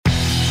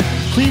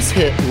Please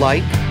hit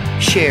like,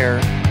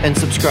 share, and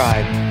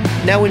subscribe.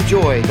 Now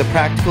enjoy the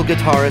Practical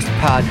Guitarist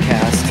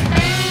podcast.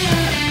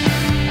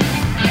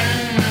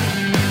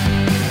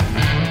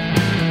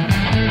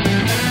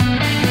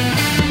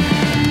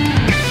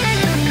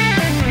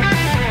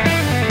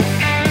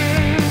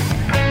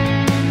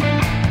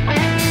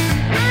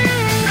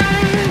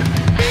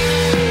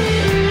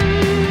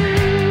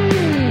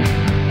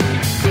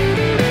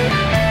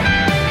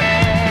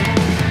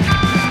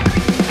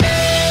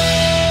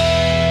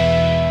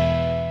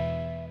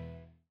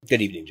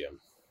 Good evening, Jim.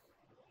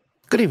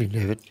 Good evening,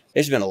 David.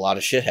 There's been a lot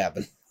of shit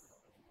happen.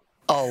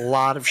 A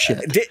lot of shit.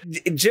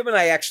 Jim and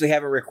I actually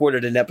haven't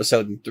recorded an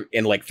episode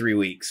in like 3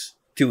 weeks.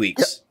 2 weeks.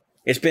 Yep.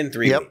 It's been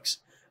 3 weeks.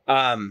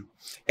 And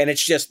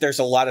it's just, there's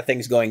a lot of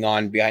things going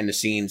on behind the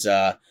scenes.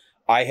 I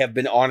have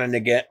been on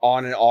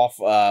and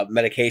off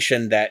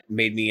medication that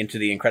made me into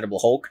the Incredible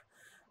Hulk.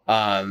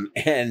 Without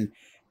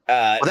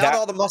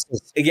all the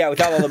muscles. Yeah,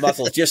 without all the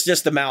muscles,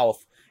 just the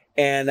mouth.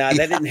 And that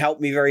didn't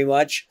help me very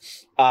much.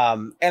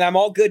 And I'm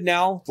all good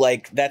now.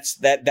 Like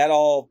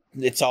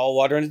it's all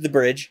water under the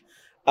bridge.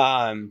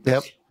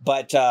 But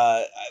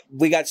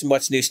we got some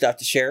what's new stuff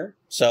to share.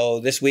 So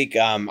this week,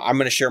 I'm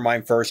going to share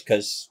mine first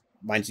because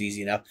mine's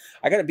easy enough.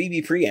 I got a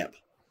BB preamp.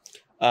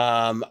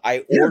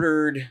 I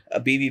ordered a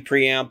BB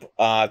preamp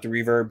through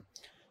Reverb,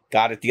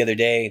 got it the other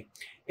day,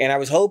 and I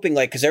was hoping,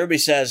 like, because everybody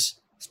says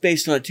it's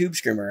based on a tube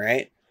screamer,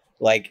 right?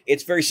 Like,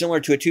 it's very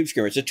similar to a tube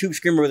screamer. It's a tube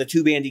screamer with a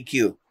tube band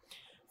EQ.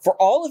 For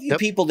all of you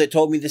people that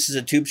told me this is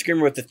a tube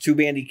screamer with a tube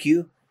band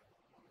EQ,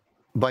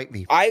 bite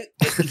me. I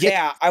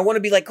want to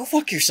be like, go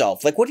fuck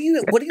yourself. Like, what are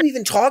you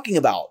even talking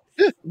about?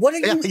 What are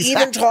you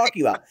even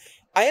talking about?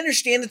 I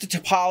understand that the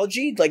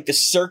topology, like the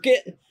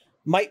circuit,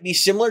 might be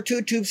similar to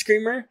a tube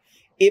screamer.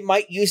 It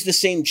might use the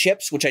same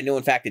chips, which I know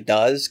in fact it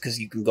does, because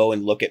you can go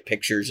and look at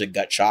pictures and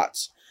gut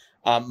shots.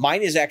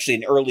 Mine is actually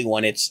an early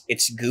one. It's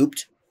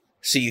gooped,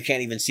 so you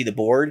can't even see the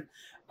board.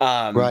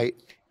 Right.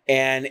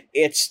 And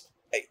it's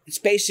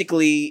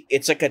basically,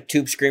 it's like a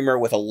tube screamer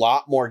with a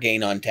lot more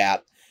gain on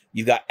tap.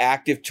 You've got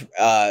active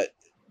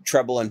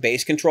treble and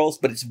bass controls,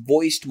 but it's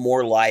voiced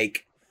more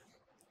like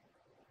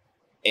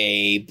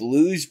a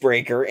blues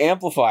breaker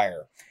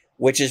amplifier,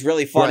 which is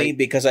really funny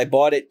because I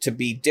bought it to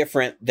be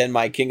different than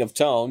my King of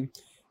Tone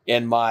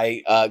and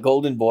my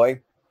Golden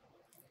Boy,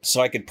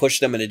 so I could push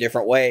them in a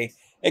different way.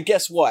 And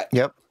guess what?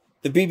 Yep.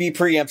 The BB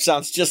preamp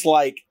sounds just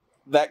like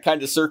that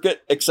kind of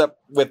circuit, except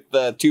with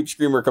the tube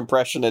screamer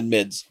compression and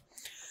mids.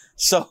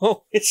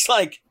 So it's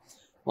like,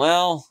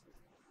 well,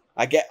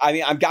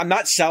 I'm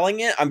not selling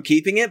it. I'm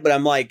keeping it, but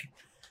I'm like,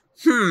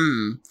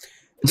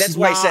 That's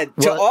why I said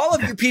to all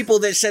of you people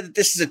that said that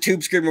this is a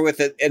tube screamer with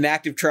an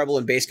active treble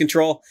and bass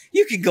control,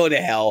 you can go to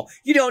hell.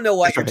 You don't know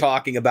what you're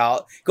talking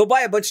about. Go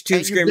buy a bunch of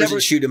tube screamers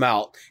and shoot them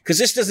out, because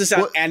this doesn't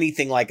sound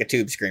anything like a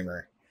tube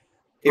screamer.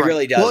 It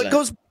really doesn't.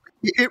 Well,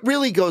 it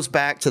really goes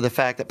back to the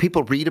fact that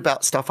people read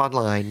about stuff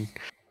online,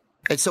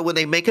 and so when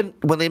they make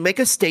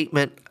a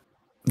statement,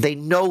 they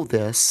know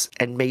this,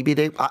 and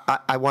maybe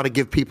I want to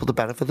give people the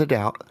benefit of the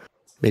doubt.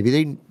 Maybe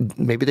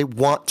they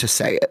want to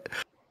say it,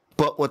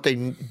 but what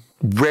they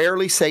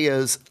rarely say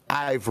is,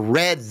 I've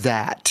read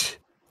that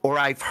or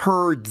I've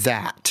heard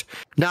that.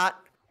 Not.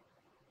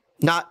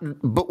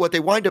 But what they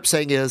wind up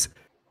saying is,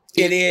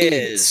 it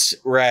is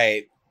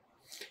right.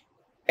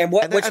 And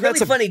what's really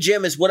funny,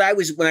 Jim, is when I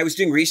was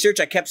doing research,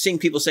 I kept seeing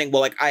people saying,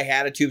 well, like, I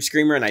had a tube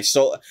screamer and I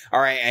sold, all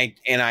right,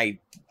 I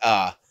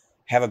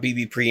have a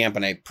BB preamp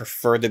and I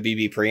prefer the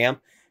BB preamp.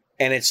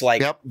 And it's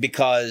like,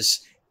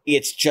 because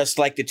it's just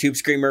like the tube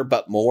screamer,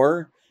 but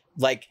more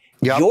like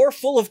you're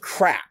full of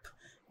crap.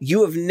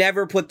 You have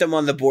never put them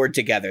on the board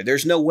together.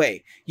 There's no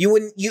way you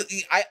wouldn't.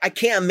 I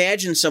can't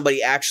imagine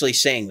somebody actually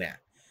saying that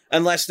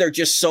unless they're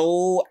just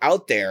so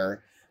out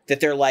there that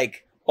they're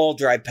like, all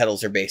drive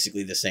pedals are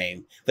basically the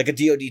same. Like a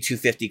DoD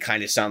 250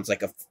 kind of sounds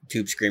like a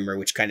tube screamer,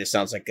 which kind of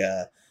sounds like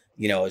a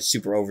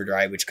super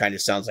overdrive, which kind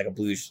of sounds like a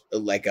blues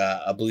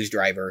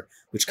driver,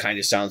 which kind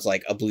of sounds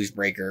like a blues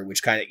breaker,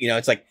 which kind of,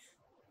 it's like,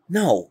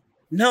 no.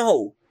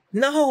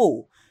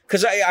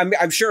 Because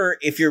I'm sure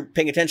if you're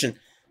paying attention,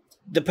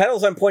 the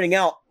pedals I'm pointing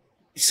out,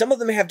 some of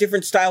them have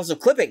different styles of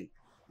clipping.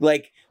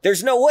 Like,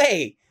 there's no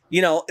way,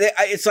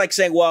 it's like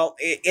saying, well,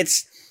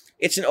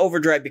 it's an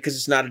overdrive because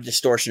it's not a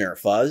distortion or a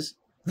fuzz.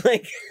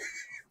 Like,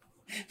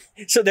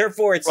 so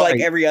therefore it's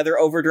like every other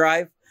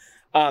overdrive.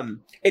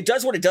 It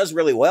does what it does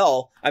really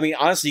well. I mean,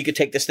 honestly, you could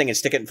take this thing and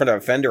stick it in front of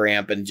a Fender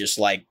amp and just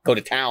like go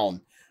to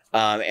town.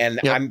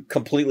 I'm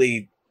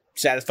completely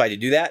satisfied to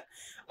do that.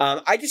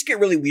 I just get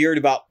really weird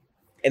about,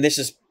 and this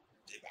is,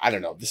 I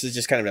don't know, this is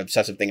just kind of an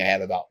obsessive thing I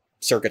have about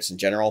circuits in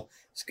general.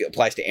 It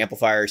applies to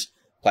amplifiers,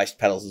 applies to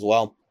pedals as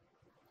well.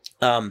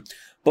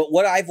 But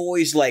what I've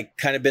always like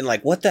kind of been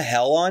like, what the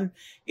hell on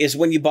is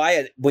when you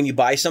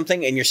buy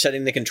something and you're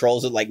setting the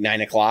controls at like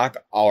 9 o'clock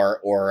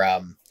or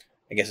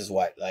I guess is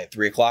what, like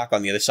 3 o'clock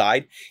on the other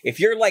side. If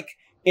you're like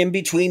in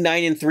between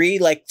 9 and 3,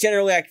 like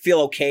generally I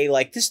feel okay.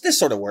 Like this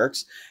sort of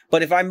works.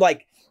 But if I'm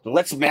like,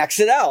 let's max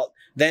it out,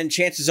 then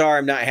chances are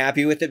I'm not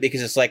happy with it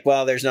because it's like,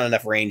 well, there's not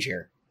enough range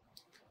here.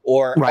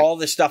 or Right. all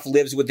this stuff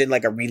lives within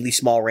like a really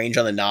small range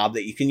on the knob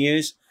that you can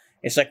use.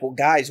 It's like, well,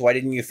 guys, why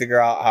didn't you figure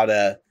out how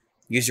to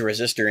use a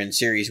resistor in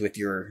series with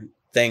your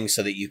thing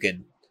so that you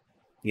could,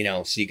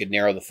 so you could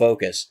narrow the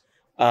focus?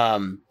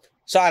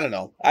 So I don't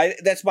know.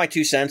 That's my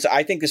 2 cents.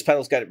 I think this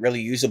pedal's got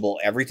really usable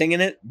everything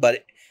in it,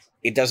 but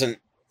it doesn't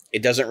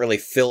really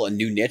fill a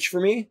new niche for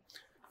me.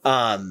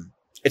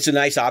 It's a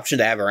nice option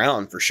to have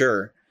around for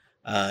sure.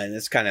 And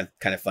it's kind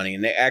of funny.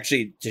 And they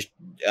actually just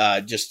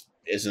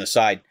as an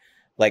aside,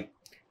 like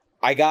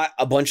I got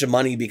a bunch of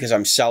money because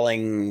I'm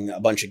selling a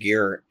bunch of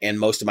gear, and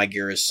most of my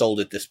gear is sold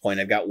at this point.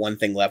 I've got one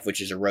thing left,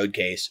 which is a road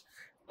case.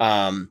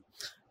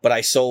 But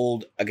I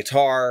sold a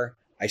guitar.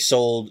 I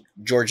sold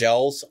George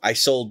L's. I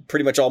sold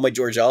pretty much all my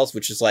George L's,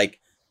 which is like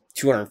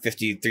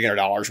 $250,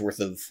 $300 worth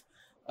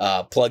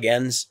of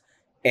plug-ins.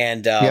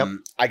 And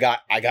I got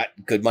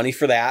good money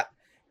for that.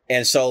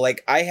 And so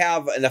like I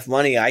have enough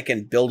money I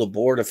can build a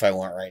board if I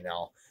want right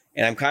now.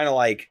 And I'm kind of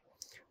like,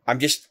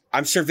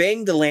 I'm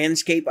surveying the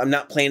landscape. I'm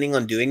not planning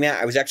on doing that.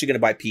 I was actually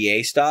going to buy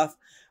PA stuff,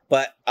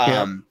 but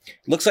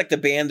looks like the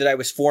band that I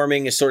was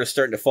forming is sort of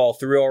starting to fall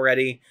through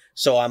already.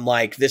 So I'm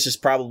like, this is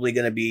probably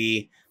going to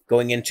be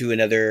going into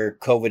another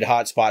COVID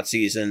hotspot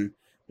season.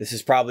 This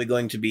is probably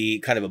going to be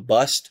kind of a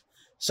bust.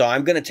 So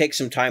I'm going to take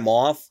some time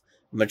off.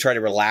 I'm going to try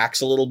to relax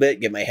a little bit,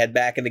 get my head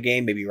back in the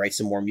game, maybe write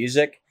some more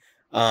music,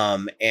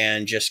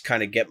 and just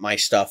kind of get my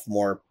stuff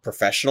more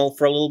professional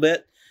for a little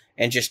bit,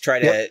 and just try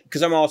to,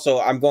 because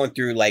I'm going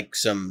through like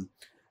some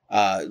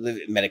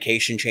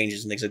medication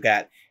changes and things like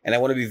that. And I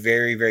want to be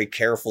very, very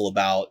careful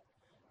about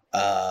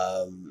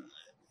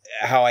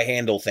how I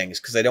handle things,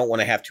 because I don't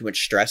want to have too much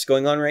stress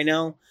going on right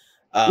now.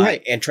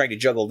 And trying to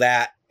juggle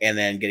that and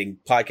then getting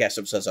podcast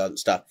episodes out and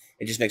stuff.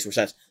 It just makes more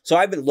sense. So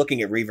I've been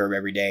looking at reverb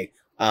every day,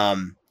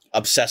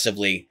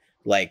 obsessively,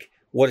 like,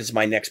 what is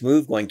my next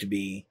move going to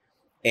be?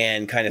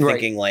 And kind of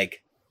thinking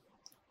like,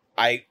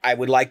 I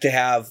would like to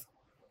have,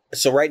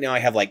 so right now I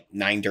have like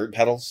 9 dirt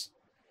pedals.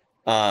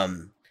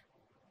 And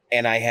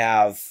I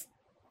have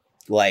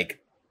like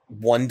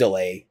 1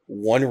 delay,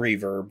 1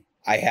 reverb.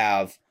 I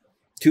have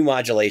 3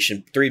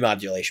 modulation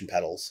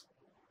pedals.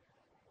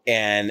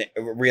 And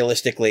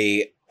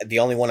realistically, the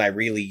only one I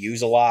really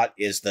use a lot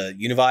is the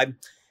Univibe.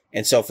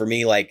 And so for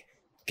me, like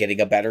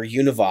getting a better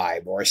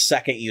Univibe or a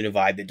second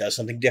Univibe that does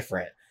something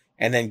different,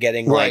 and then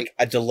getting like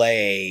a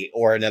delay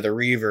or another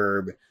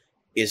reverb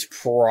is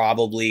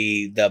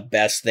probably the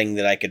best thing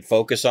that I could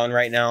focus on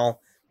right now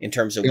in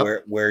terms of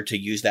where to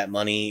use that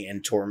money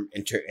and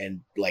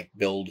like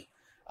build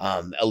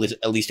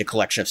at least a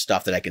collection of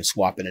stuff that I can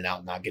swap in and out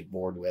and not get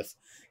bored with.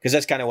 Because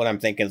that's kind of what I'm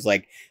thinking is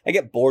like, I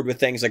get bored with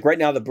things. Like right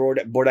now, the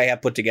board I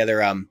have put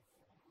together, I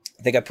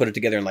think I put it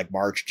together in like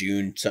March,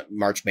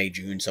 May,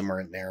 June, somewhere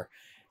in there.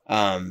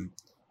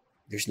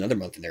 There's another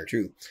month in there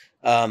too.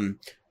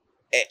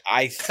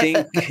 I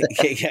think,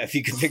 if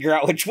you can figure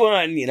out which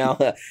one,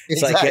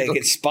 it's like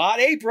it's spot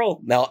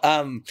April. No.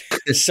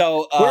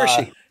 So, where is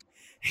she?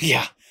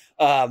 Yeah.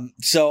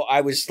 So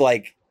I was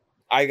like,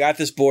 I got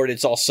this board.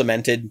 It's all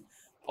cemented.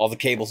 All the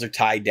cables are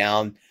tied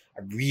down.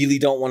 I really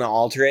don't want to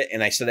alter it.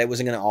 And I said I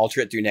wasn't going to alter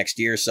it through next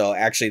year. So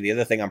actually the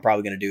other thing I'm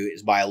probably going to do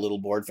is buy a little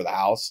board for the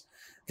house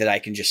that I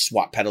can just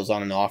swap pedals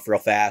on and off real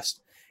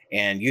fast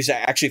and use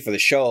that actually for the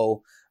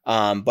show.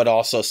 But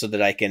also so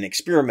that I can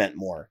experiment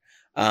more,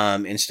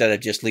 instead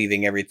of just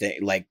leaving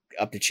everything like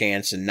up to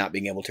chance and not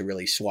being able to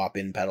really swap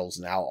in pedals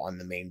now on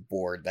the main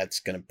board. That's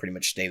going to pretty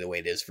much stay the way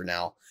it is for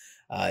now.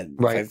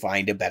 If I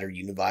find a better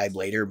Univibe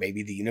later,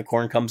 maybe the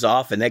unicorn comes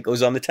off and that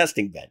goes on the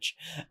testing bench.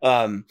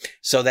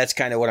 So that's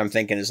kind of what I'm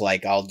thinking is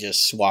like, I'll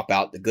just swap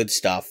out the good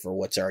stuff for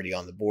what's already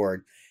on the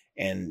board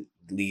and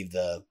leave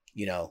the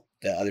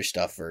other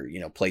stuff for,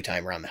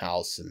 playtime around the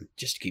house and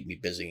just to keep me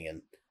busy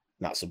and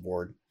not so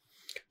bored.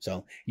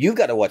 So you've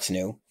got a what's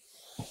new.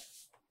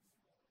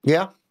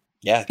 Yeah.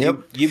 Yeah. Yep.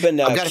 You've been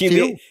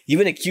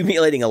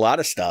accumulating a lot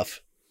of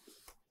stuff.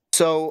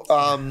 So,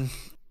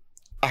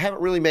 I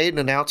haven't really made an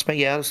announcement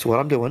yet as to what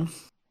I'm doing,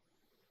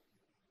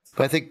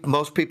 but I think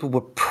most people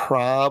would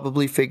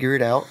probably figure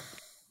it out.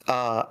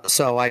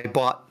 So I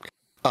bought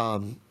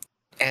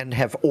and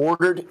have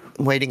ordered,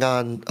 waiting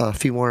on a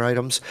few more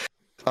items.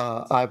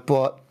 I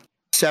bought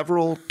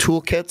several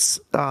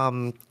toolkits,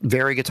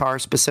 very guitar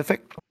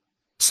specific,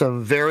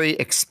 some very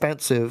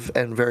expensive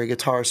and very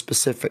guitar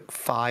specific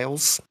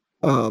files,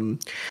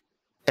 and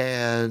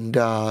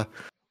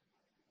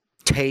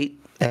tape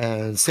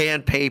and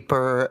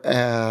sandpaper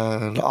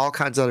and all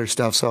kinds of other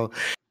stuff. So,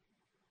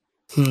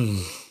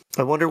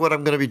 I wonder what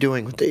I'm going to be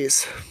doing with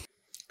these.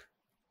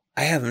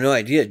 I have no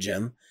idea,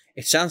 Jim.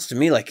 It sounds to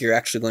me like you're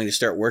actually going to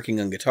start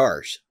working on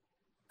guitars.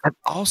 I'm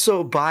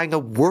also buying a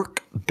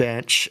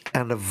workbench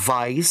and a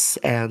vise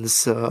and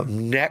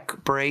some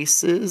neck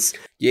braces.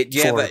 Do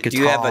you have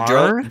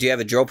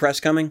a drill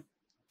press coming?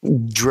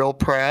 Drill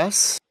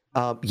press.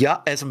 Yeah.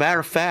 As a matter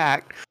of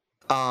fact,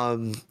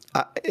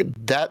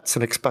 that's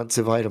an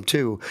expensive item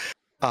too.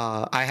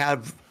 I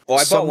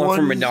bought one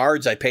from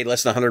Menards. I paid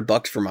less than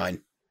 $100 for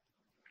mine.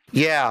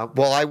 Yeah,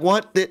 well, I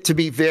want it to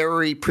be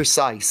very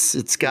precise.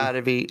 It's got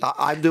to be.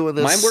 I'm doing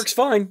this. Mine works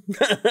fine.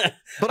 But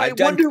I've I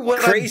done wonder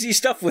what crazy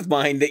stuff with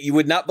mine that you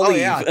would not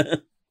believe. Oh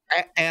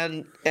yeah,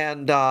 and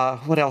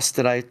what else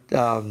did I?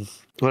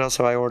 What else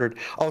have I ordered?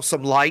 Oh,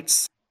 some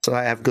lights. So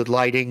I have good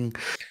lighting.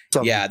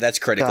 Some, yeah, that's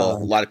critical. A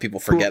lot of people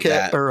forget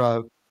that.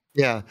 Or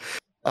yeah,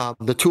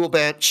 the tool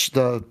bench.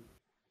 I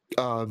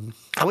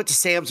went to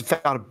Sam's and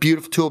found a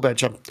beautiful tool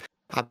bench. I'm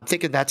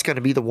thinking that's going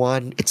to be the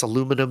one. It's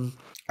aluminum.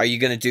 Are you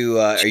gonna do?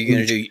 Are you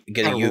gonna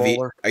get a UV?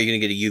 Roller. Are you gonna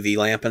get a UV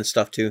lamp and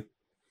stuff too?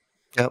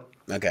 Yep.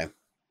 Okay.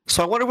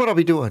 So I wonder what I'll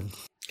be doing.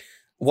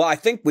 Well, I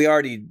think we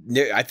already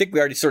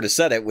sort of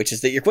said it, which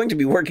is that you're going to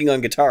be working on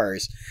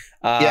guitars.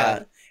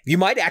 Yeah. You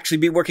might actually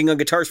be working on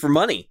guitars for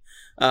money.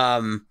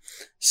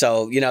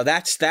 So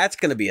that's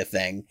going to be a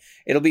thing.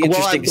 It'll be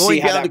interesting to see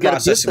how that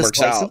process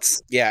works out.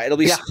 Yeah, it'll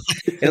be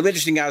it'll be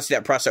interesting how to see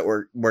that process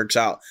works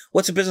out.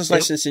 What's a business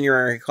license in your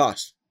area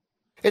cost?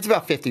 It's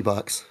about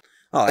 $50.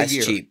 Oh, that's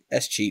cheap.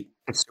 That's cheap.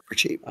 It's super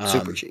cheap.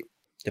 Super cheap.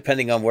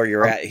 Depending on where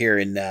you're at here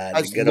in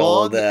the good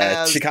old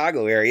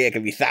Chicago area, it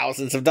can be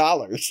thousands of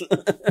dollars.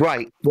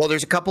 Right. Well, there are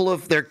a couple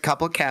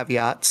of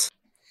caveats.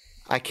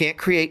 I can't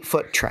create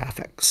foot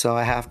traffic, so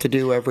I have to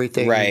do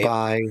everything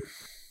by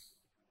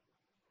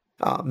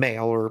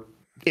mail or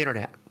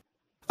internet.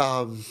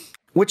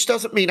 Which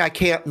doesn't mean I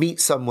can't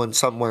meet someone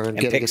somewhere and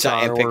get a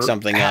guitar and pick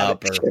something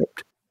up,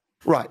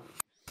 right?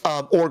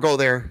 Or go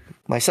there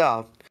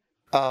myself.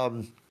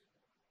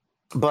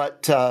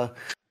 But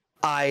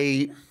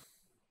I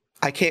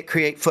can't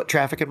create foot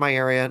traffic in my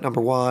area, number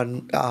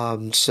one.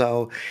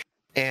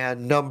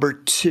 And number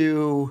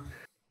two,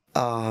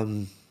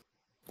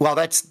 well,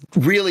 that's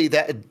really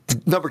that.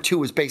 Number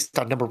two is based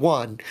on number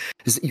one,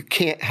 is that you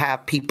can't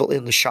have people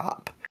in the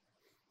shop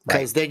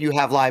because then you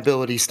have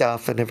liability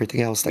stuff and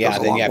everything else. That goes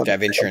then along you have with to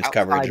have insurance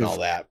coverage and all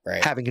that,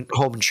 right? Having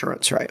home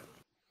insurance, right?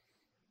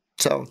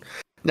 So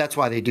that's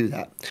why they do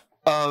that.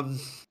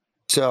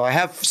 So I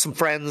have some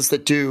friends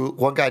that do.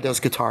 One guy does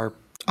guitar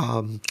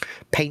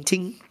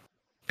painting.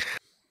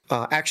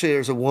 Actually,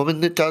 there's a woman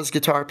that does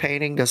guitar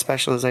painting, does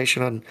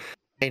specialization on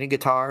painting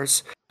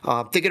guitars.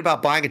 Thinking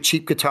about buying a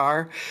cheap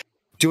guitar,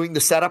 doing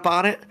the setup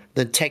on it,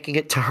 then taking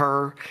it to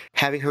her,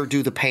 having her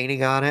do the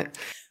painting on it,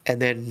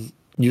 and then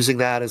using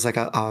that as like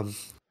a.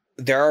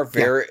 There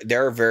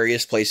are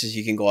various places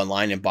you can go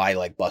online and buy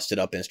like busted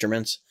up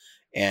instruments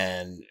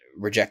and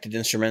rejected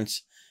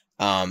instruments,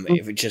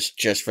 if it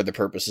just for the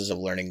purposes of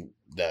learning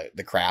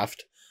the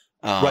craft.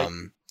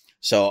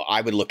 So I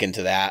would look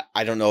into that.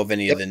 I don't know of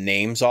any of the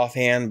names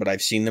offhand, but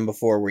I've seen them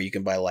before where you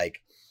can buy like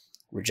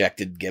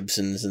rejected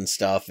Gibsons and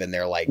stuff. And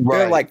they're like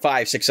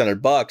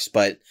 $500-$600.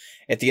 But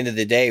at the end of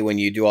the day, when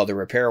you do all the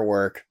repair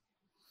work,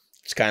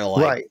 it's kind of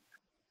like,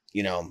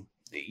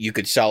 you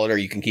could sell it or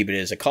you can keep it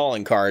as a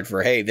calling card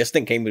for, hey, this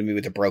thing came to me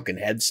with a broken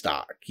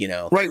headstock,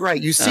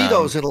 Right. You see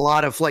those in a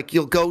lot of like,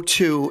 you'll go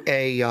to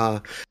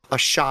a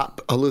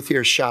shop, a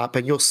luthier shop,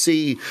 and you'll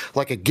see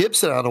like a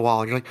Gibson on the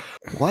wall. And you're like,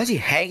 why is he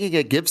hanging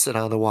a Gibson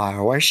on the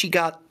wall? Why has she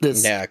got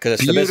this? Yeah, because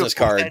it's the business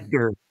card.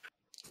 Header?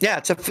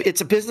 Yeah, it's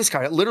a business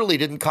card. It literally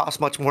didn't cost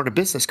much more than a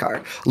business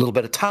card. A little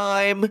bit of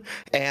time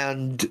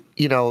and,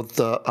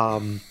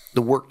 the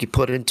work you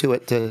put into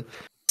it to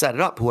set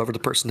it up, whoever the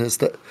person is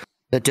that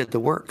did the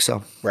work.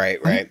 So right.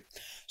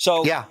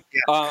 So we'll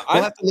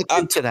have to look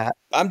into that.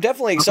 I'm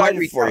definitely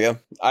excited for you.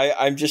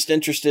 I'm just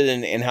interested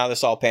in how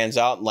this all pans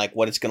out and like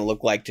what it's going to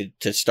look like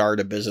to start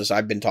a business.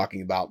 I've been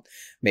talking about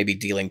maybe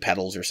dealing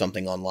pedals or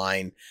something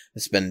online.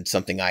 It's been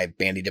something I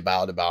bandied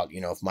about,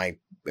 if my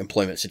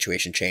employment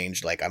situation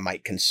changed, like I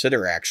might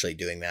consider actually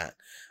doing that.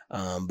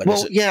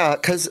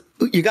 Because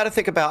you got to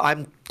think about,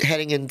 I'm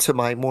heading into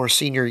my more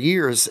senior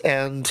years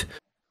and,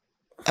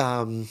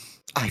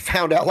 I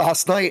found out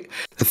last night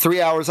the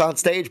 3 hours on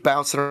stage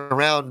bouncing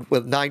around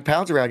with 9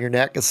 pounds around your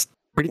neck is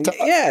pretty tough.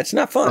 Yeah, it's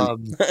not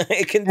fun.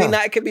 It can be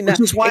not. It could be not.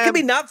 It could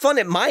be not fun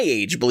at my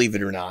age, believe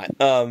it or not.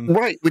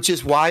 Right, which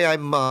is why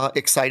I'm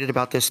excited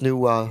about this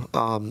new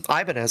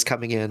Ibanez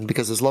coming in,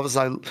 because as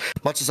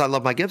much as I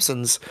love my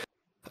Gibsons,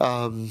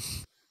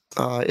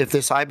 if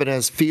this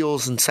Ibanez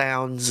feels and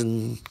sounds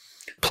and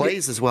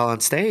plays as well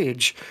on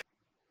stage,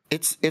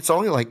 it's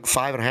only like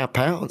 5.5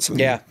 pounds.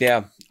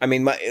 Yeah. I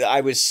mean,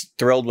 I was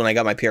thrilled when I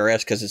got my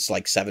PRS because it's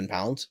like 7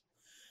 pounds.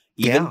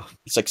 Even. Yeah.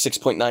 It's like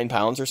 6.9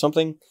 pounds or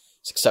something.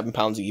 It's like 7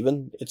 pounds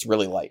even. It's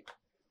really light.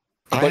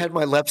 I had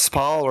my Les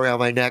Paul around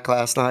my neck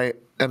last night,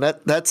 and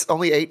that's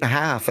only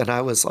 8.5, and I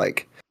was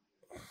like,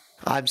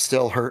 I'm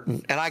still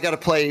hurting, and I got to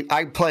play.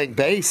 I'm playing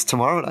bass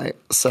tomorrow night,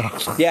 so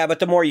yeah. But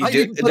the more you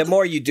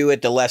do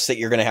it, the less that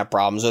you're going to have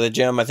problems with it,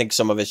 Jim. I think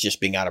some of it's just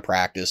being out of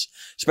practice,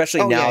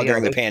 especially now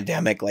during the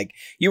pandemic. Like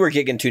you were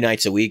gigging 2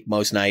 nights a week,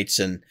 most nights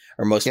or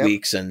most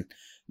weeks, and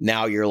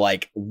now you're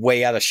like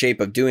way out of shape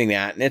of doing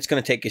that, and it's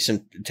going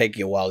to take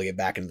you a while to get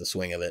back into the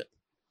swing of it.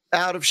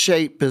 Out of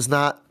shape is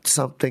not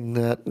something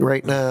that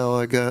right now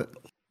I got.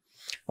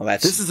 Well,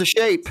 this is a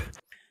shape.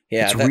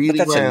 Yeah,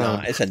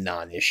 it's a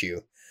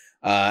non-issue.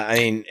 I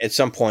mean, at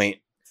some point,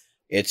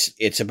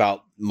 it's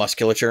about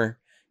musculature.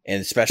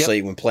 and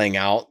especially when playing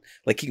out,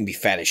 like you can be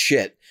fat as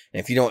shit.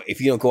 And if you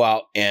don't go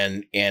out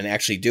and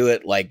actually do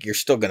it, like you're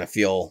still gonna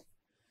feel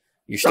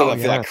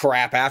like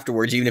crap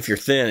afterwards, even if you're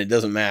thin. It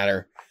doesn't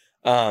matter.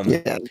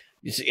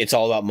 It's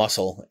all about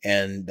muscle,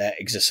 and that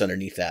exists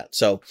underneath that.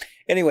 So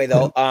anyway,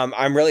 though,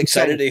 I'm really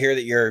excited to hear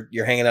that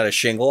you're hanging out a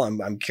shingle.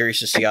 I'm curious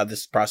to see how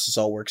this process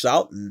all works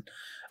out, and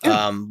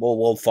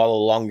we'll follow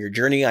along your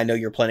journey. I know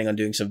you're planning on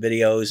doing some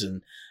videos,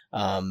 and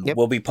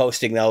we'll be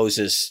posting those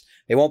as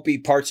they won't be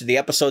parts of the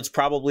episodes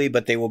probably,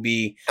 but they will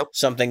be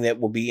something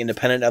that will be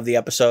independent of the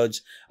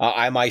episodes.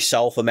 I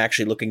myself am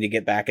actually looking to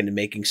get back into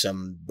making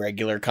some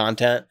regular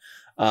content.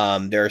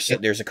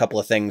 There's a couple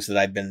of things that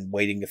I've been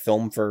waiting to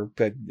film for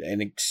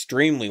an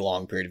extremely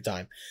long period of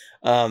time.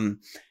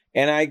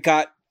 And I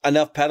got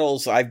enough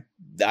pedals. I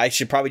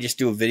should probably just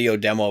do a video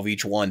demo of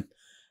each one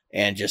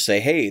and just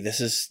say, hey, this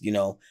is,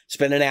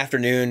 spend an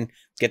afternoon,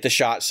 get the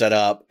shot set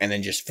up, and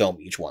then just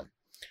film each one.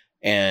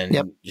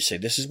 And just say,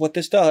 this is what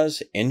this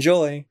does.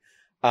 Enjoy.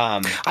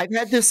 I've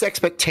had this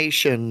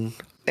expectation,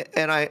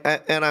 and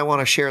I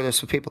want to share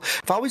this with people.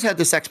 I've always had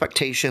this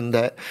expectation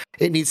that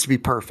it needs to be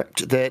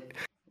perfect, that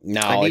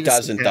no, it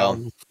doesn't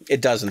though. It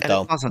doesn't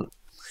though.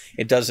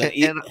 It doesn't.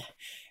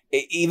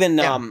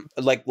 Even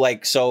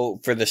like so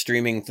for the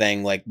streaming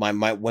thing, like when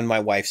my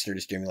wife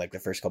started streaming, like the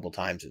first couple of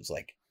times, it was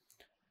like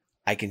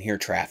I can hear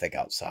traffic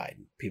outside,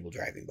 people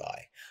driving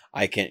by.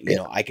 I can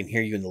I can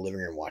hear you in the living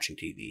room watching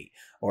TV,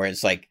 or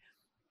it's like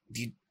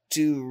you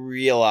do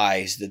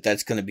realize that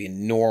that's going to be a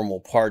normal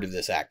part of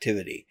this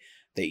activity.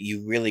 That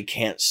you really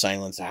can't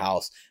silence a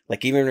house.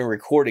 Like even in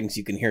recordings,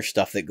 you can hear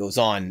stuff that goes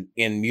on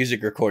in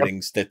music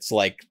recordings. That's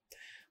like,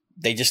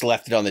 they just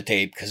left it on the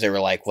tape because they were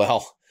like,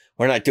 well,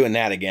 we're not doing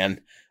that again.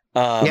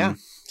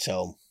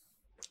 So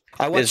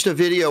I watched a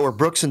video where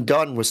Brooks and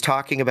Dunn was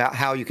talking about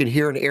how you can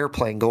hear an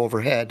airplane go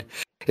overhead.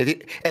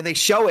 And they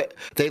show it.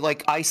 They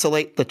like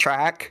isolate the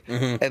track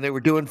and they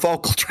were doing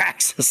vocal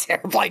tracks. This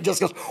airplane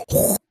just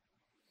goes.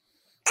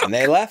 And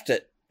they left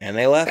it. And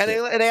they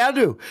had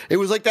to. It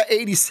was like that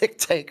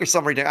 86 tank or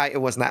something. It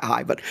wasn't that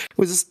high, but it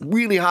was this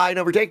really high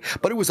number tank.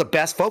 But it was the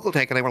best vocal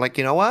tank. And they were like,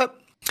 you know what?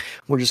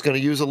 We're just going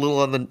to use a little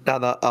on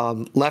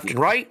the left and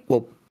right.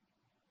 We'll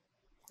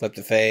flip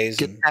the phase.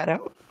 Get that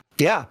out.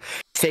 Yeah.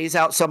 Phase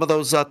out some of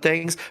those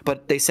things.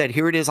 But they said,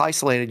 here it is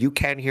isolated. You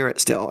can hear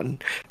it still.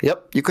 And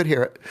yep, you could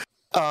hear it.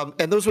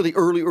 And those were the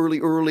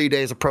early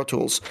days of Pro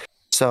Tools.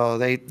 So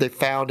they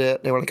found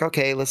it. They were like,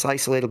 okay, let's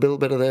isolate a little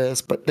bit of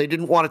this. But they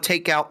didn't want to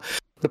take out.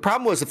 The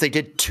problem was if they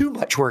did too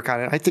much work on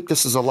it, I think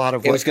this is a lot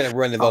of it was going to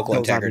ruin the vocal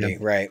integrity,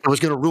 right? It was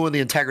going to ruin the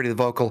integrity of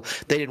the vocal.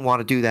 They didn't want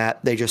to do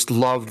that. They just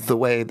loved the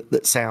way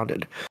that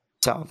sounded.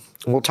 So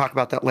we'll talk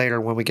about that later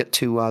when we get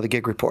to the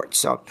gig report.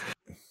 So,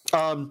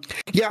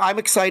 yeah, I'm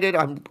excited.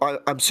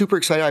 I'm super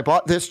excited. I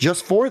bought this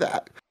just for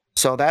that.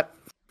 So that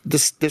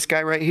this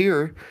guy right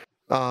here,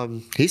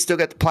 he's still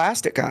got the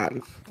plastic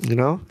on.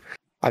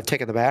 I've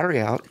taken the battery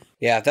out.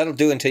 Yeah, that'll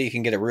do until you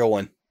can get a real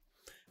one.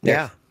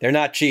 They're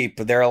not cheap,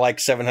 but they're like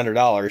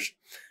 $700.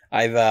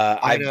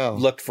 I've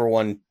looked for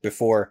one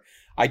before.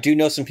 I do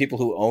know some people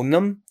who own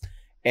them,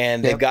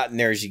 and they've gotten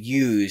theirs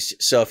used.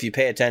 So if you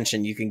pay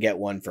attention, you can get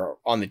one for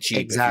on the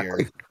cheap if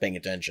you're paying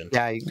attention.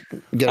 Yeah, you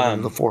get them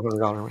in the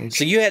 $400 range.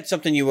 So you had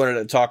something you wanted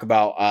to talk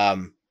about,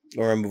 or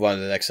we'll move on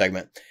to the next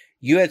segment.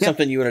 You had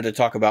something you wanted to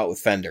talk about with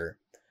Fender,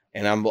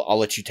 and I'll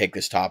let you take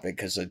this topic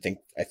because I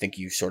think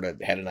you sort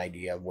of had an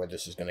idea of where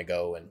this is going to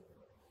go and.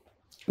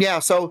 Yeah,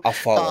 so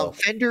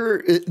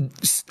Fender,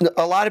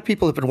 a lot of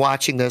people have been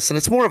watching this, and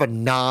it's more of a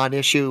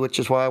non-issue, which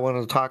is why I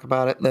wanted to talk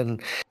about it than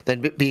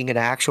being an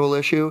actual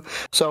issue.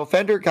 So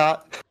Fender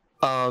got,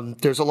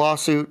 there's a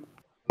lawsuit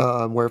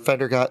where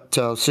Fender got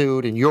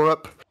sued in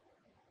Europe,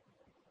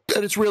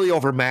 and it's really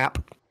over MAP.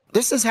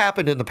 This has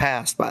happened in the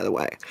past, by the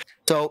way.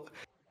 So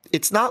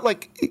it's not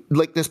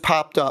like this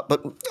popped up,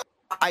 but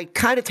I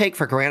kind of take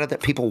for granted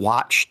that people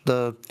watch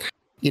the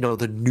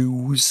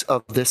news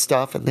of this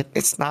stuff, and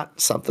it's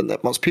not something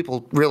that most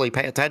people really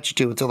pay attention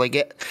to until they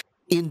get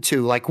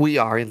into, like we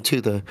are, into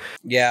the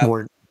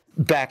more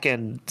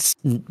back-end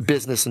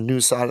business and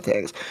news side of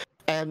things.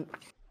 And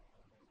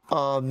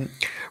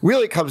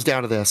really it comes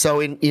down to this.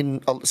 So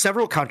in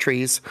several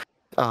countries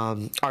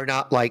are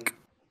not like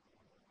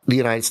the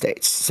United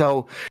States.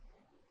 So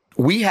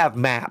we have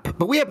MAP,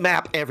 but we have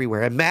MAP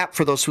everywhere. And MAP,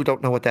 for those who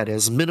don't know what that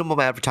is, minimum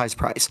advertised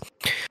price.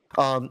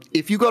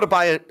 If you go to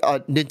buy a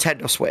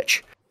Nintendo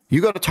Switch,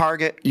 you go to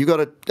Target, you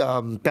go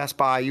to Best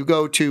Buy, you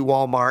go to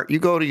Walmart, you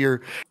go to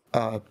your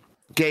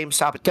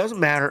GameStop. It doesn't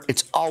matter.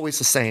 It's always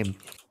the same.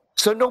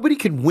 So nobody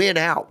can win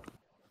out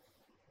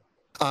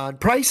on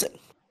pricing.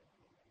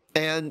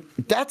 And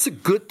that's a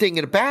good thing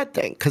and a bad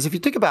thing. Because if you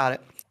think about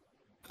it,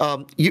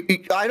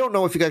 I don't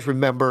know if you guys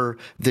remember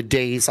the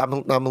days. I'm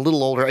a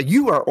little older.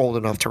 You are old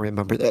enough to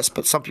remember this,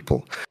 but some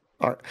people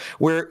are.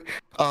 Where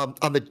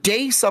on the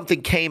day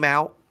something came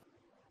out,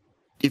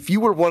 if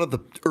you were one of the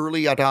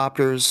early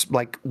adopters,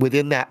 like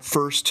within that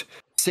first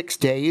 6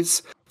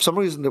 days, for some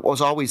reason it was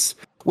always,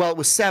 well, it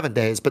was 7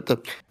 days, but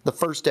the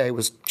first day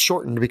was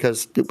shortened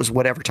because it was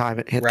whatever time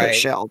it hit the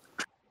shelf.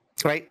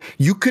 right?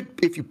 You could,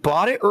 if you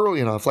bought it early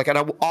enough, like I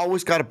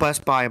always got to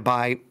Best Buy and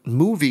buy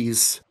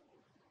movies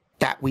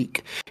that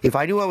week. If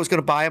I knew I was going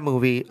to buy a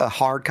movie, a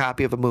hard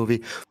copy of a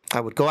movie, I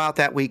would go out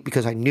that week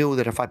because I knew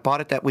that if I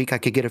bought it that week, I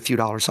could get a few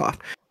dollars off.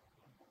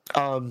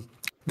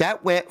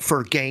 That went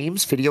for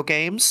games, video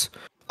games.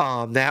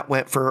 That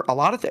went for a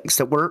lot of things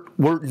that were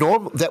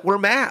normal, that were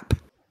MAP.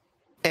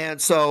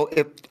 And so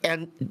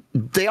and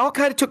they all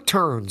kind of took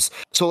turns.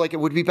 So like it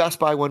would be Best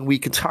Buy one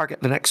week and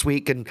Target the next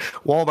week and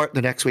Walmart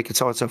the next week and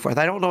so on and so forth.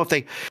 I don't know if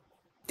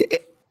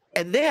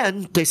and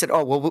then they said,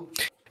 oh, well,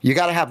 you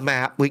got to have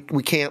MAP. We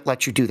can't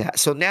let you do that.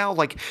 So now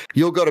like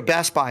you'll go to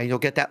Best Buy and you'll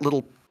get that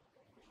little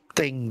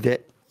thing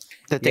that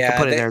they can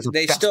put in there.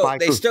 They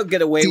still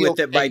get away with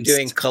it by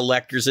doing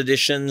collector's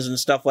editions and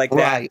stuff like that.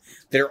 Right.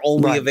 That are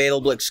only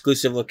available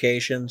exclusive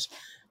locations.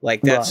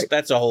 Like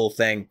that's a whole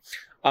thing.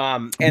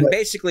 And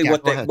basically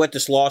what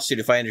this lawsuit,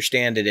 if I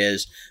understand it,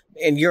 is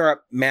in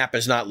Europe, MAP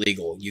is not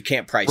legal. You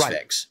can't price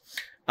fix.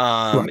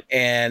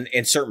 And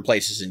in certain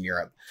places in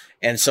Europe.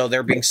 And so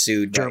they're being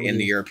sued in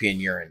the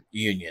European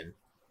Union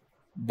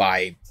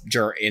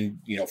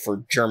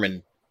for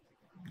German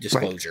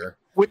disclosure.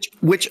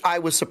 Which I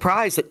was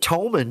surprised that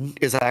Thomann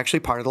is actually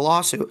part of the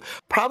lawsuit.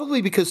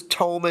 Probably because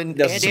Thomann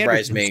doesn't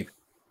surprise me.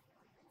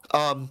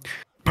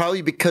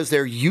 Probably because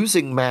they're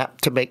using MAP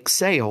to make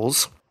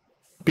sales.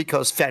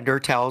 Because Fender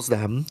tells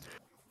them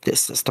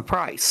this is the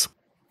price.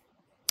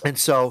 And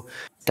so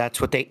that's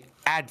what they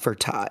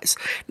advertise.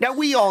 Now,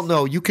 we all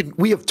know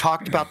we have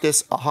talked about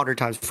this 100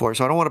 times before,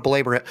 so I don't want to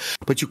belabor it,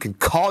 but you can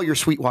call your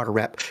Sweetwater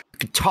rep. You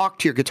can talk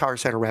to your Guitar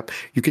Center rep.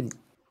 You can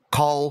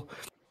call,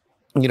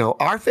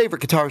 our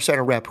favorite Guitar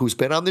Center rep who's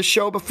been on this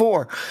show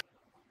before,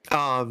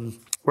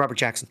 Robert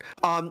Jackson.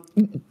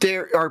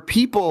 There are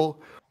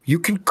people you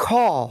can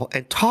call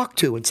and talk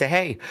to and say,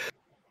 hey,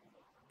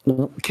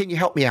 can you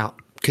help me out?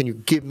 Can you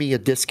give me a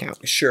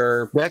discount?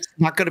 Sure. That's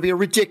not going to be a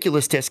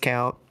ridiculous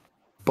discount,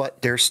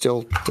 but there's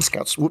still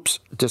discounts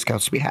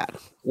to be had.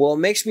 Well, it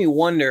makes me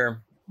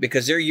wonder,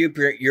 because their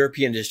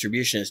European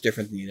distribution is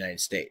different than the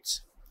United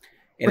States.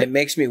 And it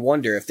makes me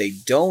wonder if they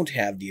don't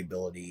have the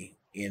ability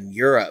in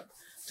Europe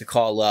to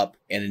call up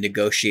and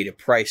negotiate a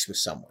price with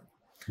someone.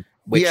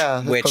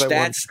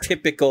 That's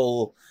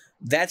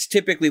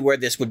typically where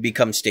this would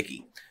become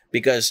sticky.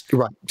 Because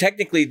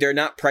technically they're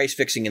not price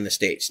fixing in the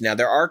States. Now,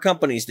 there are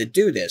companies that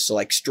do this. So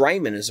like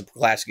Strymon is a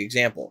classic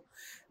example.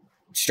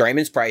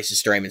 Strymon's price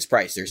is Strymon's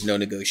price. There's no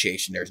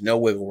negotiation. There's no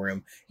wiggle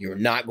room. You're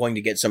not going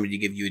to get somebody to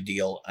give you a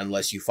deal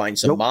unless you find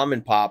some mom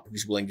and pop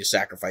who's willing to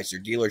sacrifice their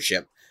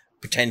dealership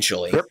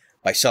potentially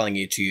by selling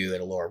it to you at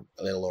a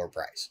lower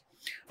price.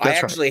 I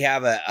actually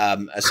have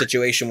a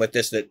situation with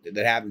this that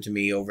happened to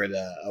me over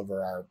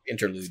our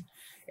interlude.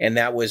 And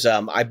that was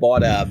I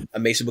bought a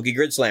Mesa Boogie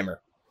Grid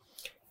Slammer.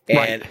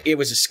 And it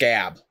was a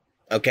scab.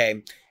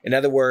 Okay. In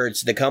other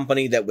words, the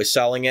company that was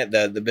selling it,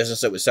 the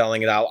business that was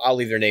selling it, I'll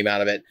leave their name out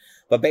of it.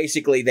 But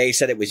basically they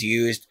said it was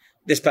used.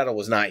 This pedal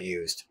was not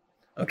used.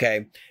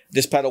 Okay.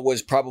 This pedal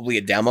was probably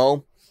a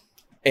demo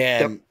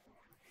and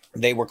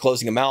they were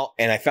closing them out.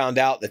 And I found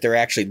out that they're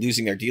actually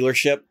losing their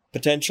dealership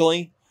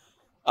potentially.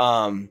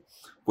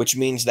 Which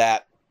means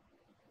that,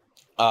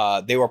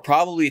 they were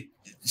probably,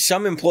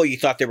 some employee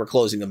thought they were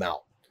closing them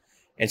out.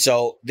 And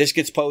so this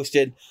gets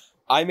posted.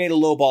 I made a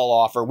lowball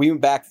offer. We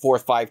went back and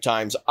forth 5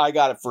 times. I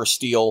got it for a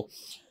steal.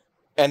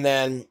 And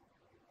then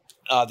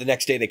the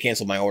next day they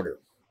canceled my order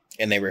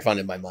and they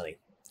refunded my money.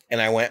 And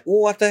I went,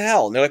 well, what the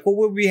hell? And they're like, well,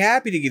 we'll be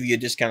happy to give you a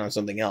discount on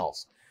something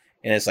else.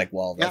 And it's like,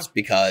 well, that's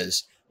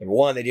because, number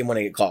one, they didn't want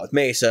to get caught with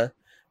Mesa.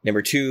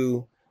 Number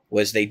two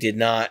was they did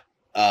not,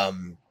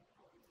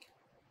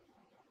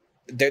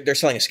 they're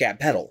selling a scab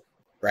pedal,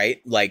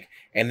 right? Like,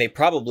 and they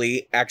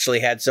probably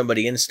actually had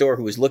somebody in store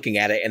who was looking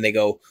at it and they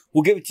go,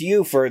 we'll give it to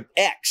you for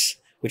X,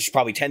 which is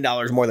probably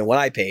 $10 more than what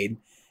I paid.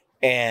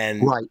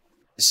 And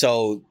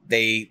so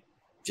they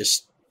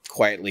just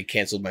quietly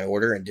canceled my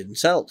order and didn't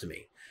sell it to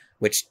me,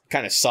 which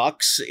kind of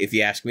sucks if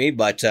you ask me,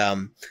 but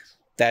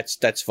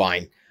that's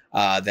fine.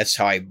 That's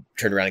how I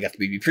turned around and got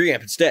the BB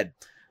preamp instead.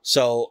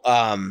 So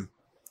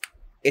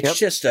it's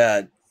just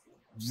a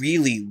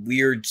really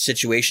weird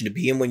situation to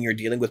be in when you're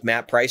dealing with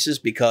MAP prices,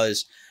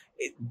 because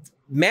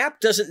MAP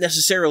doesn't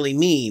necessarily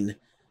mean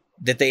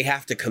that they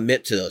have to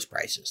commit to those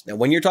prices. Now,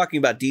 when you're talking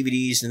about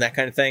DVDs and that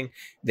kind of thing,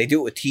 they do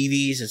it with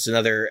TVs. It's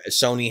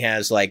Sony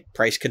has like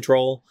price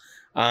control.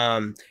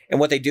 And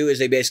what they do is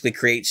they basically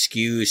create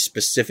SKUs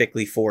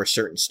specifically for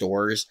certain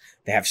stores.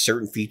 They have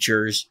certain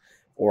features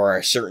or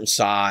a certain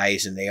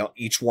size, and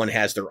each one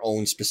has their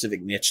own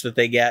specific niche that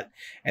they get,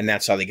 and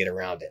that's how they get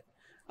around it.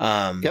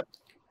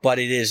 But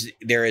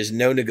there is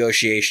no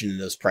negotiation in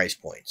those price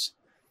points.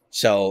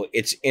 So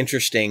it's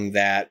interesting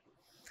that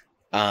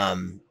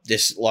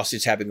this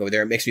lawsuit's happening over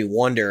there. It makes me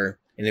wonder,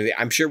 and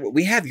I'm sure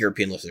we have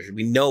European listeners.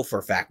 We know for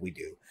a fact we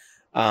do.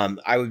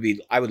 I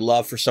would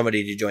love for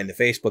somebody to join the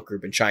Facebook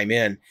group and chime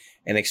in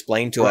and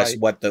explain to us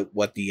what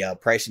the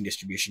pricing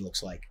distribution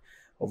looks like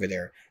over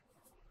there.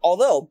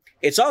 Although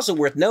it's also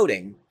worth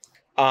noting,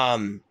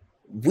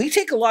 we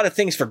take a lot of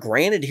things for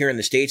granted here in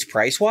the States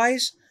price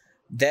wise,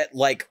 that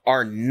like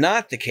are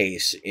not the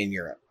case in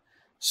Europe.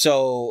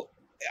 So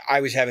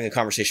I was having a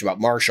conversation about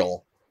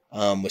Marshall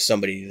with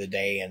somebody the other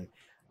day, and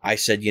I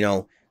said, you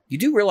know, you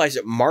do realize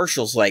that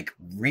Marshall's like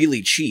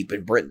really cheap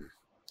in Britain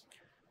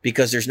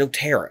because there's no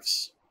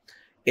tariffs.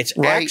 It's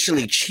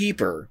actually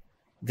cheaper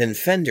than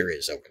Fender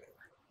is over there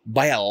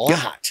by a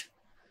lot.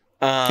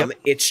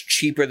 It's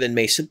cheaper than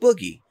Mesa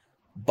Boogie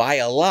by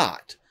a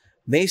lot.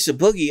 Mesa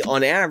Boogie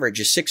on average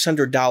is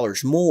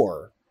 $600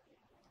 more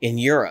in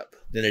Europe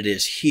than it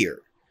is here.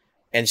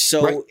 And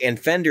so, and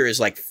Fender is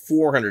like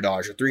 $400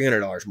 or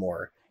 $300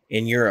 more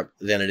in Europe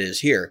than it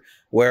is here.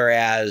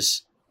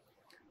 Whereas,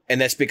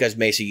 and that's because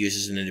Mesa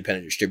uses an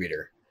independent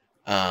distributor.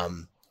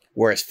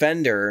 Whereas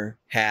Fender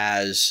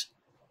has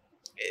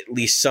at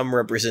least some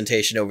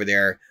representation over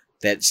there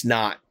that's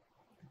not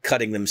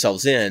cutting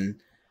themselves in.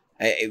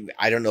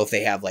 I don't know if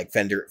they have like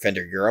Fender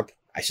Europe.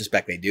 I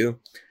suspect they do.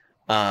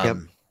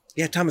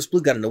 Yeah, Thomas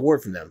Blue got an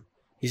award from them.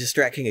 He's a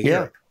Strat King of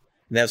Europe.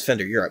 And that was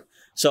Fender Europe.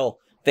 So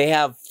they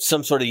have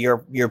some sort of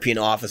European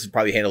office that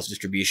probably handles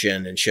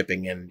distribution and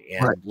shipping and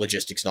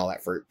logistics and all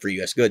that for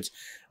US goods.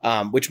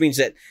 Which means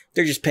that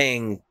they're just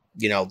paying,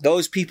 you know,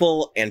 those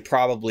people and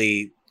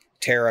probably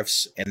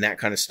tariffs and that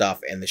kind of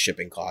stuff and the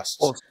shipping costs.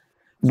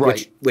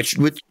 Which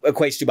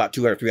equates to about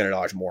 $200,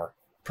 $300 more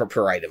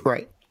per item.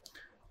 Right.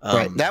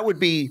 That would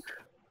be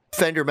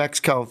Fender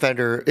Mexico,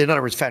 Fender, in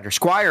other words, Fender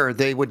Squire,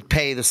 they would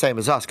pay the same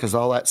as us because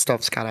all that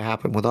stuff's kind of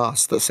happened with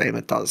us the same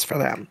it does for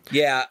them.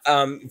 Yeah,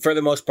 for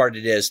the most part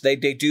it is. They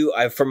do,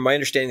 from my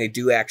understanding, they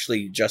do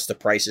actually adjust the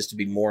prices to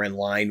be more in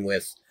line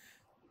with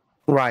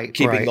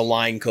keeping the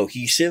line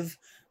cohesive,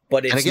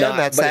 but it's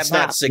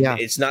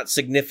it's not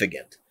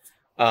significant.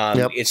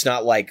 It's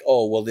not like,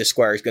 oh, well, this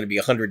Squire is going to be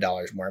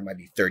 $100 more. It might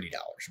be $30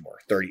 more,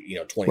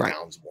 20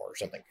 pounds more or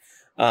something.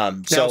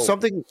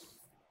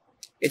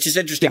 It's just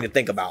interesting to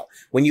think about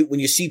when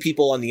you see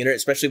people on the internet,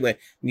 especially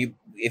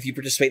if you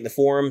participate in the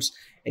forums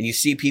and you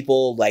see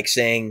people like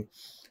saying,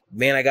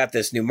 man, I got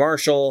this new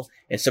Marshall,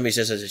 and somebody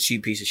says it's a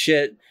cheap piece of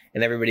shit.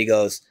 And everybody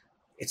goes,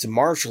 it's a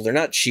Marshall. They're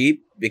not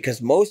cheap,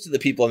 because most of the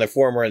people on the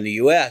forum are in the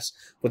US,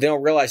 but they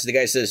don't realize the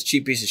guy says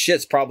cheap piece of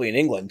shit's probably in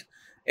England.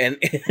 And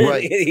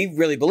he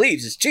really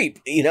believes it's cheap,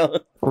 you know?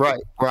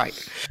 Right.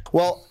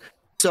 Well,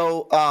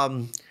 so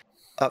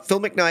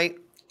Phil McKnight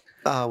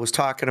was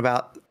talking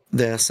about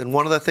this, and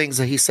one of the things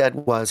that he said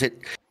was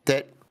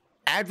that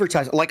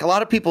advertising, like a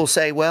lot of people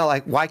say, well,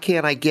 like, why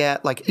can't I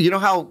get, like, you know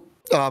how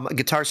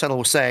Guitar Center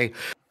will say,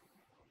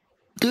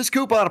 this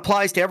coupon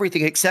applies to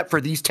everything except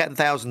for these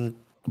 10,000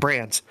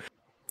 brands.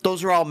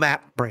 Those are all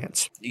MAP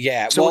brands.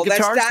 Yeah, so well, that's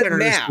not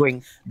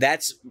MAP.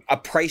 That's a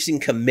pricing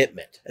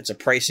commitment. That's a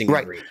pricing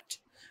agreement.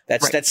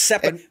 That's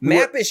separate.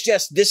 MAP is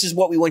just, this is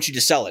what we want you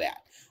to sell it at.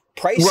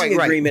 Pricing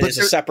agreement is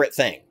a separate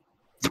thing.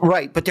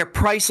 Right, but they're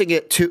pricing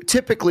it to,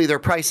 typically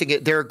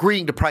they're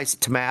agreeing to price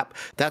it to MAP.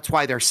 That's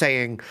why they're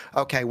saying,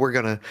 okay, we're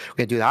gonna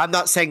do that. I'm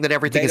not saying that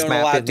everything is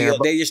MAP in there.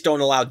 They just don't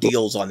allow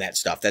deals on that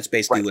stuff. That's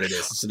basically what it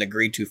is. It's an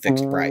agreed to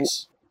fixed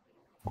price.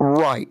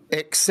 Right,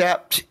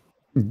 except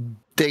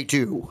they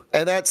do.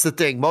 And that's the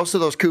thing. Most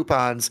of those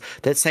coupons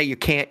that say you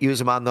can't use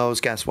them on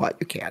those, guess what?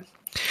 You can.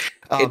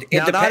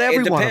 Not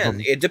every one of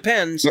them. It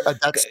depends.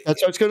 That's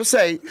what I was going to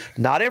say.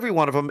 Not every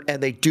one of them,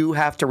 and they do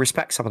have to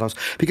respect some of those.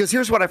 Because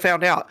here's what I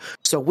found out.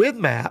 So with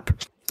MAP,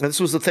 and this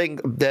was the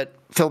thing that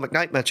Phil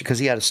McKnight mentioned because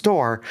he had a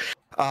store,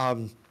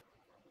 that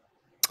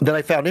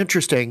I found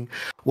interesting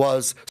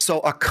was, so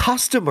a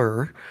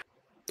customer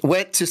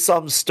went to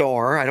some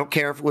store. I don't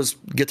care if it was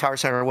Guitar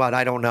Center or what.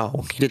 I don't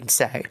know. He didn't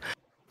say.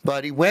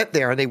 But he went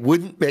there and they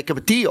wouldn't make him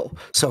a deal.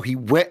 So he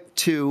went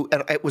to,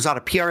 and it was on a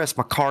PRS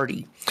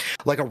McCarty,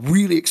 like a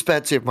really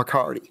expensive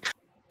McCarty.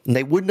 And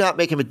they would not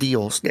make him a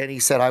deal. And he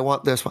said, I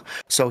want this one.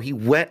 So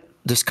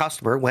this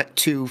customer went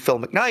to Phil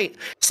McKnight,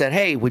 said,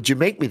 hey, would you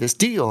make me this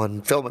deal?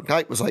 And Phil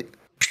McKnight was like,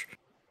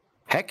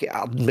 heck yeah,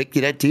 I'll make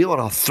you that deal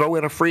and I'll throw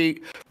in a free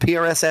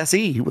PRS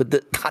SE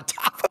on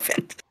top of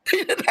it.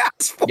 He didn't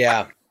ask for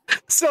it.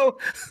 So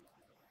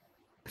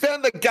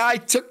then the guy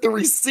took the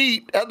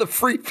receipt and the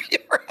free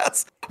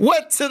PRS,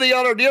 went to the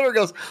other dealer and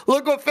goes,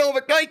 look what Phil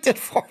McKnight did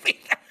for me.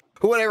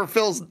 Whatever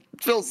Phil's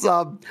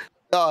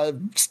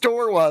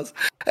store was.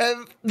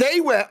 And they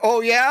went,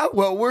 oh, yeah?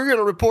 Well, we're going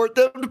to report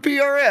them to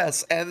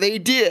PRS. And they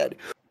did.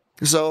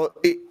 So,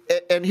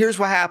 and here's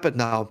what happened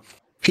now.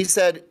 He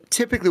said,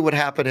 typically what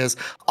happened is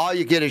all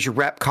you get is your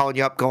rep calling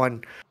you up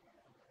going,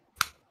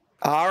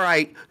 all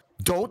right,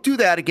 don't do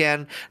that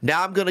again.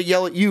 Now I'm going to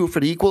yell at you for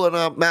the equal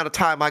amount of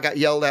time I got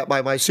yelled at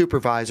by my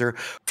supervisor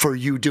for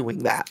you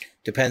doing that.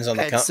 Depends on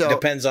the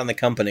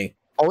company.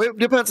 Oh, it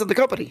depends on the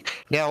company.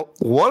 Now,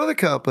 one of the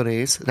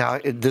companies,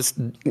 this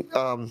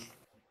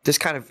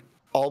kind of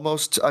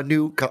almost a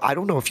new, I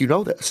don't know if you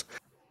know this,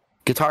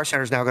 Guitar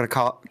Center is now going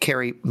to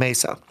carry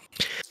Mesa.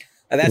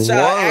 And that's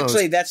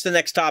that's the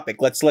next topic.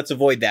 Let's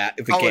avoid that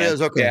if we can. Oh, it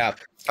is? Okay. Yeah.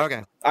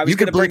 Okay. I was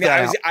going to bring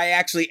that. I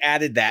actually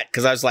added that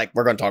because I was like,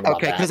 we're going to talk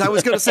about that. Okay, because I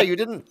was going to say, you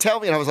didn't tell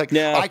me, and I was like,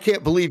 no. I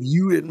can't believe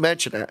you didn't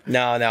mention it.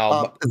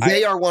 No.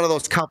 They are one of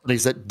those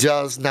companies that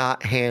does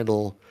not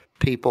handle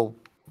people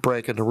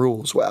breaking the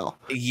rules well.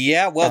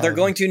 Yeah, well, they're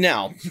going to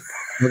now.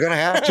 We're going to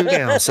have to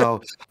now.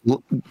 So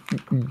I'm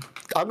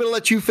going to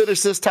let you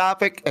finish this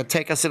topic and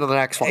take us into the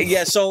next one.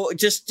 Yeah, so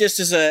just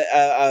as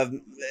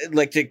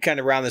like to kind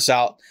of round this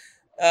out,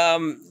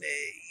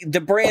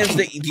 the brands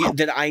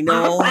that I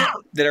know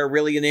that are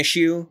really an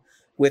issue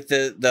with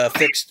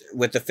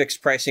the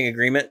fixed pricing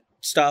agreement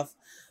stuff,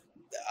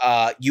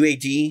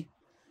 UAD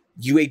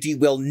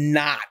will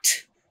not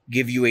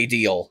give you a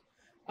deal,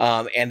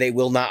 and they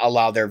will not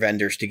allow their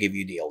vendors to give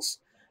you deals.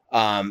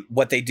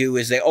 What they do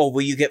is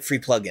will you get free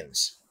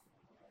plugins?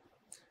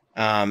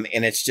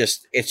 And it's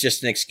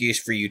just an excuse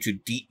for you to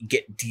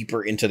get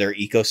deeper into their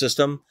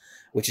ecosystem,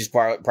 which is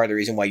part of the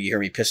reason why you hear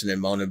me pissing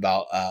and moaning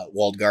about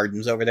walled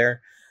gardens over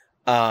there.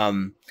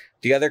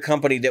 The other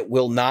company that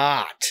will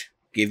not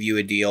give you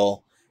a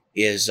deal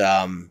is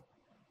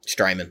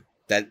Strymon.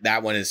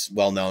 That one is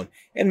well known.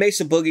 And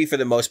Mesa Boogie, for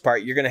the most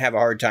part, you're going to have a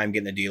hard time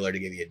getting a dealer to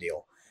give you a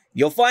deal.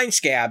 You'll find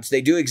scabs.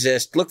 They do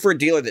exist. Look for a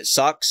dealer that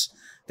sucks,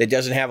 that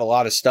doesn't have a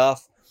lot of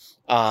stuff,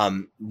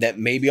 that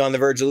may be on the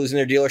verge of losing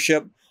their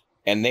dealership,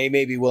 and they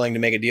may be willing to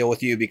make a deal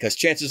with you because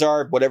chances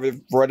are, for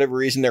whatever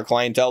reason, their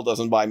clientele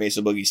doesn't buy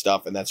Mesa Boogie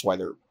stuff, and that's why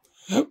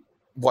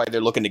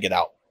they're looking to get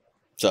out.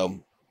 So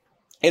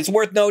it's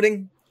worth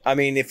noting. I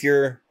mean, if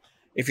you're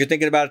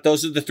thinking about it,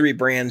 those are the three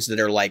brands that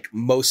are like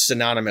most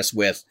synonymous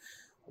with,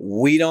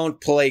 we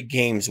don't play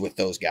games with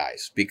those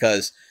guys,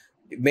 because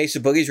Mesa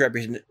Boogie's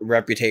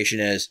reputation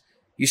is,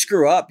 you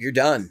screw up, you're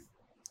done.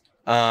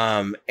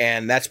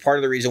 And that's part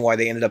of the reason why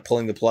they ended up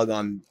pulling the plug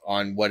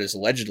on what is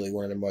allegedly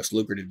one of their most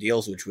lucrative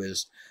deals, which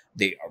was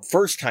the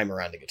first time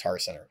around the Guitar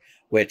Center,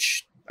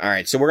 which, all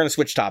right, so we're going to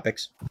switch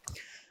topics.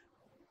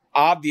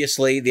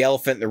 Obviously, the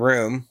elephant in the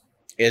room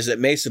is that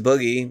Mesa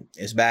Boogie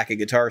is back at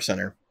Guitar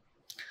Center.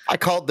 I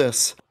called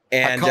this.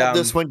 And I called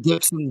this when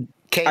Gibson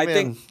came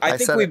in.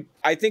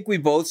 I think we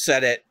both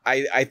said it.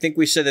 I think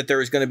we said that there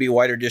was going to be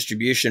wider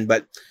distribution,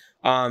 but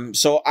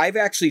so I've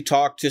actually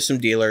talked to some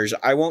dealers.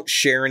 I won't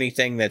share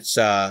anything that's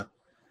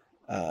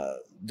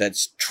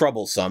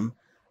troublesome.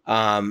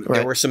 Right.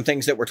 There were some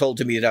things that were told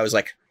to me that I was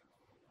like,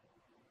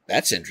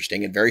 that's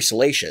interesting and very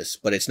salacious,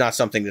 but it's not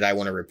something that I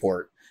want to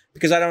report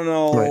because I don't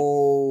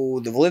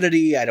know the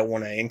validity. I don't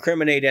want to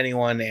incriminate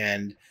anyone,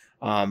 and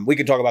we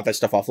can talk about that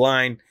stuff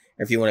offline.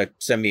 If you want to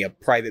send me a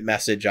private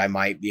message, I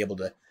might be able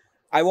to.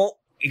 I won't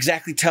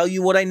exactly tell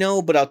you what I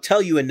know, but I'll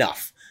tell you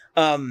enough.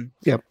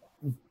 Yep.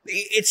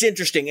 It's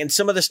interesting. And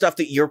some of the stuff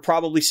that you're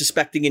probably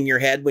suspecting in your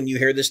head when you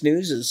hear this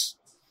news is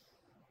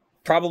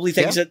probably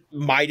things that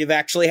might have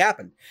actually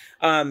happened.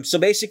 So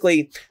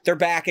basically, they're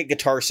back at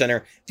Guitar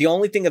Center. The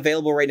only thing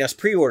available right now is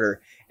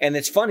pre-order. And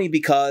it's funny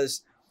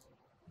because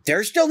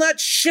they're still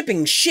not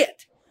shipping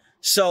shit.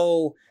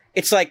 So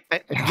it's like,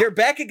 you're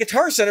back at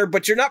Guitar Center,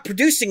 but you're not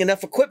producing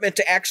enough equipment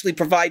to actually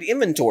provide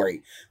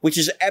inventory, which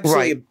is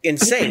absolutely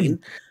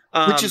insane.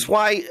 Which is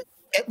why,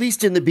 at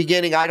least in the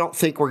beginning, I don't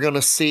think we're going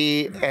to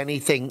see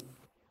anything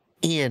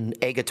in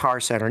a Guitar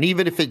Center. And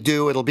even if it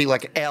do, it'll be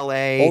like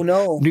LA,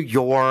 New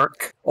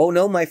York. Oh,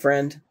 no, my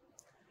friend.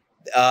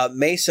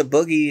 Mesa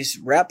Boogie's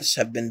reps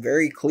have been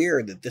very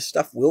clear that this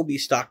stuff will be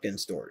stocked in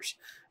stores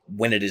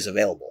when it is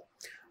available.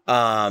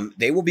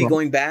 They will be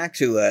going back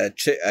to a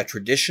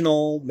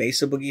traditional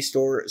Mesa Boogie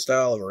store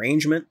style of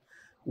arrangement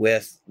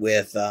with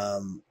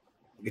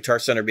Guitar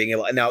Center being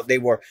able. Now they're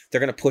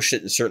going to push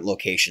it in certain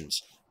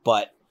locations,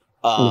 but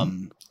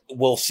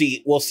we'll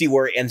see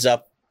where it ends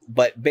up.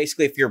 But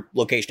basically, if your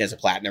location has a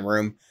platinum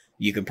room,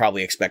 you can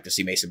probably expect to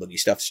see Mesa Boogie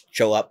stuff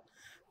show up.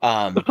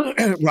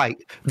 Right.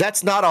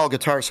 That's not all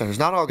Guitar Centers.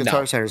 Not all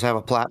Guitar Centers have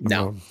a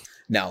platinum room.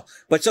 No.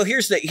 But so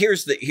here's the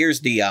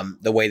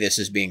way this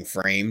is being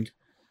framed.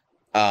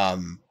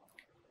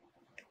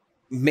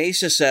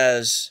 Mesa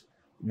says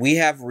we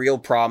have real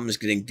problems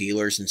getting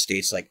dealers in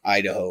states like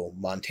Idaho,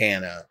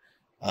 Montana,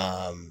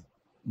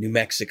 New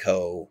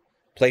Mexico,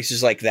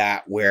 places like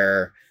that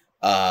where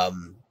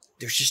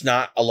there's just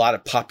not a lot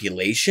of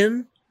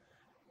population.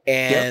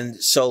 And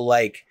so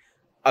like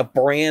a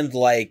brand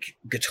like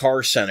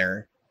Guitar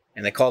Center,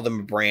 and they call them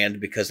a brand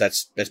because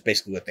that's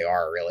basically what they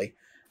are really,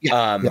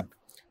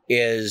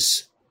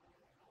 is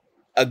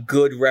a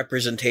good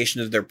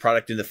representation of their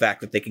product in the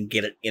fact that they can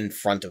get it in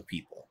front of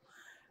people.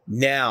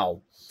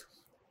 Now,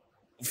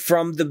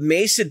 from the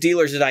Mesa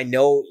dealers that I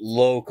know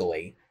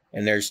locally,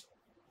 and there's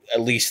at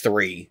least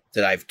 3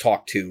 that I've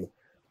talked to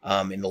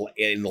in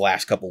the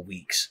last couple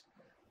weeks,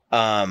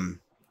 what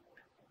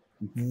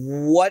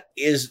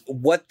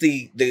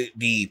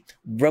the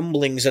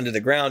rumblings under the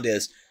ground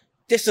is,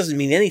 this doesn't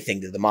mean anything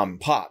to the mom and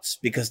pops,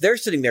 because they're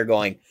sitting there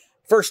going,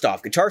 first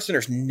off, Guitar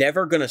Center's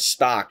never going to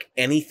stock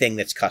anything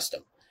that's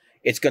custom.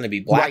 It's going to be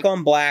black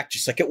on black,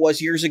 just like it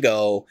was years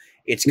ago.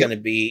 It's going to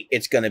be,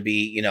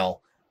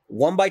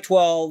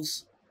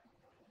 1x12s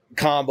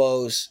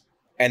combos,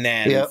 and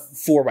then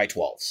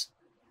 4x12s,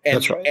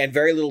 and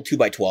very little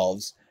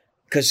 2x12s,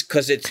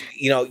 because it's,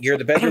 you're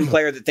the bedroom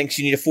player that thinks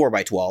you need a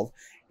 4x12.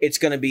 It's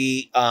going to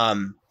be a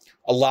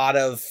lot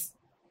of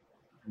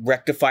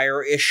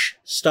rectifier-ish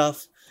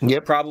stuff.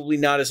 Probably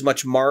not as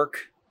much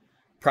mark,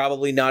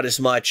 Probably not as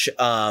much.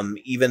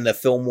 Even the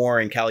Fillmore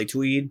and Cali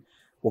Tweed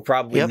will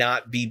probably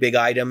not be big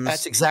items.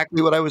 That's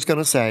exactly what I was going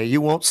to say. You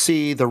won't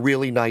see the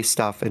really nice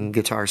stuff in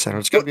Guitar Center.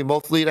 It's going to be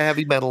mostly the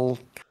heavy metal.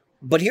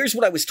 But here's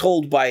what I was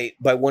told by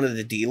one of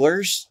the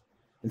dealers.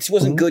 This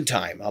wasn't good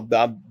time.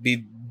 I'll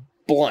be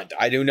blunt.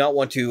 I do not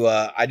want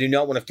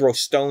to throw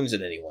stones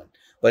at anyone.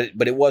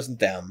 But it wasn't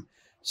them.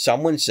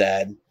 Someone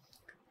said,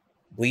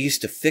 we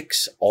used to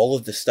fix all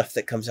of the stuff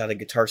that comes out of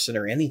Guitar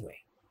Center anyway.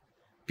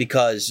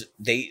 Because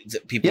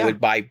people would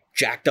buy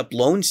jacked up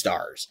Lone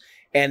Stars.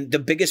 And the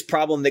biggest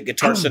problem that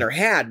Guitar Center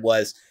had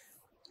was,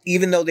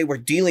 even though they were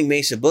dealing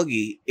Mesa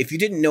Boogie, if you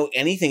didn't know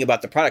anything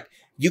about the product,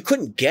 you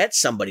couldn't get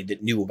somebody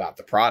that knew about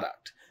the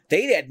product.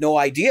 They had no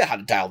idea how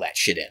to dial that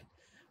shit in.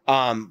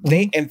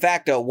 In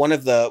fact, one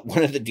of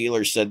the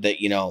dealers said that,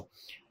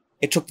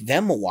 it took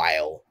them a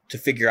while to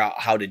figure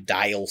out how to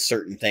dial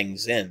certain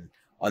things in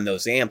on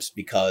those amps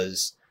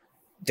because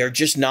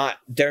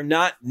they're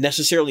not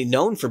necessarily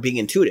known for being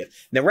intuitive.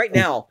 Now, right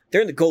now,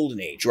 they're in the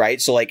golden age, right?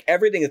 So like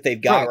everything that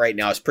they've got right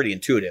now is pretty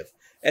intuitive.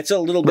 It's a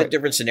little bit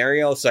different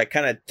scenario, so I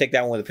kind of take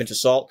that one with a pinch of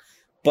salt.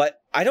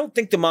 But I don't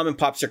think the mom and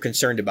pops are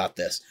concerned about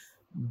this.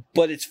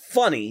 But it's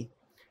funny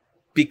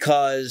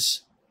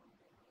because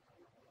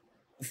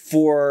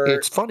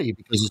it's funny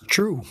because it's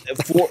true.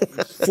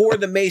 for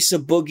the Mesa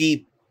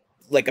Boogie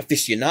like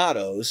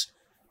aficionados,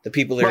 the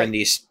people that are in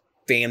these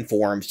fan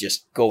forums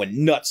just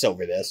going nuts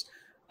over this.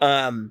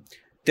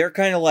 They're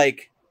kind of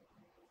like,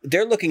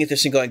 they're looking at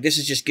this and going, this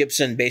is just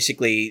Gibson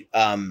basically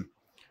throwing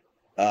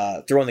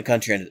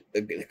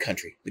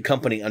the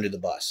company under the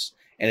bus.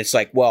 And it's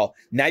like, well,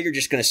 now you're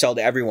just going to sell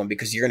to everyone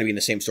because you're going to be in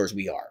the same stores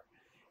we are.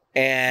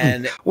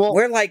 And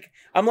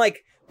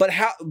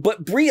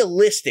but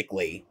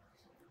realistically,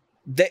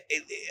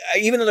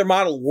 even though their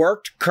model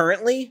worked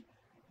currently,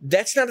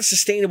 that's not a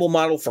sustainable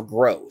model for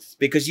growth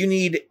because you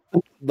need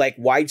like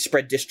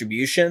widespread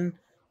distribution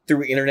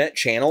through internet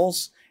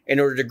channels in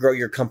order to grow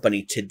your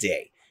company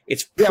today.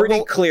 It's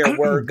pretty clear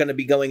we're going to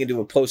be going into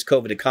a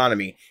post-COVID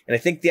economy. And I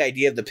think the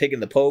idea of the pig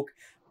and the poke,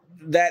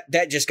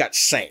 that just got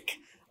sank.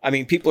 I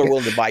mean, people are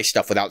willing to buy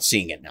stuff without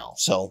seeing it now.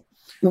 So,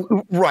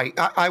 right.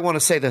 I want to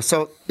say this.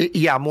 So,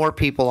 yeah, more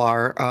people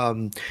are.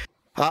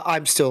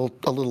 I'm still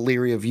a little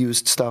leery of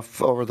used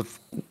stuff over the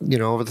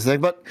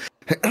thing, but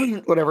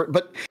whatever.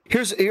 But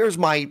here's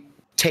my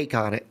take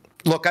on it.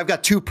 Look, I've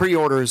got 2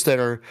 pre-orders that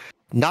are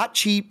not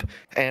cheap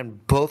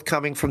and both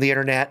coming from the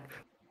internet.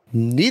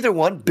 Neither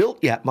one built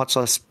yet, much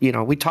less,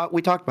 we talked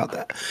about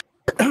that.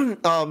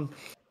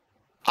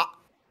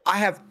 I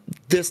have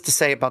this to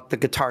say about the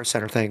Guitar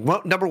Center thing.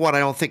 Well, number one, I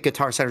don't think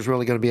Guitar Center is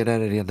really going to be an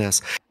entity in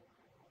this.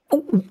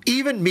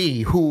 Even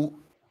me, who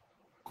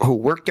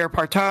worked there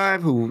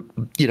part-time, who,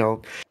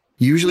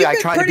 usually I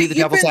try to be the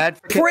devil's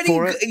advocate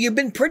for it. You've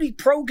been pretty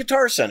pro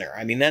Guitar Center.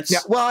 I mean, that's... Yeah,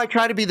 well, I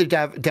try to be the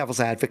devil's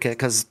advocate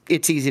because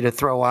it's easy to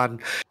throw on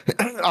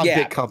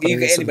big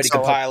companies. Anybody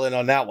can pile in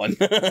on that one.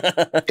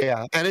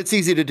 Yeah, and it's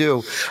easy to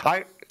do.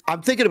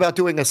 I'm thinking about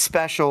doing a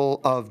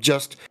special of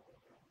just,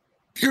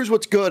 here's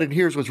what's good and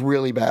here's what's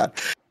really bad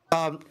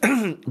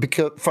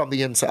because from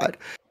the inside.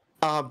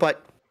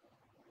 But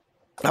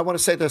I want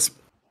to say this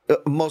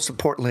most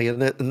importantly,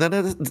 and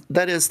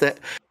that is that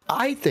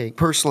I think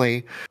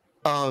personally,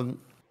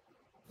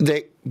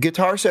 the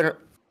Guitar Center,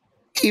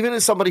 even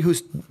as somebody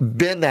who's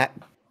been that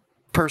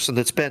person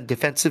that's been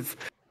defensive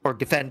or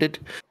defended,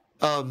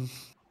 I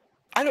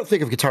don't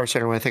think of Guitar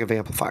Center when I think of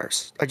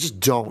amplifiers. I just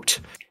don't.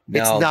 No.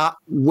 It's not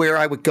where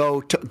I would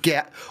go to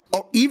get,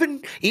 or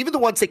even the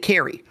ones that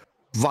carry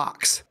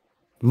Vox,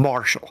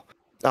 Marshall.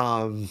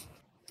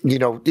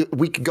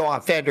 We could go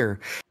on Fender.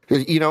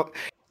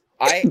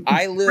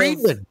 I live.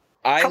 Friedman.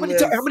 How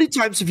many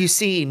times have you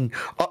seen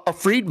a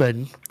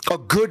Friedman, a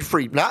good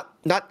Friedman?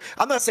 Not.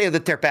 I'm not saying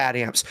that they're bad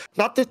amps.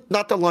 Not the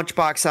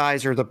lunchbox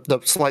size or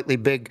the slightly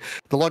big.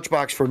 The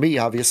lunchbox for me,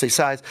 obviously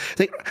size.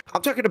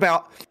 I'm talking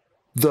about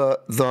the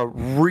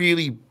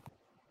really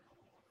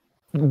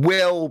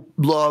well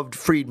loved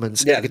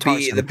Friedmans. Yeah, the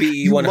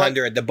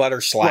BE100, the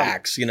butter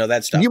slacks. Right.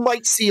 That stuff. You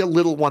might see a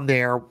little one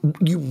there.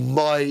 You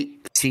might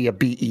see a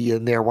BE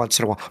in there once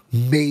in a while.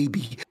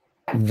 Maybe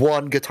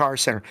one Guitar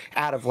Center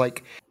out of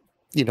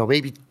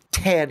maybe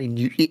 10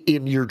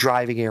 in your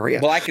driving area.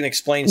 Well, I can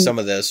explain some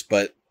of this,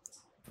 but...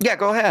 Yeah,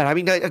 go ahead. I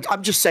mean,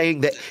 I'm just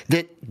saying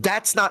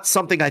that's not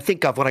something I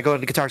think of when I go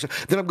into Guitar Center.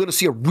 Then I'm going to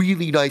see a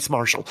really nice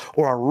Marshall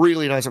or a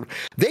really nice...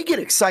 They get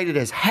excited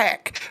as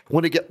heck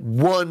when they get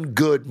one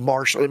good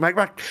Marshall.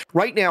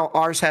 Right now,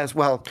 ours has,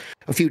 a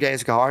few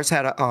days ago, ours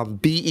had a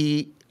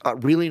BE, a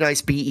really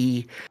nice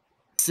BE,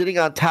 sitting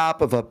on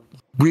top of a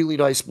really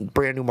nice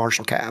brand new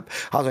Marshall cab.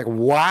 I was like,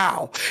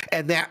 wow.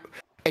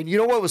 And you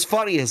know what was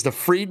funny is the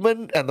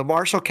Friedman and the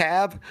Marshall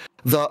cab,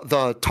 the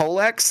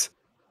Tolex,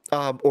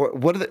 or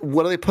what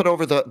do they put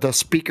over the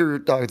speaker,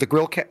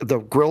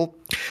 the grill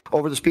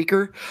over the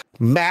speaker,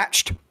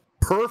 matched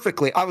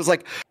perfectly. I was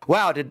like,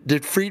 wow,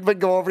 did Friedman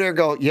go over there and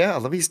go, yeah,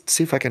 let me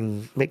see if I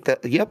can make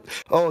that. Yep.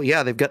 Oh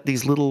yeah, they've got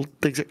these little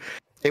things.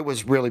 It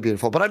was really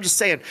beautiful. But I'm just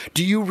saying,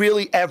 do you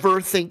really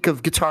ever think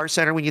of Guitar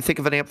Center when you think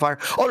of an amplifier?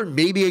 Or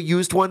maybe a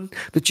used one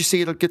that you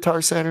see at a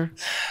Guitar Center?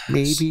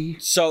 Maybe.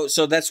 So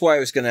that's why I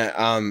was gonna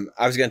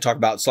talk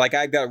about. So like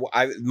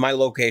my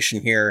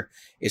location here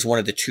is one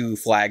of the 2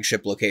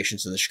 flagship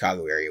locations in the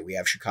Chicago area. We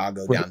have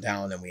Chicago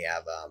downtown, and we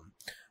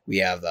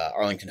have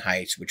Arlington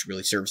Heights, which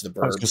really serves the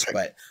burbs,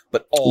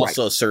 but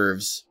also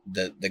serves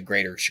the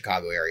greater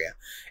Chicago area.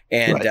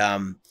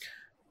 And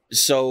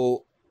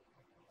so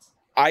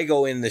I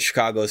go in the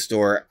Chicago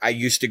store. I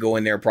used to go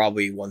in there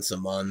probably once a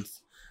month.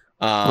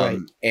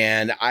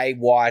 And I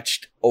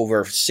watched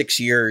over 6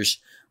 years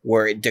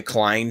where it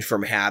declined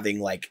from having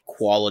like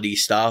quality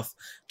stuff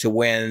to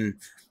when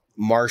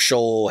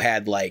Marshall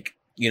had like,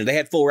 they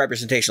had full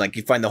representation. Like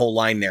you find the whole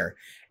line there.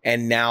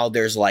 And now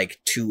there's like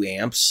 2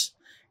 amps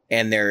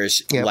and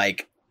there's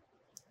like,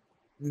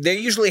 they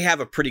usually have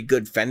a pretty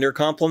good Fender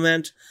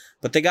complement,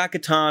 but they got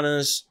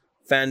Katanas,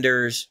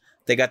 Fenders,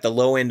 they got the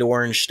low end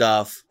orange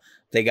stuff.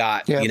 They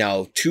got,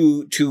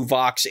 two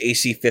Vox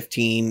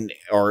AC-15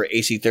 or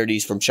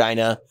AC-30s from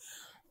China.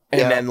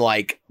 And then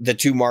like the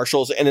 2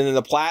 Marshalls. And then in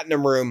the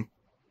Platinum room,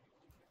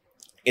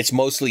 it's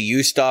mostly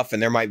used stuff.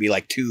 And there might be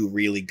like 2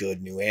 really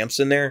good new amps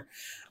in there.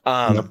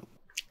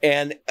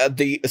 And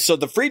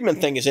the Friedman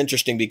thing is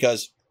interesting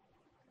because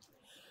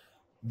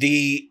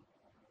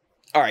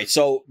all right.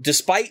 So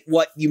despite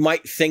what you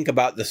might think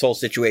about this whole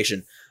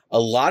situation, a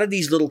lot of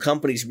these little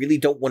companies really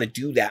don't want to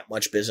do that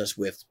much business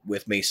with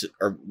Guitar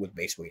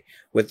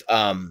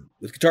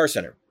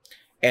Center.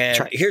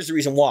 And here's the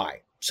reason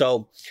why.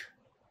 So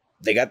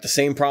they got the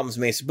same problems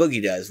Mesa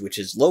Boogie does, which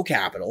is low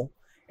capital,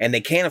 and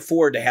they can't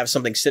afford to have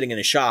something sitting in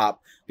a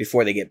shop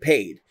before they get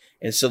paid.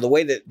 And so the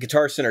way that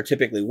Guitar Center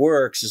typically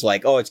works is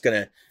like, it's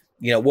going to,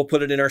 we'll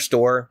put it in our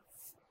store,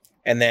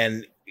 and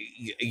then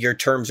your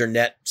terms are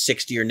net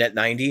 60 or net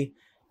 90.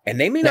 And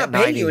they may not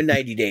pay you in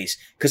 90 days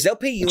because they'll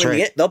pay you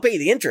they'll pay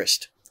the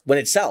interest when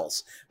it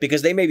sells,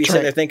 because they may be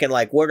sitting there thinking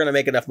like, we're going to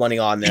make enough money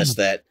on this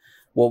that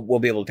we'll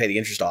be able to pay the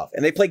interest off.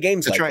 And they play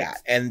games like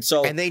that. And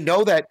so, and they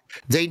know that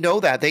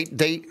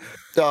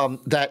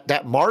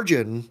that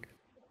margin,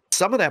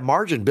 some of that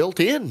margin built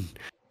in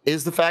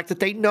is the fact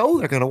that they know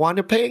they're going to wind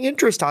up paying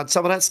interest on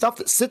some of that stuff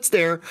that sits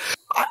there.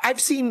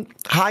 I've seen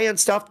high-end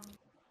stuff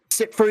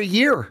sit for a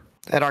year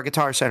at our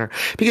Guitar Center,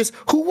 because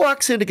who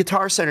walks into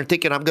Guitar Center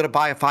thinking I'm going to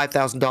buy a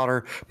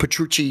 $5,000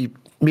 Petrucci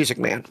Music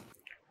Man?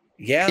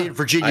 Yeah, in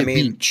Virginia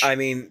Beach.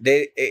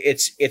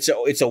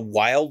 It's a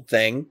wild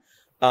thing.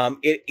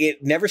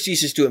 It never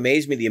ceases to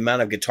amaze me the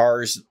amount of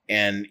guitars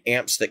and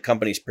amps that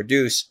companies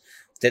produce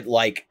that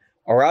like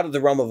are out of the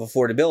realm of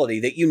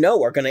affordability that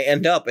are going to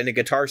end up in a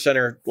Guitar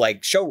Center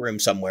like showroom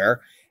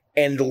somewhere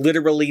and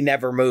literally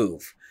never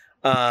move.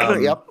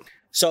 Yep.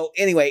 So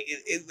anyway,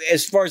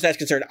 as far as that's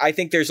concerned, I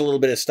think there's a little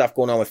bit of stuff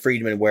going on with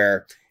Friedman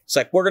where it's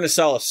like, we're going to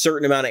sell a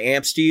certain amount of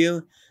amps to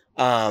you.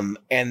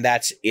 And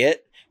that's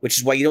it, which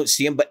is why you don't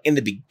see them. But in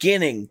the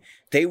beginning,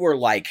 they were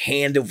like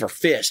hand over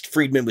fist.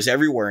 Friedman was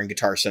everywhere in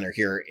Guitar Center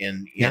here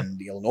in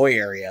the Illinois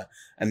area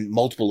and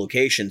multiple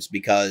locations,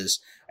 because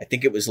I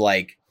think it was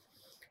like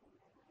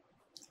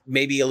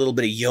maybe a little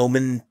bit of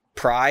yeoman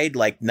pride,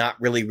 like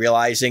not really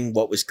realizing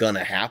what was going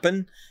to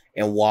happen.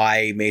 And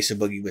why Mesa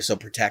Boogie was so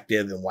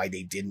protective and why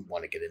they didn't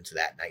want to get into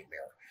that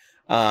nightmare.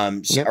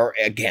 Or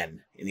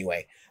again,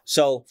 anyway.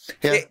 So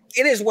it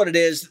is what it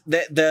is.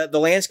 The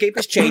landscape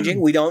is changing.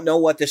 We don't know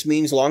what this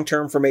means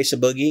long-term for Mesa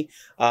Boogie.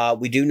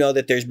 We do know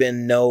that there's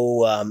been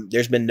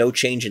no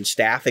change in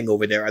staffing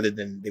over there, other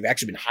than they've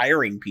actually been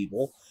hiring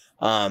people.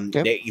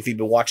 If you've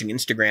been watching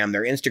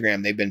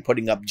Instagram, they've been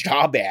putting up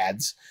job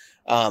ads,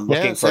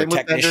 looking for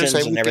technicians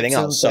and everything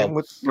else. So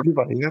with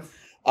everybody,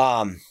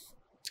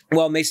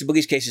 well, Mesa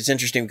Boogie's case, it's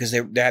interesting because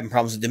they're having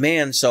problems with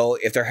demand. So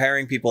if they're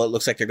hiring people, it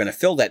looks like they're going to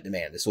fill that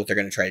demand. That's what they're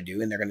going to try to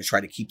do. And they're going to try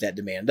to keep that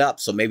demand up.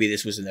 So maybe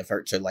this was an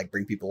effort to like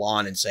bring people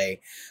on and say,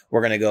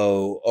 we're going to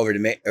go over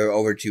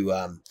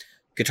to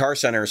Guitar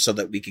Center so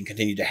that we can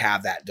continue to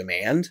have that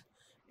demand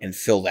and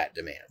fill that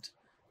demand.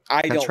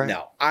 I don't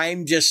know.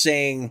 I'm just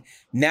saying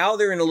now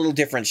they're in a little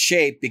different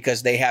shape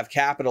because they have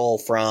capital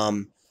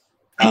from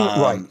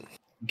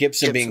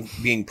Gibson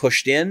being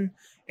pushed in,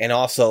 and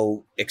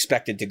also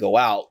expected to go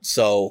out.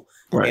 So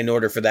in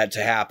order for that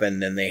to happen,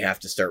 then they have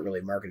to start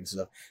really marketing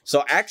stuff.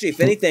 So actually,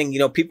 if anything,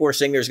 people were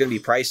saying there's going to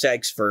be price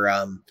hikes for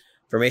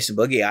Mesa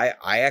Boogie.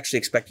 I actually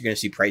expect you're going to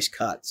see price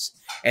cuts.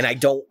 And I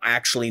don't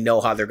actually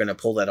know how they're going to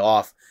pull that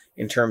off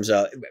in terms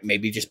of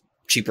maybe just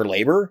cheaper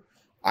labor.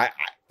 I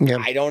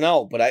don't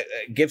know, but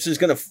Gibson's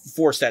going to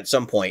force that at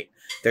some point.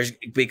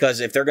 Because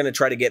if they're going to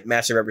try to get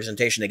massive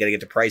representation, they got to get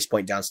the price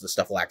point down so the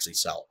stuff will actually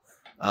sell.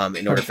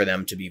 In order for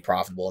them to be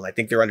profitable. And I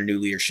think they're under new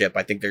leadership.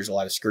 I think there's a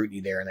lot of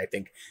scrutiny there. And I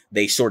think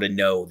they sort of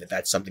know that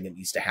that's something that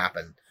needs to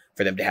happen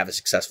for them to have a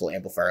successful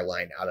amplifier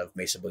line out of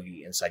Mesa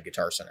Boogie inside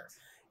Guitar Center.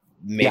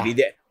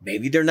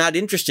 Maybe they're not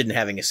interested in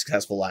having a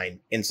successful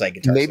line inside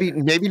Guitar Center.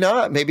 Maybe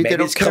not. Maybe they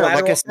don't care.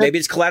 Like I said, maybe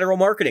it's collateral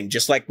marketing,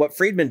 just like what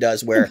Friedman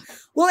does, where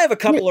we'll have a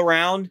couple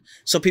around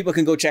so people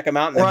can go check them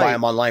out and then buy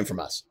them online from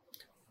us.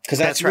 Because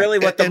that's really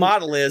what the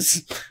model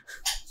is.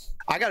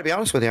 I got to be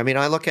honest with you. I mean,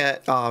 I look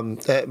at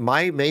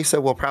my Mesa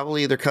will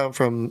probably either come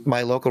from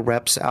my local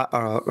reps,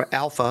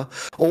 Alpha,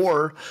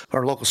 or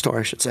local store,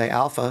 I should say,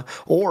 Alpha,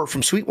 or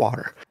from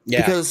Sweetwater. Yeah.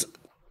 Because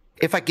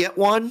if I get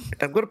one,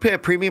 I'm going to pay a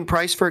premium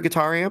price for a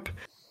guitar amp,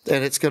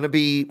 and it's going to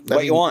be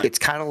you want. It's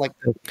kind of like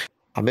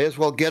I may as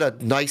well get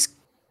a nice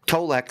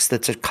Tolex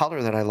that's a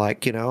color that I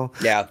like,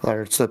 Yeah.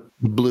 or it's the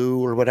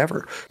blue or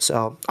whatever.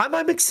 So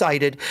I'm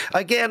excited.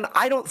 Again,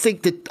 I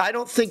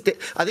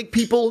think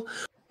people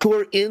who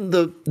are in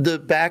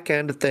the back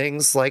end of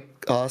things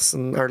like us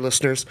and our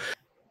listeners,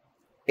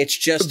 it's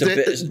just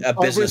a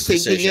business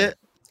decision.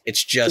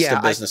 It's just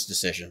a business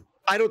decision.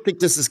 I don't think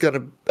this is going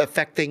to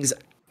affect things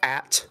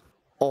at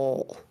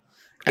all.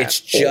 It's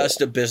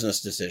just a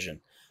business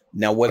decision.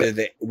 Now, whether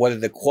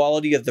the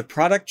quality of the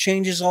product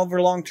changes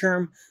over long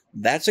term,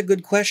 that's a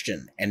good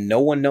question, and no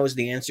one knows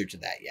the answer to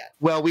that yet.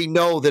 Well, we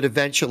know that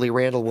eventually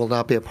Randall will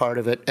not be a part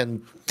of it,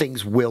 and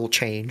things will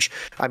change.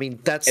 I mean,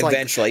 that's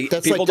eventually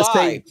that's people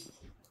die.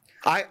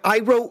 I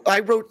wrote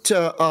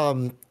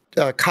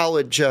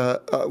college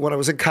when I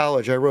was in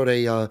college. I wrote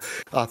a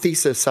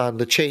thesis on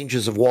the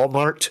changes of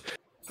Walmart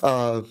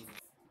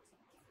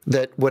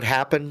that would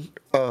happen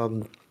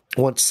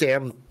once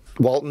Sam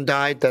Walton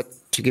died. That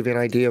to give you an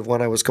idea of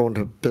when I was going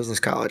to business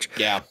college.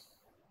 Yeah.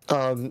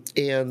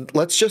 And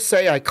let's just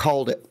say I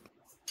called it.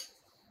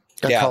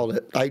 I called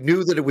it. I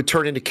knew that it would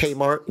turn into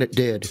Kmart, and it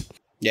did.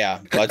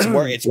 Yeah,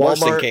 well, it's worse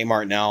than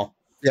Kmart now.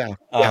 Yeah,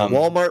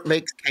 Walmart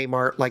makes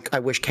Kmart. Like, I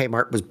wish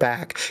Kmart was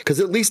back,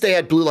 because at least they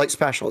had blue light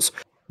specials.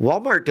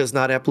 Walmart does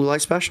not have blue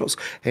light specials.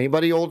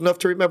 Anybody old enough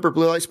to remember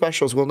blue light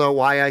specials will know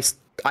why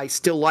I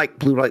still like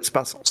blue light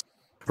specials,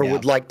 or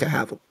would like to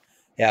have them.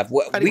 Yeah,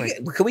 anyway.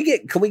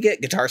 Can we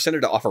get Guitar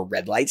Center to offer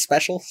red light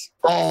specials?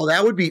 Oh,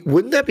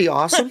 wouldn't that be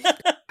awesome?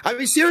 I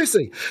mean,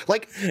 seriously,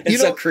 like, it's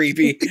so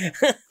creepy.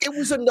 This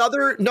was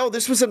another.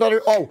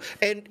 Oh,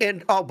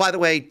 and by the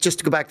way, just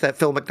to go back to that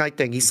Phil McKnight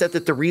thing, he said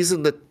that the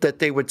reason that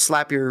they would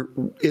slap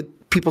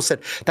people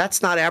said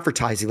that's not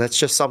advertising. That's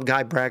just some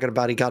guy bragging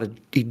about he got a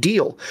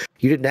deal.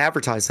 You didn't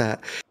advertise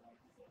that.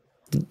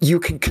 You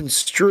can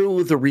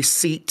construe the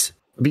receipt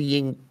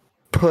being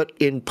put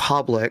in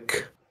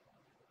public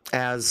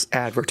as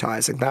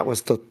advertising. That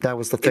was the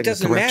thing. It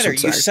doesn't matter.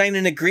 You sign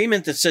an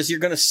agreement that says you're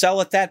going to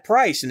sell at that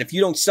price, and if you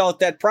don't sell at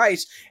that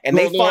price, and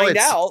they find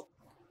out,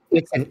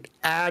 it's an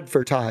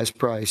advertised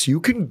price. You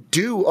can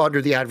do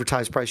under the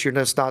advertised price. You're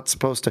just not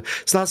supposed to.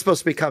 It's not supposed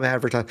to become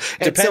advertised.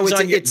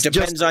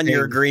 Depends on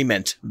your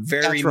agreement.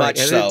 Very much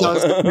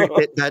so.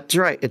 That's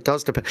right. It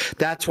does depend.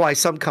 That's why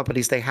some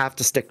companies, they have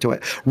to stick to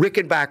it.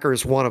 Rickenbacker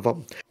is one of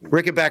them.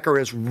 Rickenbacker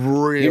is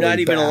really. You're not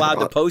even allowed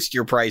to post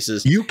your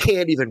prices. You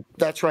can't even.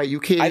 That's right. You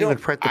can't even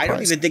print the price. I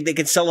don't even think they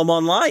can sell them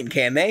online.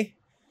 Can they?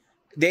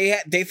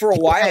 They for a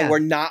while were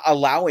not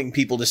allowing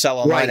people to sell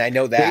online. Right. I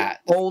know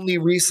that. They only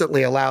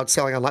recently allowed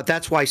selling online.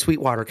 That's why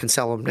Sweetwater can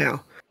sell them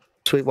now.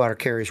 Sweetwater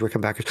carries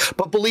Rickenbackers.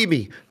 But believe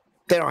me,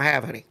 they don't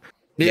have any.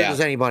 Neither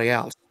does anybody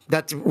else.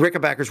 That's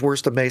Rickenbacker's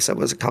worse than Mesa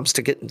when it comes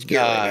to getting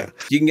together.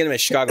 You can get them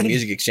at Chicago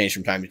Music Exchange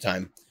from time to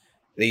time.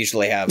 They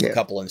usually have a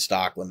couple in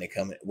stock when they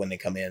come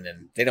in,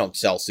 and they don't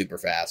sell super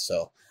fast.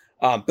 So,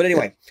 but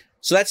anyway,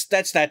 so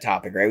that's that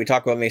topic, right? We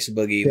talked about Mesa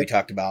Boogie. We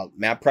talked about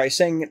map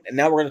pricing, and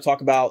now we're going to talk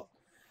about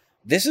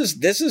this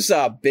is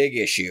a big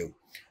issue.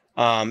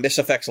 This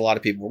affects a lot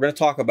of people. We're going to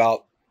talk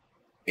about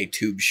a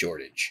tube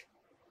shortage.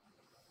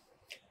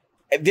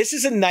 This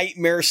is a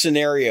nightmare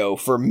scenario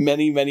for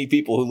many, many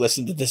people who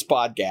listen to this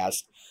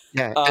podcast.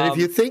 Yeah, and if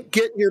you think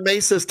getting your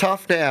Mesa's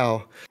tough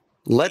now,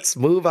 let's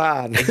move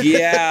on.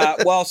 Yeah,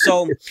 well,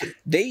 so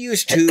they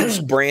use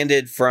tubes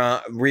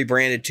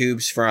rebranded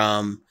tubes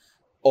from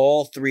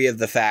all three of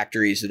the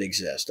factories that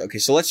exist. Okay,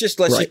 so let's just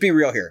be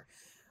real here.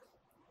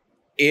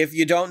 If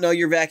you don't know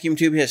your vacuum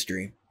tube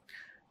history,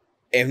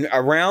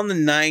 around the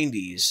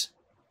 90s,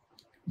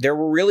 there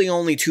were really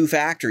only two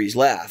factories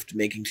left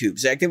making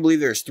tubes. I can believe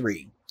there's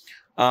three.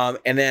 And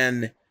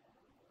then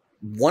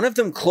one of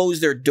them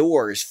closed their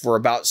doors for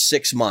about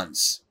 6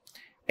 months,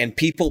 and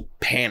people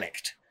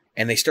panicked,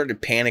 and they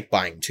started panic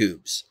buying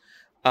tubes.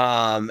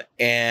 Who's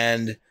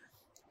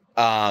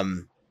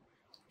the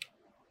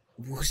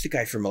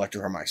guy from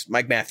Electro Harmonics?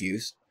 Mike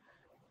Matthews,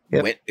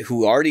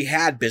 who already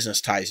had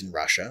business ties in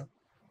Russia,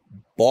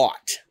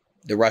 bought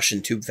the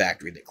Russian tube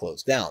factory that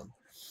closed down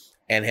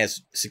and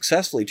has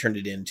successfully turned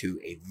it into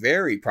a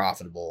very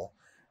profitable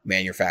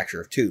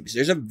manufacturer of tubes.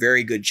 There's a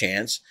very good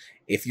chance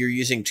if you're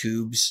using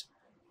tubes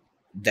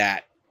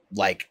that,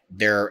 like,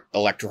 they're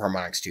Electro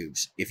Harmonics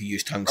tubes. If you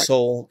use Tung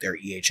Sol, they're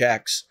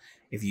EHX.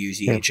 If you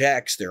use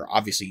EHX, they're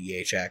obviously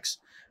EHX.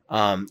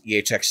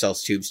 EHX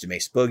sells tubes to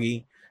Mesa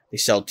Boogie. They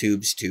sell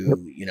tubes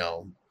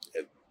to,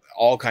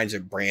 all kinds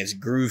of brands,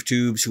 Groove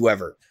Tubes,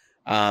 whoever.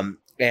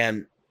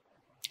 And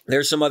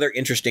there's some other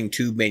interesting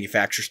tube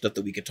manufacturer stuff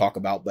that we could talk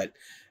about. But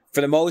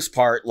for the most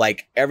part,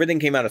 like, everything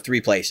came out of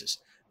three places.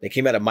 They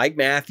came out of Mike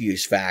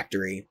Matthews'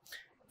 factory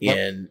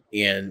in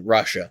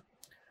Russia.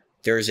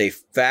 There's a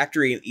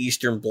factory in the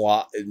Eastern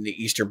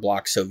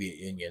Bloc Soviet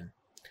Union.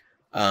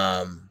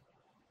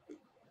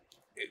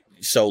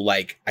 So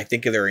like, I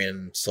think they're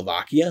in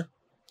Slovakia.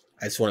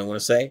 That's what I want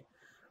to say.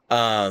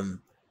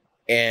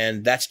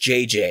 And that's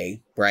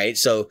JJ, right?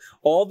 So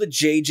all the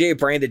JJ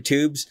branded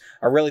tubes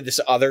are really this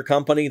other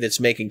company that's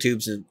making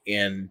tubes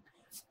in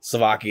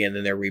Slovakia, and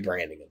then they're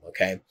rebranding them.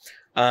 Okay.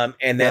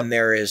 And then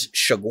there is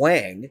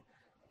Shugwang,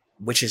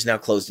 which has now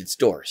closed its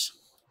doors.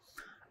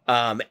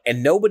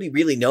 And nobody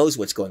really knows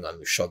what's going on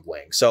with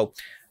Shugwang. So,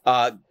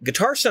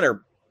 Guitar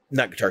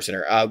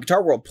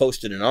World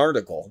posted an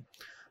article,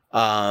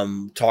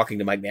 talking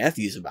to Mike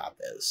Matthews about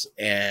this.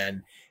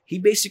 And he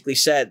basically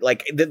said,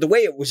 like, the way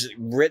it was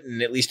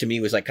written, at least to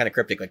me, was like kind of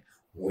cryptic. Like,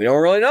 we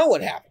don't really know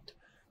what happened.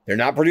 They're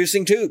not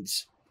producing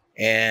tubes.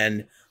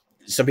 And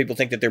some people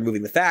think that they're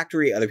moving the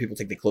factory. Other people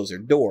think they closed their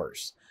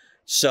doors.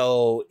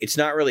 So it's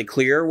not really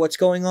clear what's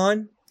going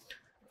on.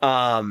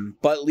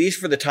 But at least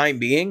for the time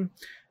being,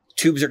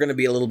 tubes are going to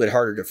be a little bit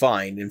harder to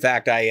find. In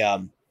fact, I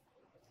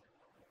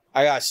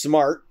got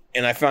smart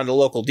and I found a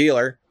local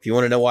dealer. If you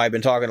want to know why I've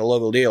been talking to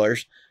local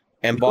dealers,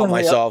 and bought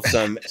myself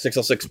some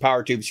 606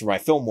 power tubes for my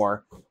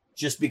Fillmore,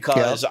 just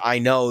because I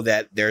know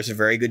that there's a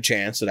very good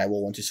chance that I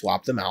will want to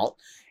swap them out,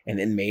 and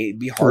it may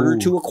be harder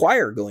to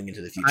acquire going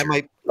into the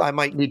future. I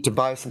might need to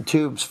buy some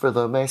tubes for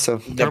the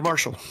Mesa or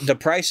Marshall. The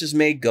prices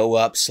may go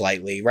up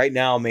slightly. Right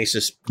now,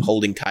 Mesa's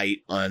holding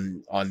tight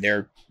on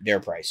their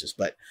prices,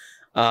 but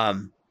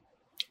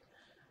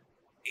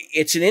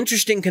it's an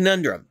interesting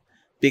conundrum,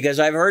 because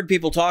I've heard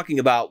people talking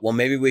about, well,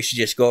 maybe we should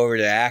just go over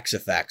to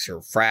Axifex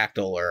or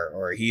Fractal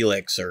or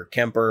Helix or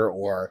Kemper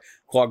or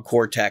Quad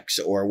Cortex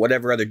or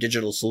whatever other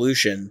digital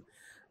solution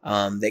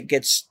that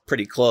gets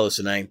pretty close.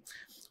 And I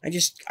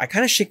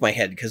kind of shake my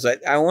head, because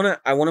I want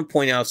to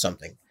point out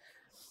something.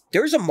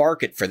 There's a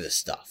market for this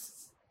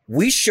stuff.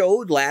 We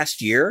showed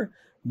last year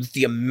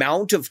the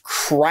amount of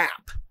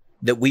crap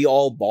that we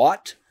all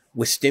bought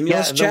with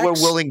stimulus checks. That we're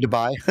willing to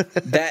buy.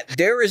 That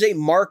there is a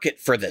market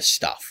for this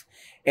stuff.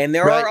 And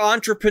there are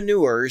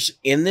entrepreneurs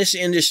in this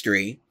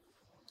industry.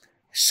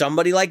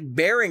 Somebody like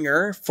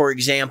Behringer, for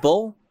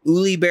example,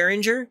 Uli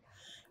Behringer,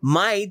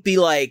 might be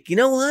like, you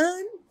know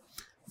what?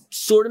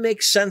 Sort of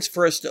makes sense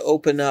for us to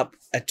open up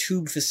a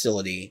tube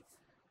facility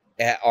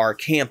at our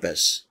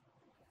campus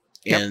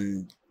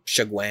in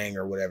Shugwang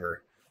or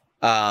whatever.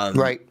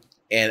 Right.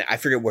 And I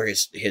forget where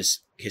his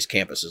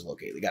campus is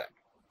located. They got a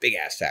big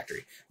ass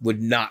factory.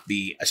 Would not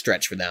be a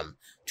stretch for them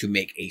to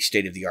make a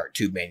state-of-the-art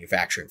tube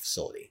manufacturing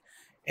facility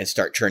and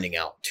start churning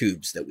out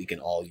tubes that we can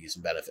all use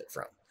and benefit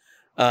from.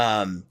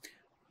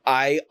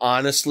 I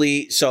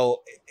honestly,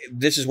 so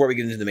this is where we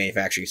get into the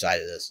manufacturing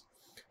side of this.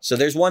 So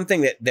there's one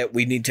thing that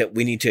we need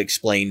to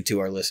explain to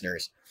our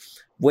listeners.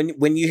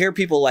 When you hear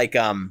people like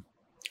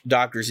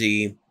Dr.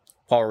 Z,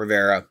 Paul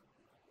Rivera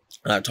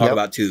talk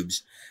about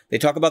tubes, they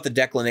talk about the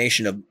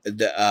declination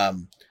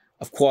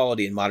of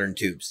quality in modern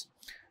tubes.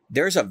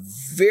 There's a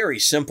very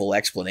simple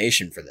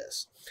explanation for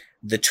this.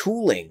 The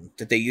tooling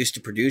that they use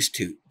to produce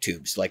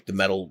tubes, like the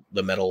metal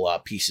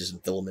pieces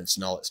and filaments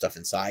and all that stuff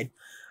inside,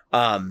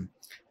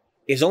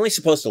 is only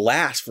supposed to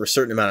last for a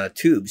certain amount of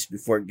tubes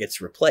before it gets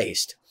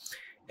replaced.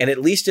 And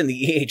at least in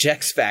the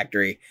EHX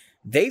factory,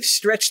 they've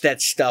stretched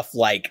that stuff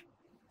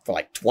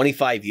for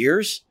 25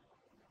 years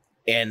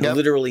and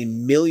literally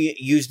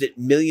used it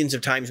millions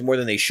of times more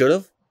than they should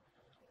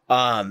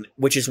have,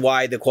 which is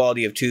why the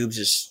quality of tubes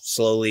is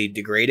slowly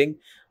degrading.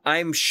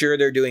 I'm sure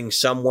they're doing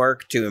some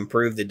work to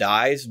improve the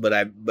dies,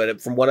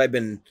 but from what I've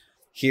been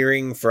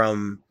hearing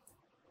from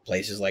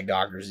places like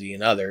Dr. Z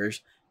and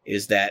others,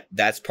 is that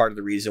that's part of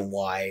the reason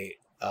why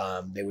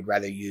they would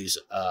rather use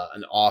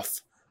an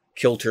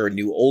off-kilter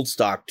new old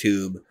stock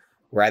tube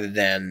rather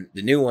than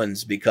the new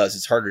ones, because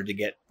it's harder to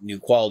get new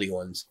quality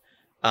ones.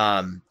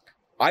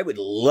 I would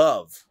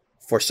love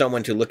for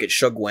someone to look at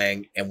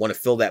Shugwang and want to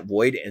fill that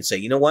void and say,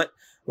 you know what?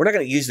 We're not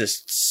going to use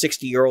this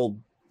 60-year-old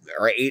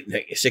or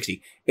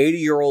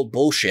 80-year-old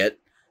bullshit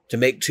to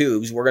make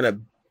tubes. We're gonna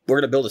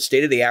build a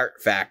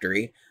state-of-the-art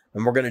factory,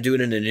 and we're gonna do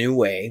it in a new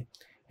way,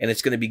 and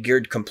it's gonna be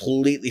geared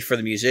completely for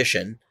the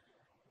musician.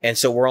 And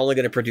so we're only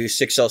gonna produce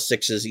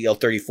 6L6s,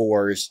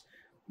 EL34s,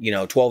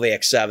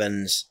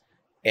 12AX7s,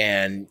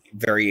 and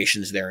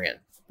variations therein,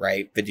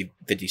 right?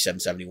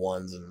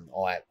 5771s and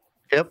all that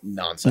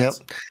nonsense.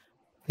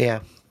 Yeah.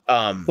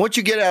 Once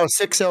you get out of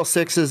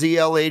 6L6s,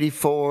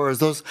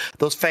 EL84s,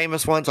 those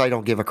famous ones, I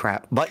don't give a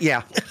crap. But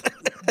yeah.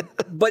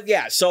 But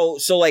yeah, so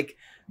like,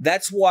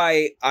 that's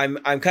why I'm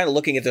kind of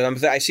looking at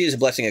this. I see it as a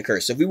blessing and a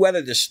curse. So if we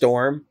weather this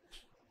storm,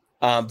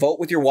 vote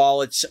with your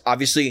wallets.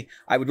 Obviously,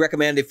 I would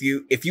recommend if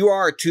you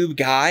are a tube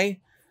guy,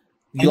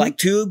 you like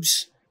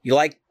tubes, you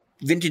like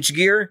vintage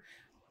gear,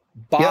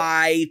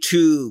 buy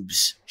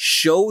tubes.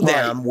 Show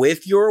them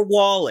with your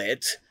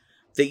wallet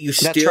that you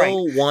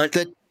still want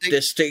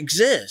this to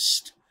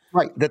exist.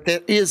 Right, that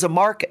there is a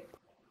market.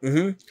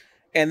 Mm-hmm.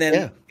 And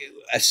then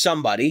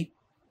somebody,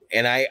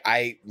 and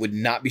I would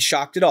not be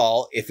shocked at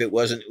all if it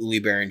wasn't Uli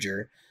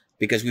Behringer,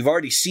 because we've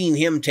already seen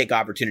him take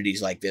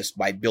opportunities like this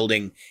by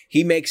building.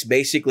 He makes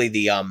basically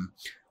the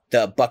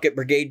bucket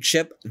brigade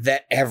chip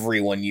that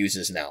everyone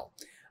uses now.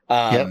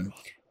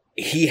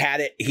 He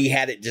had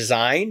it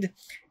designed,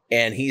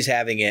 and he's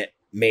having it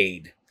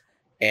made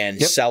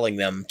and selling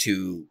them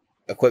to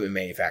equipment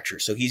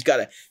manufacturers. So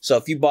so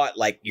if you bought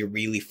like your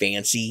really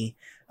fancy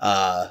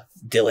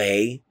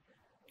delay,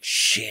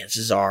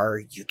 chances are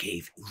you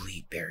gave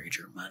Uli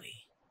Behringer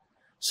money.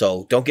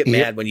 So don't get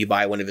mad when you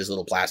buy one of his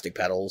little plastic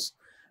pedals.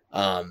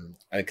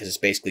 Because it's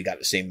basically got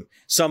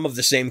some of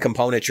the same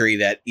componentry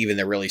that even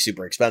the really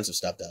super expensive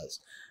stuff does,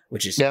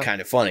 which is kind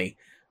of funny.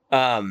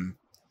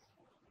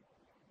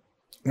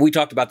 We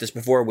talked about this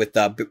before with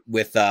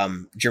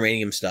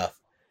germanium stuff.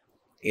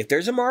 If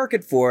there's a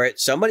market for it,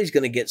 somebody's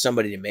going to get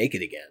somebody to make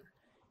it again.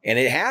 And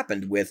it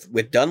happened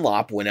with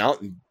Dunlop went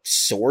out and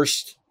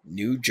sourced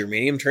new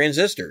germanium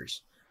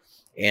transistors.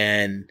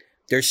 And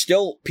there's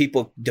still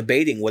people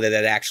debating whether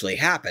that actually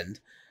happened,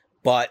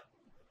 but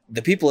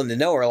the people in the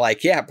know are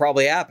like, yeah, it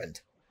probably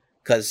happened.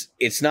 Because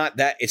it's not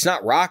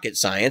rocket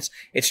science.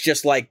 It's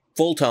just like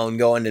Fulltone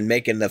going and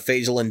making the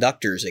phasal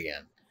inductors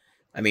again.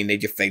 I mean, they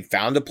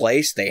found a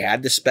place, they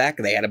had the spec,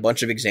 they had a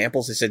bunch of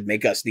examples, they said,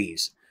 make us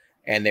these.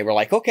 And they were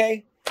like,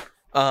 okay.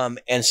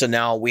 And so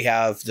now we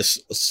have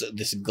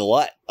this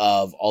glut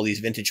of all these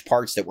vintage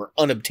parts that were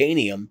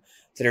unobtainium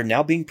that are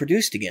now being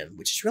produced again,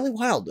 which is really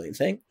wild, don't you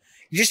think?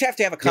 You just have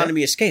to have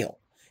economy of scale.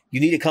 You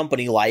need a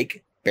company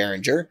like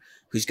Behringer,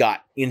 who's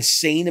got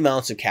insane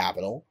amounts of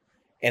capital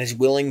and is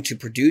willing to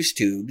produce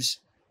tubes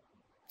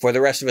for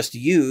the rest of us to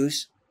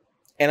use.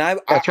 And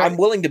I'm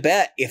willing to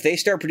bet if they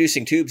start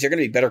producing tubes, they're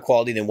going to be better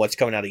quality than what's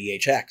coming out of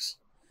EHX.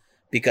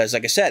 Because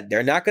like I said,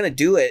 they're not going to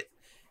do it.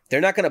 They're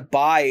not going to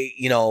buy,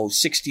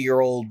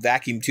 60-year-old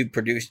vacuum tube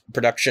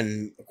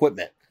production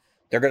equipment.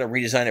 They're going to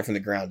redesign it from the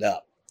ground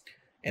up.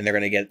 And they're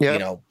going to get,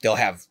 they'll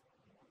have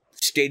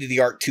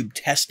state-of-the-art tube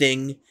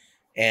testing.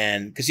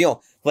 And because,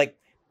 like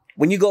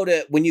when you go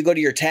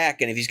to your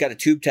tech and if he's got a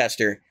tube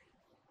tester,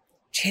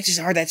 chances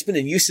are that's been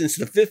in use since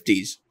the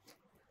 50s.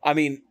 I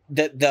mean,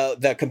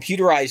 the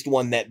computerized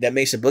one that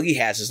Mesa Boogie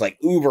has is like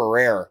uber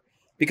rare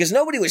because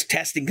nobody was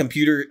testing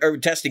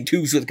testing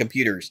tubes with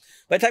computers.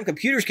 By the time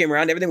computers came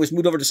around, everything was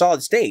moved over to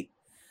solid state.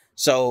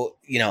 So,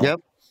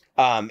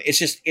 it's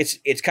just,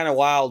 it's kind of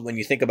wild when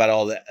you think about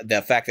all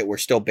the fact that we're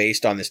still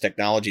based on this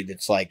technology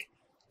that's like,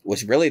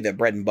 was really the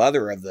bread and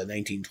butter of the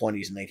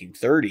 1920s and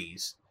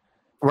 1930s.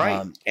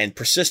 Right. And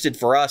persisted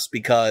for us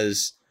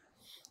because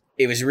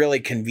it was really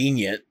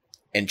convenient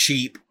and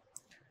cheap.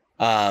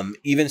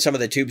 Even some of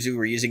the tubes we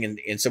were using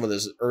in some of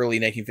those early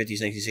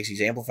 1950s,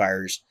 1960s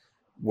amplifiers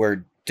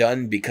were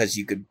done because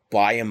you could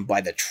buy them by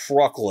the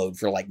truckload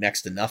for like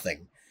next to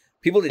nothing.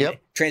 People didn't.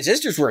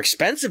 Transistors were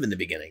expensive in the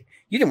beginning.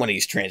 You didn't want to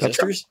use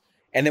transistors.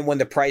 And then when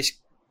the price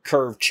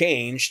curve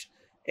changed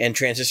and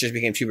transistors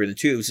became cheaper than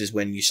tubes is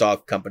when you saw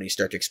companies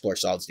start to explore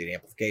solid state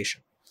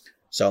amplification.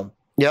 So,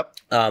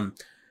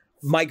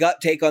 my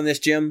gut take on this,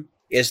 Jim,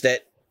 is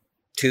that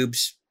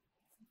tubes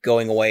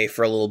going away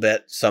for a little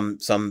bit, some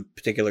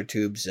particular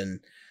tubes and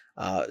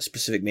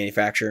specific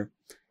manufacturer,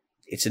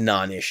 it's a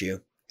non-issue.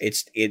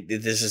 This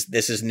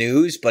is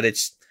news, but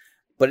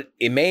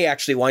it may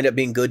actually wind up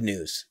being good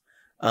news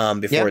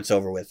before it's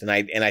over with, and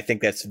I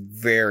think that's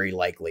very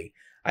likely.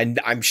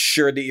 I'm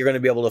sure that you're going to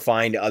be able to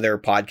find other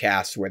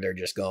podcasts where they're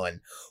just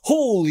going,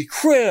 "Holy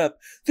crap,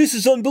 this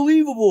is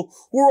unbelievable!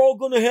 We're all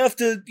going to have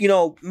to,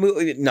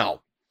 move."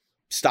 No,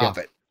 stop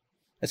it.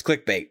 That's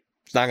clickbait.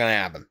 It's not going to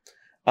happen.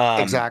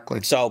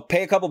 Exactly. So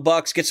pay a couple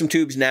bucks, get some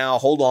tubes now,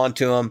 hold on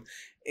to them.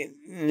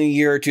 In a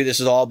year or two,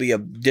 this will all be a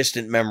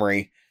distant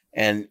memory,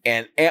 and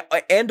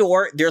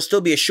or there'll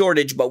still be a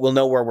shortage, but we'll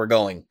know where we're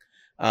going,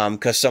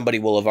 because somebody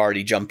will have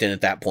already jumped in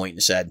at that point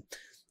and said,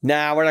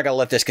 "Nah, we're not going to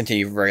let this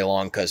continue for very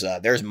long because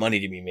there's money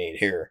to be made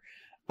here."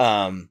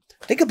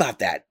 Think about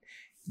that.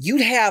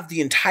 You'd have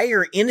the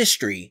entire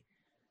industry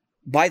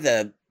by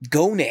the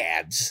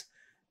gonads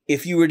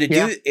if you were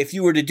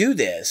to do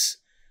this,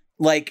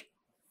 like.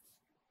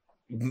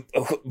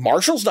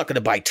 Marshall's not going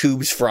to buy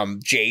tubes from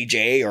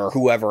JJ or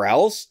whoever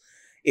else.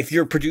 If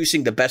you're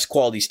producing the best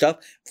quality stuff,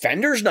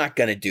 Fender's not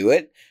going to do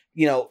it.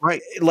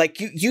 Right? Like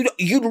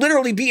you'd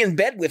literally be in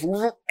bed with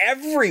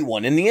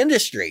everyone in the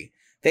industry.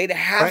 They'd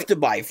have to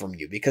buy from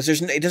you because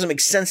it doesn't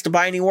make sense to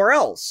buy anywhere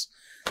else.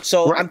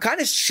 So I'm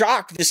kind of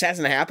shocked this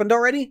hasn't happened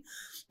already.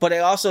 But I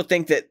also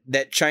think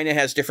that China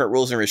has different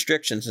rules and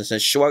restrictions. And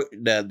since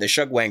the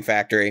Shugwang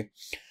factory,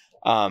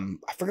 I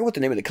forget what the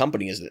name of the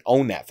company is that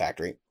owned that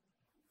factory.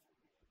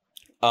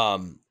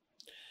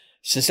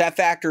 Since that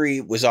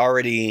factory was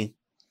already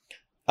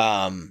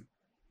in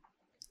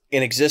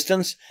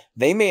existence,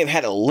 they may have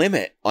had a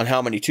limit on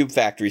how many tube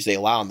factories they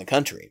allow in the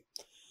country.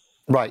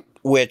 Right.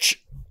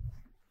 Which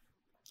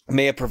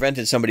may have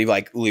prevented somebody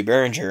like Uli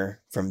Behringer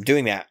from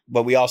doing that.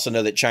 But we also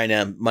know that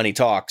China money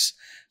talks.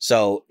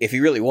 So if he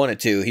really wanted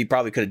to, he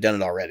probably could have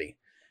done it already.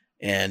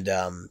 And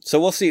so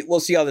we'll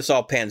see how this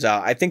all pans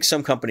out. I think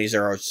some companies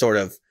are sort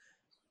of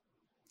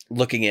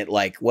looking at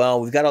like,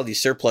 well, we've got all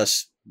these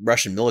surplus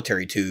Russian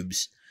military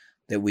tubes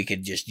that we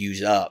could just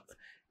use up.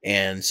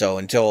 And so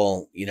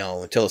until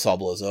this all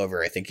blows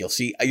over, I think you'll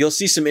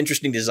see some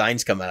interesting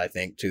designs come out, I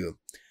think, too.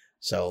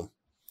 So,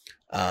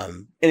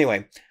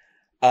 anyway,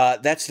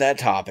 That's that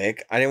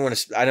topic. I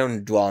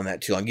don't dwell on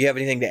that too long. Do you have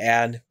anything to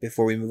add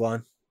before we move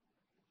on?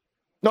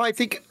 No, I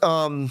think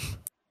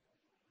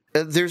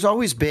there's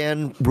always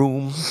been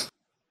room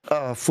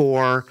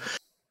for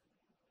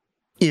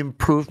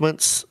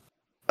improvements.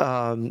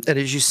 And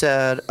as you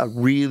said, a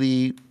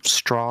really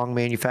strong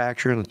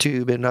manufacturer in the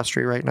tube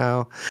industry right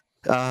now,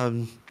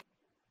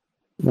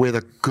 with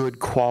a good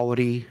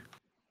quality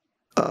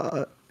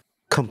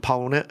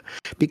component.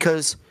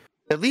 Because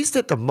at least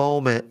at the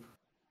moment,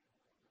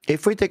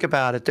 if we think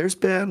about it, there's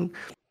been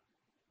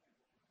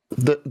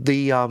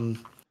the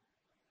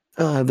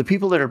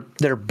people that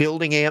are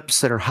building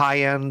amps that are high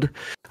end.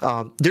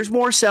 There's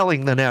more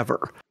selling than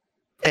ever,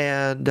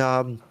 and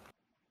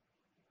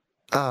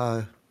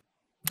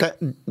that,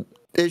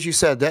 as you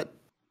said, that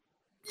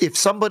if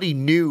somebody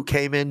new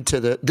came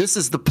into this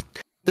is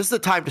the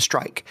time to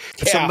strike.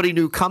 If somebody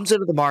new comes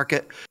into the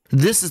market,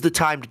 this is the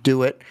time to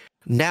do it.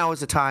 Now is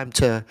the time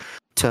to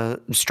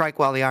strike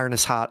while the iron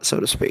is hot, so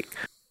to speak.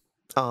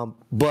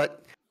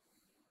 But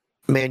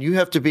man, you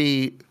have to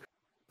be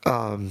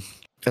an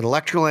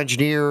electrical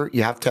engineer.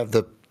 You have to have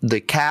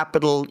the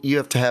capital. You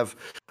have to have.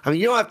 I mean,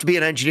 you don't have to be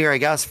an engineer, I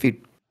guess,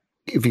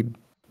 if you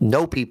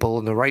know people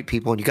and the right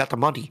people and you got the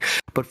money.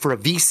 But for a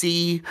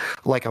VC,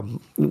 like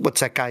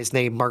what's that guy's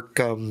name, Mark,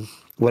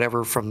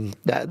 whatever, from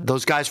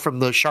those guys from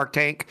the Shark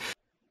Tank,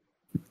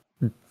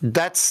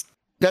 that's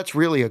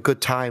really a good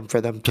time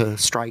for them to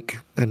strike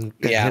and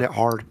hit it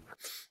hard.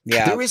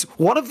 Yeah, there is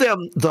one of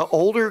them, the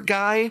older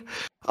guy,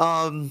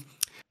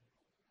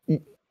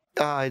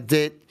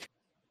 that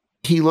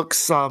he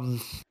looks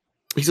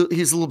he's a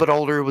little bit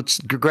older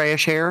with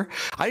grayish hair.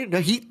 I didn't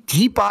know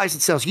he buys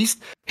and sells.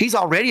 He's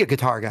already a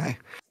guitar guy.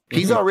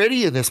 He's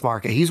already in this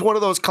market. He's one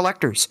of those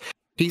collectors.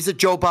 He's a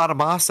Joe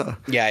Bonamassa.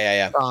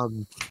 Yeah.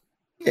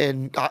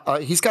 And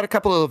he's got a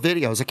couple of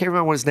videos. I can't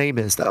remember what his name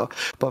is though,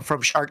 but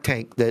from Shark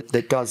Tank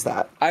that does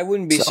that. I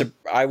wouldn't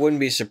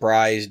be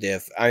surprised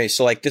if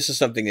this is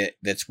something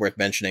that's worth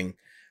mentioning.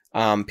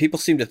 People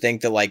seem to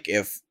think that like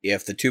if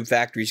the tube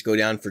factories go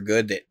down for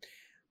good, that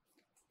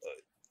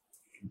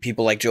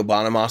people like Joe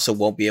Bonamassa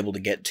won't be able to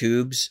get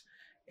tubes,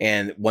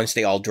 and once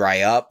they all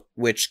dry up,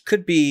 which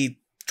could be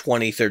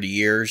 20, 30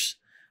 years.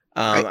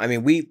 Right. I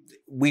mean,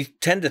 we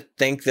tend to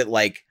think that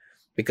like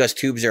because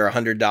tubes are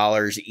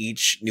 $100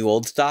 each, new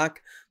old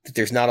stock, that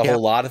there's not a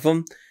whole lot of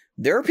them.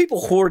 There are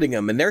people hoarding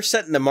them, and they're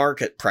setting the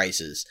market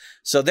prices.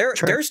 So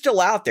they're still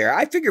out there.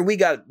 I figure we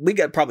got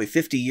probably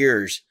 50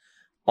 years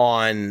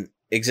on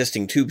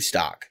existing tube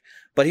stock.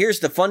 But here's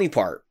the funny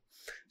part.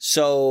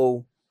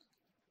 So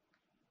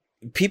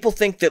people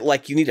think that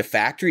like you need a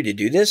factory to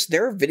do this.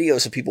 There are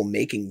videos of people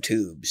making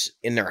tubes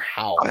in their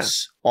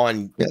house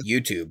on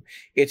YouTube.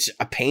 It's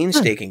a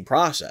painstaking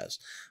process.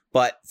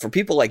 But for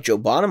people like Joe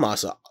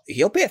Bonamassa,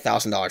 he'll pay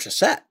 $1,000 a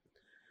set.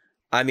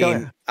 I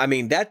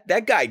mean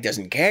that guy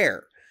doesn't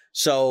care.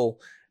 So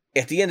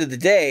at the end of the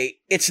day,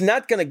 it's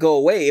not going to go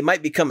away. It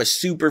might become a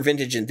super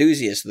vintage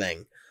enthusiast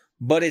thing,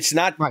 but it's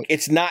not. Right.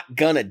 It's not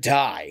gonna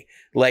die.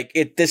 Like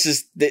this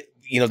is the.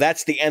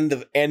 That's the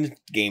end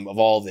game of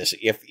all this.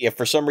 If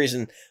for some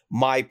reason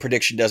my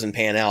prediction doesn't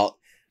pan out,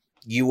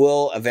 you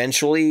will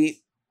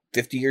eventually,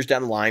 50 years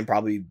down the line,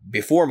 probably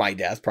before my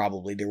death,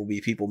 probably there will be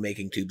people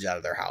making tubes out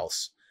of their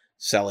house,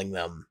 selling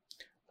them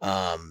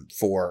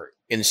for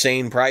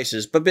insane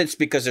prices. But it's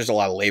because there's a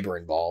lot of labor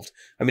involved.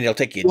 I mean, it'll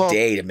take you a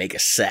day to make a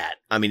set.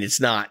 I mean, it's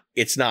not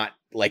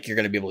like you're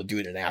going to be able to do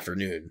it in an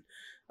afternoon.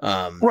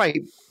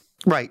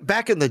 Right.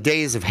 Back in the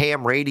days of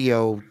ham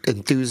radio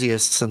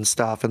enthusiasts and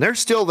stuff, and they're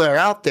still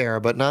out there,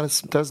 but not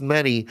as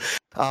many.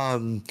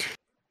 They're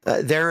in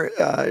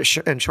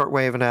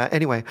shortwave. And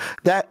anyway,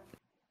 that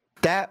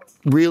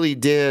really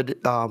did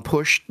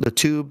push the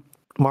tube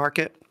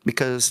market,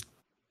 because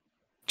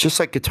just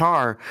like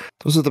guitar,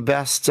 those are the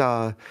best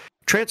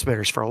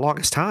transmitters for the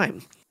longest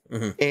time.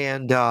 Mm-hmm.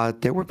 And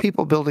there were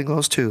people building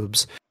those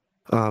tubes.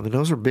 And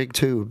those are big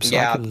tubes.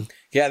 Yeah,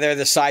 they're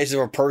the size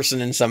of a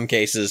person in some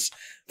cases.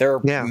 They're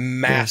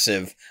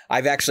massive. Yeah.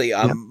 I've actually,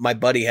 my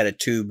buddy had a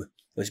tube. It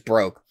was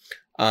broke.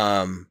 They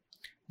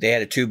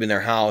had a tube in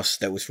their house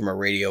that was from a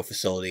radio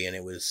facility, and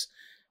it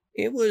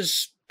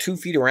was 2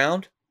 feet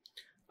around.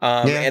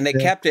 And they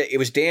kept it. It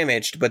was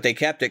damaged, but they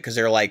kept it because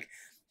they're like,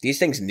 these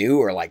things new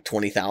are like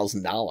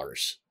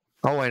 $20,000.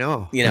 Oh, I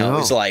know.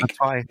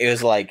 It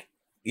was like,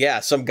 yeah,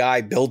 some guy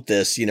built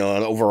this,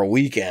 over a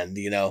weekend,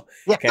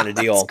 kind of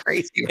deal. That's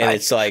crazy, right? And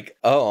it's like,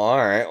 oh, all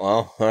right.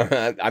 Well,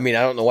 I mean,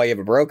 I don't know why you have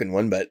a broken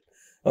one, but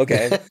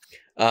okay.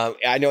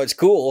 I know it's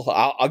cool.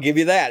 I'll give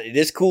you that. It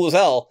is cool as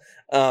hell.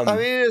 I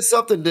mean, it's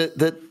something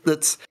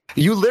that's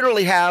you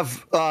literally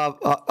have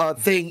a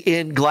thing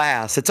in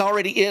glass. It's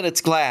already in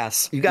its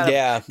glass. You got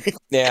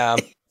yeah.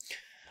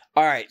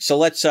 All right, so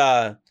let's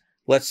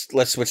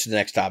switch to the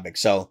next topic.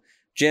 So,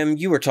 Jim,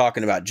 you were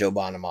talking about Joe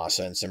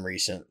Bonamassa and some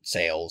recent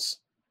sales.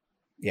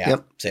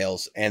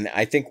 Sales. And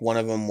I think one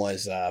of them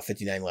was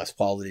 59 Les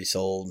Paul that he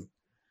sold.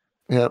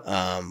 Yep.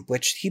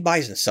 Which he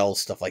buys and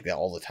sells stuff like that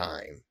all the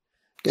time.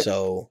 Yep.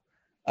 So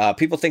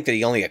people think that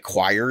he only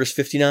acquires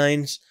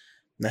 59s.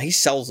 Now he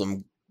sells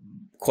them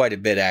quite a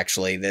bit,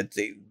 actually. That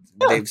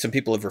some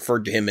people have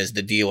referred to him as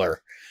the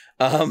dealer.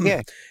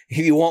 If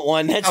you want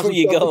one, that's where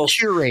you go.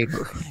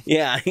 Curator.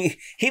 Yeah,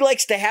 he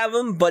likes to have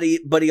them, but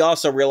he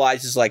also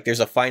realizes like there's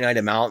a finite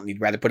amount, and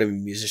he'd rather put them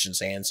in musicians'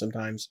 hands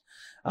sometimes.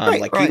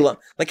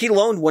 He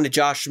loaned one to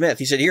Josh Smith.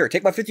 He said, "Here,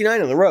 take my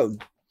 59 on the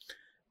road."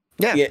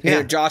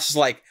 Yeah. Josh is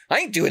like, "I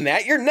ain't doing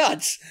that. You're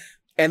nuts."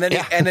 And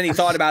then he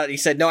thought about it. He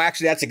said, "No,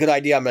 actually, that's a good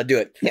idea. I'm going to do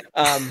it." Yeah.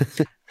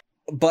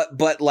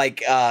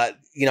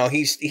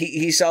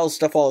 He sells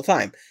stuff all the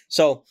time.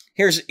 So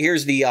here's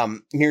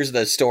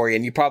the story,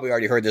 and you probably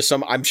already heard this.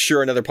 I'm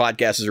sure another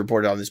podcast has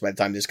reported on this by the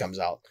time this comes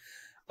out.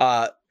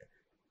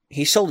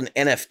 He sold an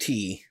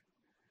NFT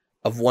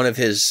of one of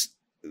his.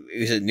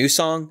 Is it a new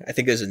song? I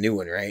think it was a new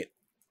one, right?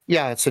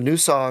 Yeah, it's a new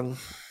song.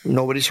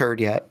 Nobody's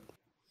heard yet.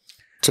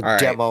 It's a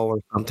demo or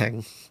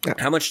something. Yeah.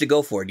 How much to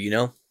go for? Do you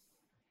know?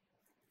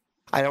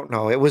 I don't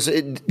know.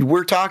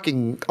 We're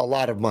talking a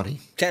lot of money.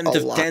 Tens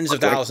of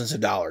thousands of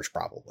dollars,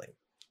 probably.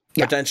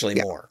 Yeah.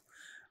 Potentially more.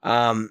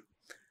 And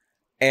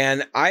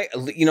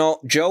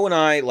Joe and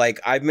I, like,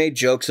 I've made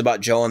jokes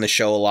about Joe on the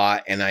show a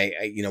lot, and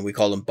we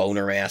called him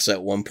Boner Ass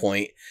at one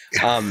point.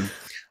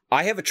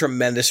 I have a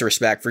tremendous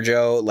respect for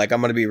Joe. Like, I'm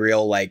going to be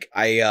real. Like,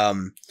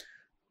 I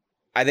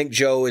think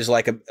Joe is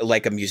like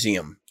a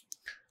museum.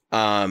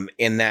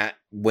 In that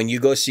when you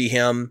go see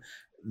him,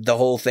 the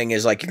whole thing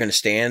is like you're going to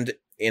stand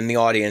in the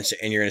audience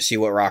and you're going to see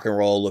what rock and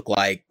roll looked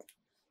like,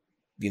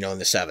 in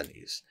the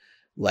 70s.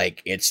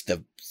 Like, it's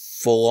the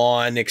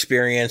full-on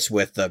experience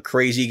with the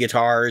crazy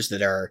guitars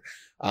that are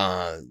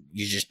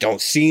you just don't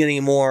see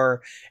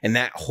anymore, and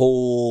that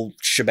whole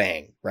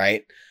shebang,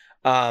 right?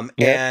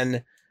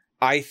 And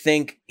I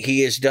think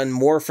he has done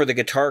more for the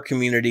guitar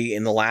community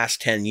in the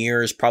last 10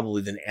 years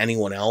probably than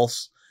anyone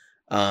else,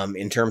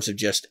 in terms of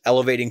just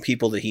elevating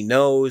people that he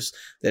knows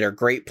that are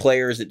great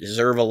players that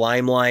deserve a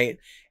limelight,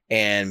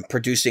 and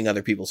producing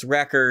other people's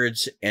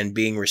records, and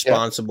being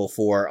responsible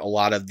for a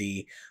lot of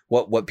the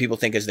what people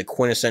think is the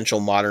quintessential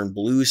modern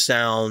blues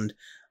sound,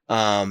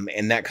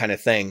 and that kind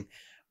of thing.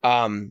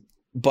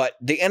 But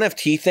the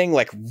NFT thing,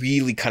 like,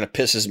 really kind of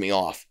pisses me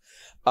off.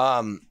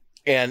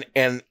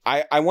 And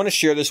I want to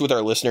share this with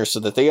our listeners so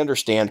that they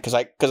understand,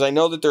 because I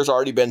know that there's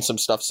already been some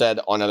stuff said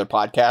on other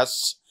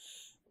podcasts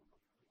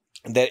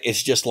that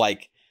it's just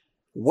like,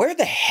 where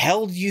the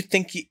hell do you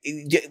think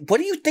what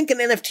do you think an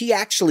NFT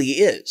actually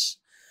is?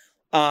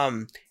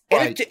 Right.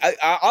 NFT,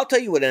 I'll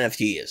tell you what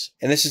NFT is,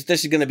 and this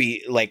is going to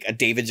be like a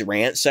David's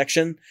rant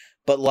section,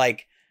 but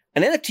like,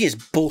 an NFT is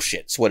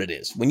bullshit. It's what it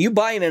is. When you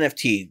buy an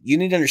NFT, you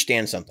need to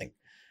understand something.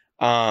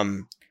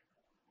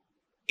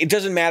 It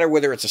doesn't matter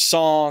whether it's a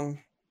song.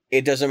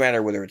 It doesn't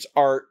matter whether it's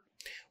art.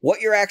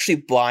 What you're actually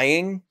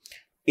buying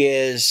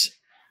is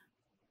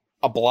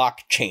a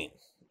blockchain.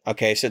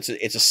 Okay, so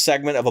it's a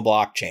segment of a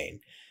blockchain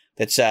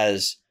that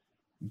says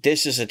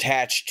this is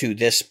attached to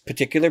this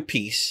particular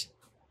piece,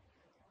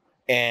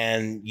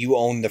 and you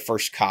own the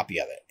first copy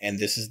of it. And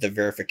this is the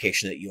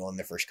verification that you own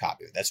the first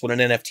copy of it. That's what an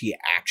NFT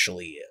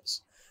actually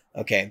is.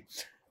 Okay,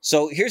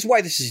 so here's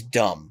why this is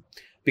dumb.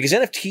 Because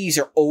NFTs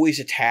are always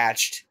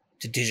attached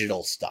to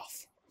digital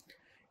stuff.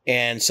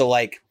 And so,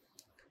 like,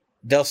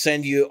 they'll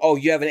send you, oh,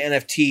 you have an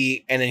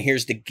NFT, and then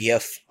here's the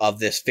GIF of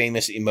this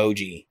famous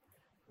emoji,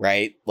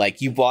 right?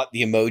 Like, you bought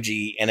the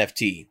emoji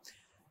NFT.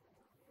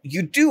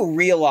 You do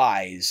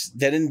realize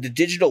that in the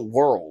digital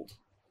world,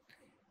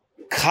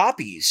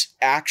 copies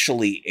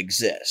actually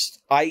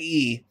exist,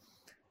 i.e.,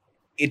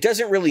 it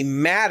doesn't really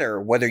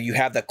matter whether you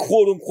have the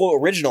quote-unquote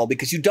original,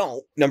 because you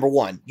don't. Number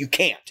one, you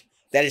can't.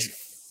 That is,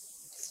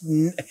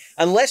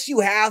 unless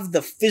you have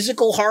the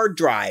physical hard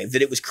drive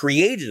that it was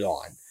created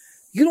on,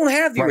 you don't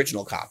have the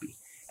original copy.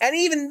 And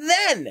even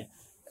then,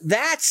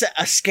 that's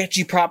a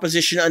sketchy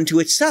proposition unto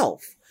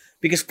itself,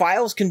 because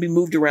files can be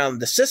moved around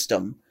the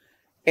system,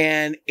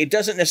 and it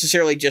doesn't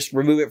necessarily just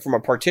remove it from a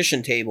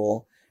partition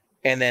table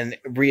and then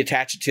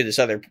reattach it to this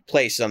other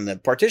place on the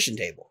partition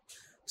table.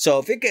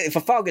 So if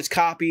a file gets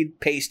copied,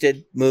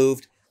 pasted,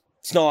 moved,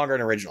 it's no longer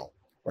an original,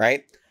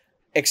 right?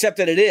 Except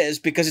that it is,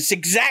 because it's the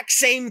exact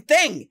same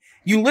thing.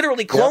 You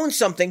literally clone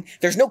something.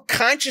 There's no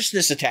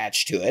consciousness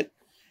attached to it.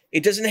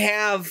 It doesn't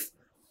have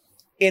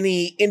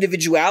any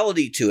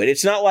individuality to it.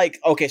 It's not like,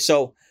 okay,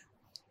 so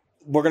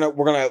we're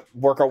gonna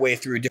work our way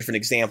through different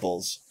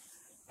examples.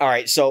 All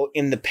right, so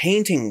in the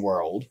painting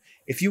world,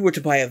 if you were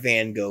to buy a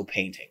Van Gogh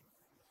painting,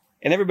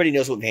 and everybody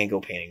knows what Van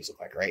Gogh paintings look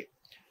like, right?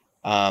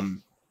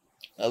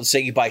 Let's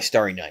say you buy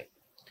Starry Night.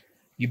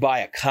 You buy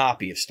a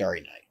copy of Starry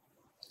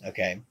Night,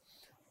 okay?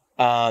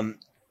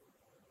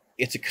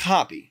 It's a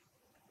copy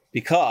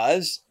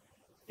because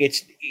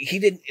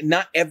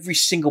not every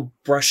single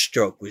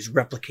brushstroke was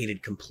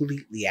replicated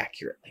completely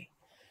accurately.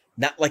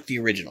 Not like the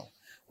original,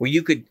 where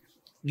you could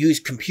use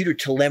computer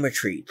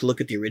telemetry to look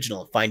at the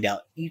original and find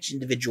out each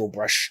individual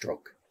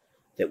brushstroke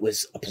that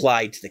was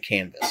applied to the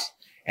canvas.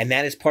 And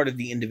that is part of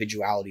the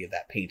individuality of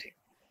that painting.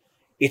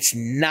 It's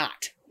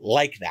not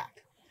like that.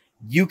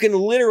 You can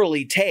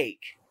literally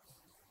take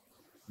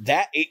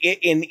that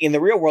in the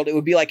real world. It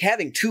would be like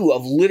having two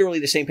of literally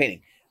the same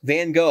painting.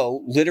 Van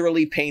Gogh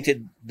literally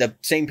painted the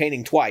same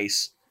painting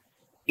twice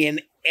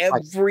in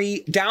every,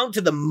 down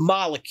to the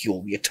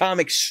molecule, the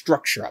atomic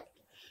structure of it,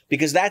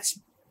 because that's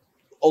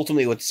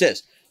ultimately what this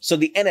is. So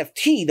the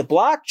NFT, the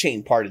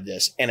blockchain part of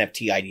this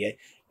NFT idea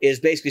is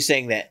basically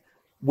saying that,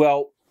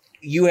 well,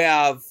 you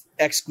have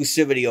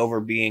exclusivity over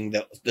being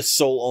the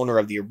sole owner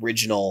of the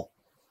original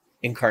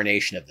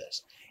incarnation of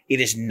this. It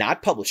is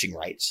not publishing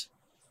rights.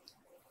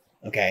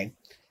 Okay.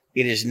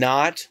 It is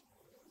not,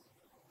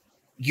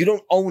 you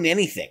don't own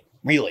anything,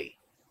 really.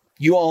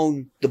 You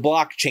own the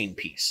blockchain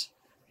piece.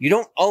 You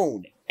don't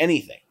own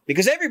anything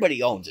because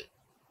everybody owns it,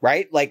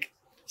 right? Like,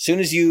 as soon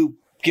as you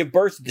give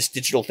birth to this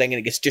digital thing and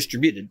it gets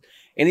distributed,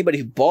 anybody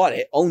who bought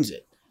it owns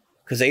it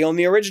because they own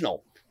the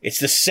original. It's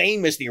the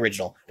same as the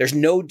original. There's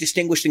no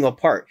distinguishing them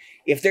apart.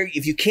 If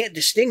you can't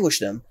distinguish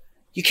them,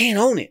 you can't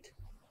own it,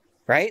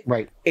 right?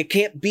 Right. It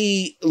can't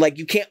be like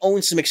you can't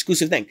own some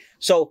exclusive thing.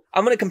 So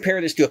I'm going to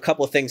compare this to a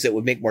couple of things that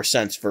would make more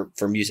sense for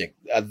music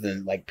other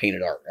than like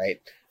painted art,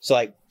 right? So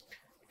like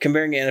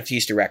comparing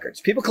NFTs to records.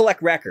 People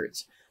collect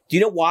records. Do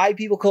you know why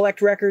people collect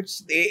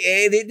records?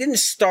 It didn't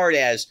start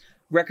as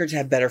records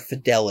have better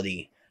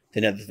fidelity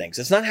than other things.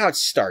 That's not how it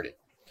started.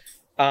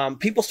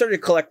 People started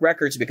to collect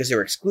records because they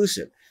were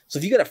exclusive. So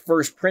if you got a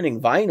first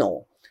printing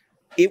vinyl,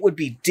 it would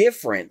be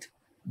different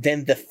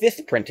than the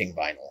 5th printing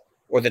vinyl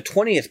or the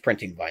 20th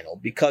printing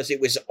vinyl because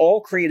it was all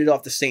created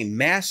off the same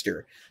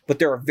master, but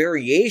there are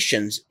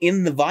variations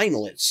in the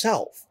vinyl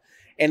itself.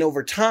 And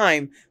over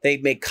time, they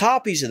make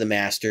copies of the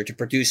master to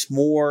produce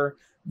more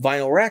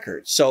vinyl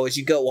records. So as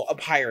you go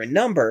up higher in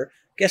number,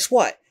 guess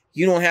what?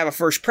 You don't have a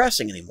first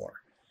pressing anymore.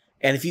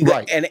 And if you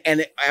Right.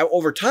 and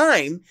over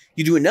time,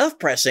 you do enough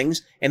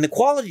pressings and the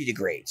quality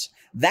degrades.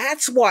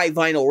 That's why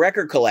vinyl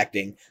record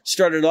collecting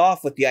started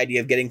off with the idea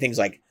of getting things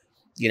like,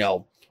 you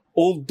know,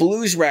 old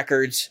blues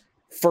records,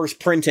 first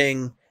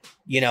printing,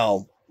 you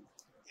know,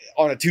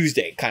 on a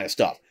Tuesday kind of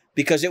stuff,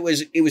 because it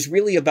was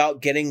really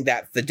about getting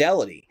that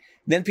fidelity.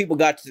 Then people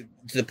got to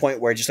the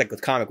point where, just like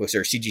with comic books,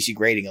 they're CGC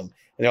grading them,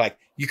 and they're like,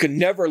 you can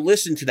never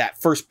listen to that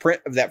first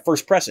print of that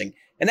first pressing,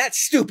 and that's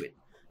stupid.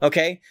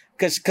 Okay,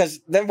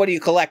 because then what are you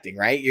collecting,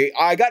 right?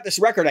 I got this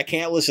record I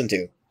can't listen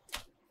to.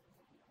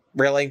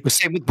 Really? The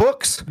same with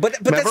books. But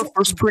remember that's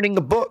first printing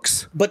of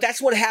books. But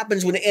that's what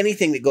happens with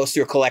anything that goes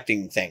through a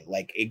collecting thing.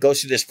 Like, it goes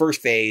through this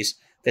first phase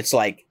that's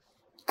like,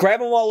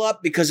 grab them all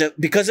up because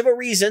of a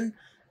reason,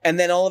 and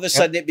then all of a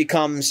sudden it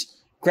becomes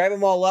grab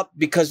them all up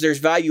because there's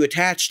value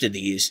attached to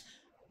these,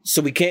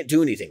 so we can't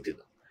do anything to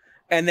them.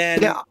 And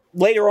then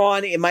later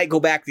on, it might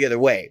go back the other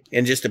way.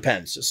 It just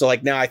depends. So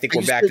like now I think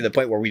we're back to the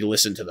point where we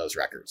listen to those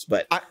records.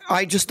 But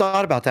I just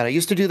thought about that. I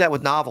used to do that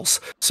with novels.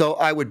 So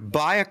I would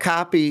buy a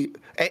copy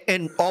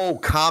and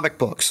comic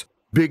books,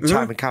 big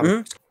time in comic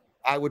books.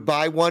 I would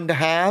buy one to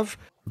have,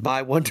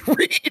 buy one to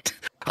read.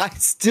 I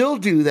still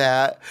do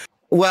that.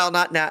 Well,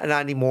 not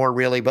anymore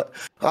really, but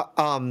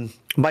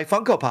my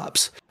Funko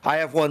Pops. I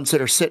have ones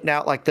that are sitting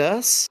out like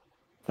this.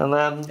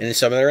 And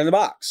some of them are in the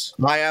box.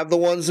 I have the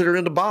ones that are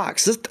in the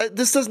box.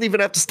 This doesn't even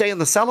have to stay in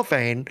the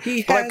cellophane.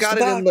 He has I've got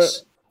the it box. in the.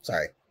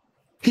 Sorry.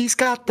 He's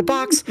got the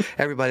box.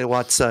 Everybody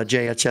watches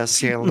JHS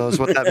channel knows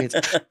what that means.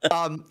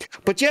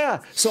 But yeah,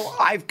 so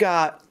I've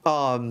got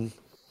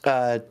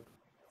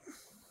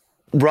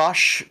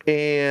Rush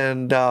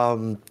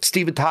and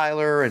Steven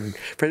Tyler, and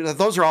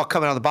those are all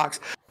coming out of the box.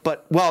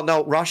 But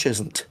no, Rush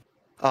isn't.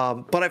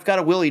 But I've got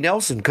a Willie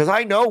Nelson because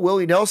I know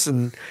Willie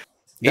Nelson.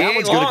 That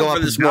one's going to go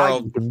up this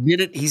world the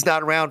minute he's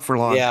not around for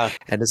long. Yeah.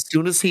 And as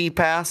soon as he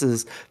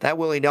passes, that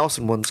Willie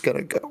Nelson one's going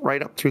to go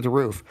right up through the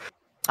roof.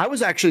 I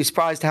was actually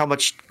surprised how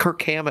much Kirk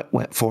Hammett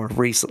went for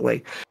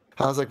recently.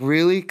 I was like,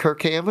 really?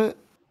 Kirk Hammett?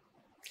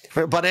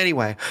 But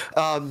anyway,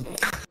 I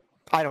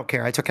don't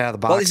care. I took it out of the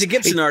box. Well, he's a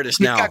Gibson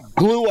artist now. It's got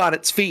glue on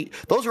its feet.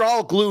 Those are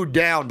all glued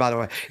down, by the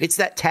way. It's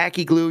that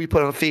tacky glue you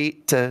put on the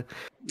feet to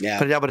put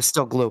it down, but it's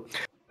still glue.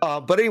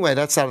 But anyway,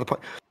 that's out of the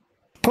point.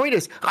 Point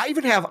is, I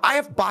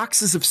have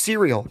boxes of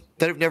cereal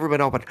that have never been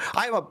opened.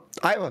 I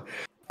have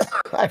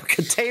a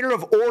container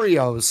of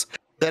Oreos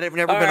that have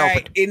never been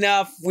opened.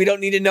 Enough. We don't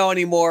need to know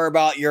anymore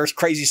about your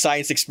crazy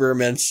science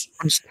experiments.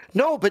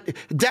 No, but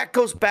that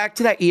goes back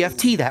to that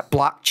EFT, that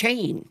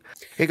blockchain.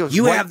 It goes.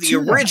 You have the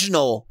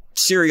original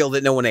cereal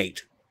that no one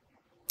ate.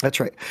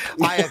 That's right.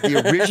 I have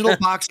the original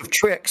box of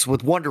Trix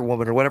with Wonder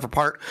Woman or whatever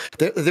part.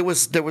 There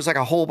was like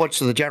a whole bunch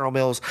of the General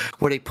Mills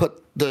where they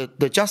put the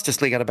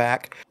Justice League on the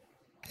back.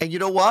 And you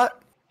know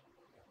what?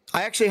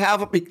 I actually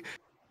have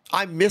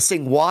I'm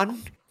missing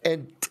one,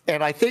 and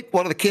I think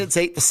one of the kids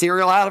ate the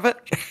cereal out of it.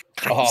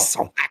 I'm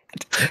so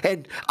mad.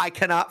 And I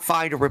cannot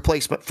find a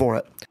replacement for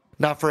it.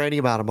 Not for any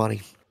amount of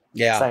money.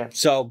 Yeah.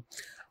 So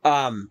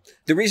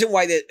the reason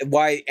why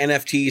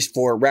NFTs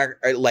for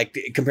like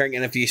comparing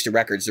NFTs to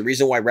records, the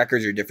reason why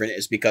records are different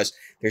is because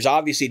there's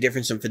obviously a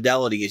difference in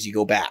fidelity as you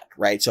go back,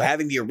 right? So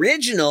having the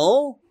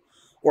original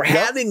or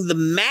having the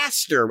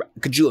master,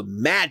 could you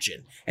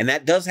imagine? And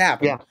that does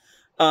happen.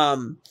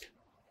 Yeah.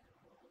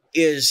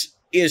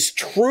 Is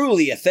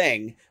truly a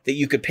thing that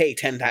you could pay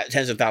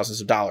tens of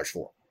thousands of dollars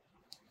for.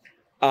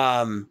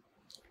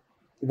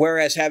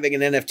 Whereas having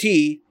an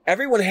NFT,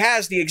 everyone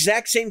has the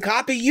exact same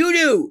copy you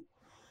do.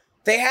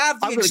 They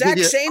have the exact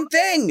same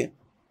thing.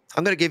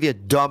 I'm going to give you a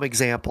dumb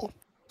example.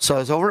 So I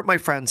was over at my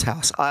friend's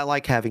house. I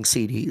like having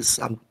CDs.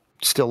 I'm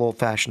still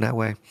old-fashioned that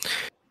way.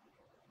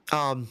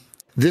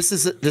 This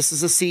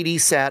is a CD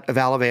set of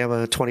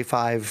Alabama,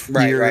 25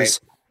 years, right.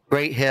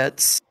 Great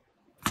hits,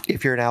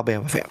 if you're an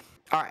Alabama fan.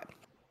 All right.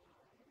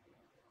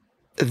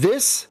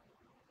 This,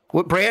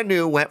 what brand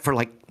new, went for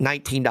like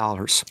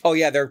 $19. Oh,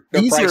 yeah, they're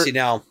pricey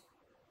now.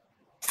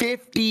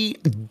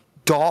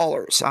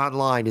 $50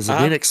 online is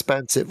an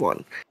inexpensive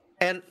one.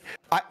 And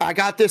I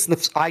got this,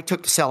 and I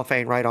took the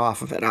cellophane right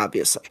off of it,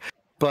 obviously.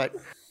 But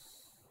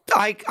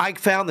I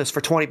found this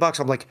for $20.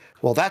 I'm like,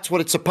 well, that's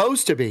what it's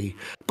supposed to be.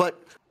 But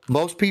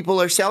most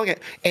people are selling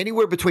it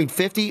anywhere between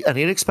 $50. An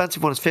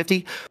inexpensive one is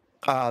 $50.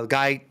 The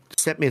guy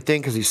sent me a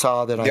thing because he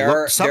saw that I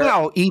looked.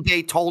 Somehow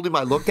eBay told him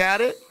I looked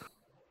at it.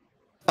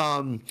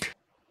 And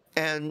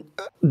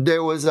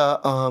there was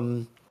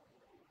some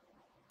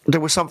for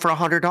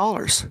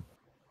 $100.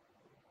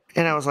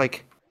 And I was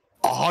like,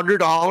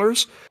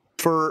 $100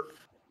 for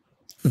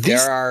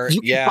this?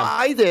 You can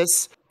buy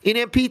this in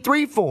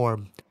MP3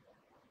 form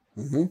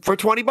for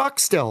 $20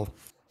 still.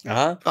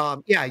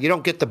 Yeah, you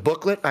don't get the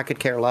booklet. I could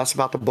care less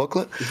about the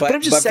booklet. But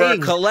I'm just saying,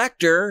 for a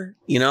collector,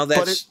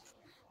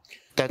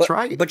 that's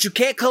right. But you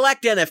can't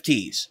collect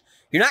NFTs.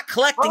 You're not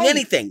collecting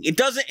anything.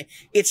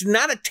 It's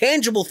not a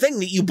tangible thing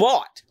that you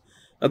bought.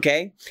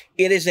 Okay?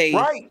 It is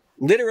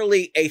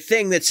literally a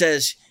thing that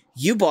says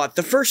you bought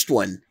the first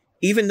one,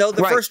 even though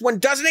the first one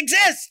doesn't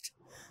exist.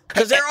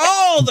 Because they're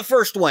all the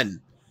first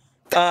one.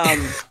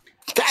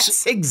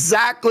 That's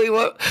exactly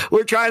what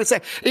we're trying to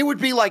say. It would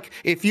be like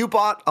if you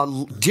bought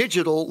a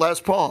digital Les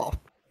Paul.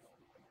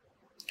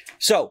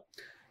 So,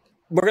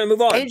 we're going to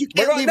move on. And you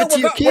can't leave it to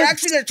your kids. We're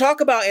actually going to talk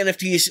about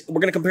NFTs.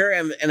 We're going to compare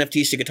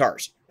NFTs to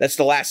guitars. That's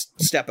the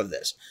last step of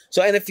this.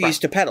 So,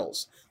 NFTs to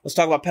pedals. Let's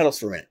talk about pedals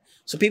for a minute.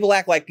 So, people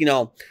act like,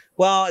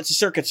 well, it's a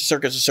circuit,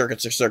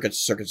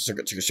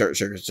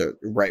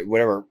 right,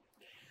 whatever.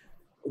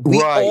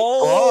 We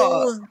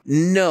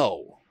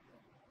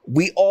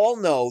all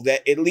know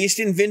that, at least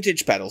in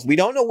vintage pedals, we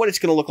don't know what it's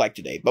going to look like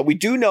today, but we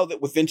do know that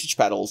with vintage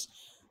pedals,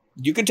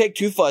 you can take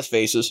two fuzz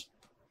faces,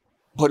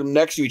 put them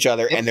next to each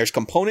other, and there's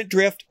component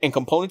drift and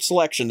component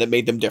selection that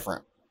made them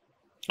different.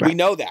 Right. We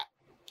know that.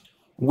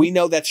 We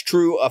know that's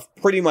true of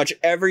pretty much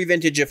every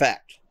vintage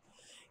effect.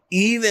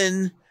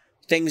 Even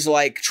things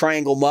like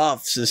triangle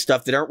muffs and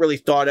stuff that aren't really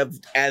thought of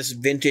as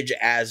vintage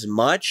as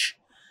much.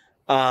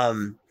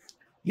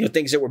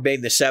 Things that were made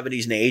in the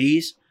 70s and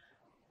 80s.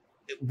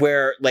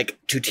 Where, like,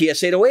 two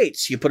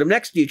TS-808s, you put them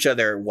next to each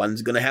other.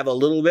 One's going to have a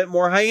little bit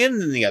more high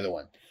end than the other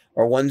one.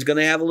 Or one's going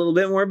to have a little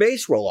bit more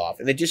bass roll off.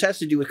 And it just has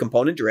to do with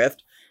component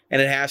drift.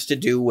 And it has to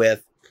do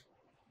with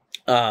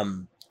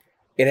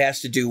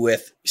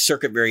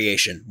circuit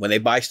variation. When they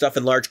buy stuff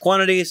in large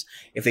quantities,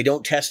 if they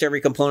don't test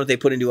every component they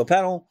put into a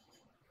pedal,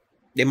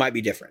 they might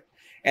be different.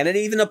 And it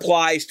even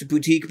applies to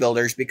boutique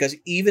builders, because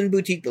even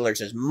boutique builders,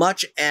 as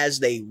much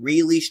as they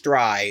really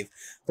strive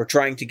for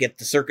trying to get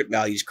the circuit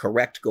values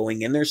correct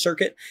going in their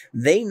circuit,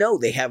 they know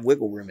they have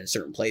wiggle room in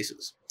certain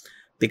places.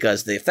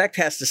 Because the effect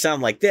has to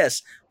sound like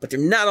this, but they're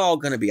not all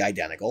going to be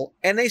identical,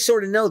 and they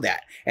sort of know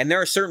that. And there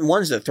are certain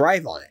ones that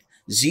thrive on it.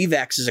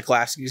 Zvex is a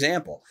classic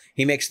example.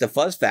 He makes the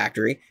Fuzz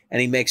Factory,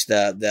 and he makes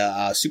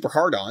the Super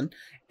Hard-On,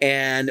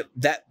 and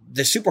that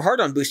the Super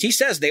Hard-On boost, he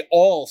says they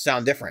all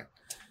sound different.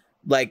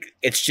 Like,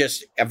 it's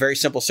just a very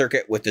simple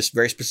circuit with this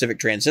very specific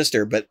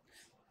transistor, but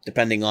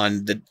depending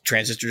on the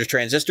transistor to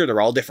transistor, they're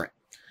all different.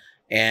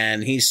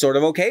 And he's sort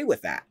of okay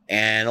with that.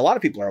 And a lot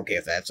of people are okay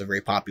with that. It's a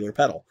very popular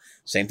pedal.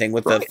 Same thing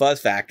with the Fuzz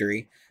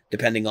Factory.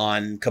 Depending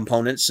on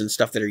components and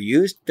stuff that are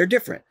used, they're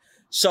different.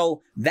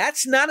 So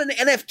that's not an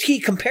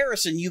NFT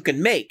comparison you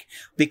can make,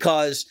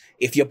 because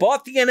if you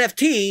bought the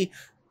NFT,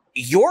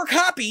 your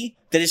copy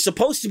that is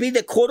supposed to be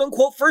the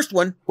quote-unquote first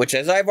one, which,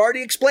 as I've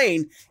already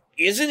explained,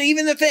 isn't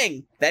even the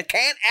thing. That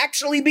can't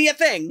actually be a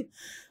thing.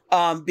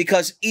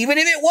 Because even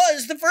if it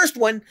was the first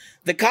one,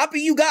 the copy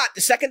you got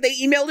the second they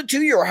emailed it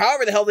to you, or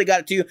however the hell they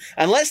got it to you,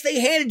 unless they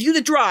handed you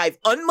the drive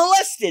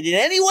unmolested in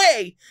any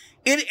way,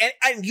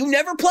 and you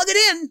never plug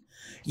it in,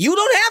 you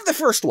don't have the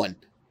first one.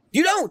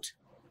 You don't.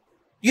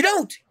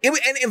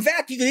 And in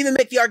fact, you can even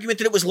make the argument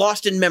that it was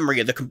lost in memory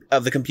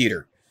of the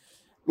computer.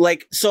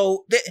 Like,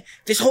 so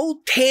this whole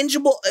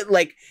tangible,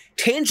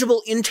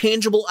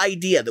 intangible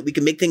idea that we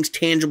can make things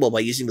tangible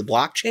by using the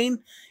blockchain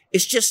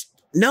is just,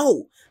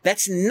 no,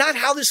 that's not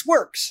how this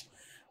works.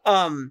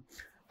 I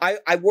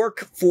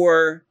work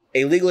for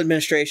a legal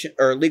administration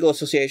or legal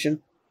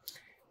association,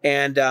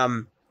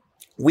 and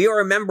we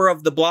are a member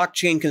of the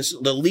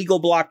the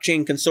legal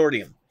blockchain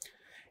consortium.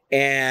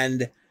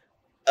 And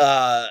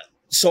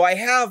so I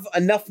have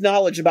enough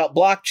knowledge about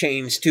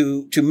blockchains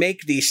to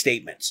make these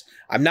statements.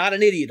 I'm not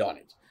an idiot on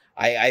it.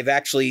 I've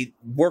actually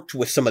worked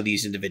with some of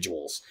these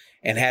individuals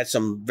and had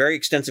some very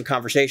extensive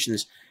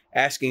conversations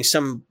asking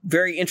some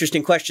very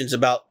interesting questions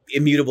about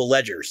immutable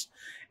ledgers.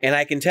 And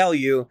I can tell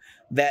you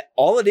that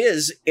all it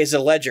is a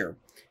ledger.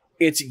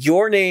 It's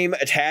your name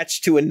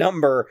attached to a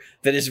number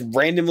that is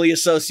randomly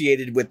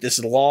associated with this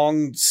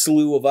long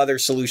slew of other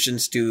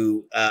solutions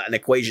to an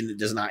equation that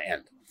does not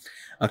end.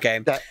 Okay,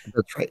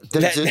 that's right.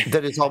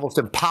 That is almost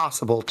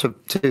impossible to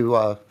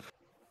what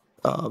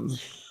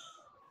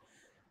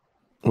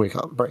do you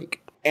call it?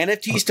 Break.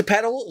 NFTs to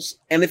pedals,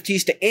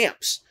 NFTs to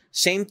amps,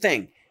 same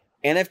thing.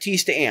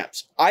 NFTs to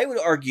amps. I would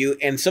argue,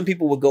 and some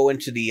people would go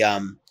into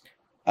the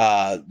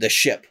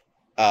ship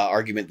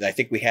argument that I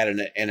think we had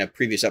in a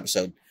previous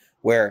episode,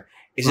 where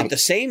is it the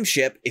same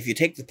ship if you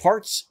take the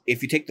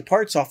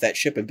parts off that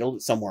ship and build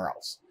it somewhere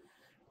else,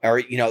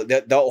 or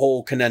the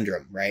whole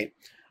conundrum, right?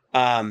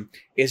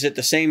 Is it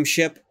the same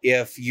ship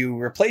if you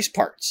replace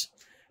parts?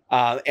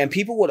 And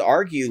people would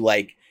argue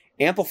like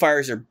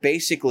amplifiers are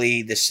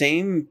basically the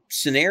same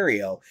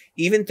scenario,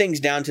 even things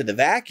down to the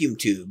vacuum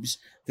tubes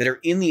that are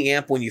in the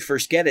amp when you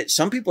first get it.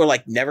 Some people are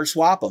like, never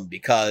swap them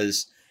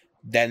because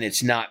then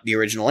it's not the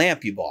original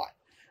amp you bought.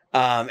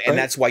 And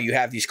that's why you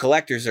have these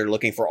collectors that are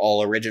looking for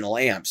all original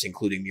amps,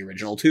 including the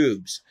original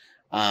tubes.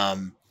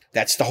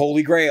 That's the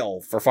holy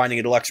grail for finding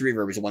a deluxe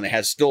reverb, is the one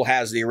that still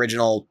has the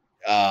original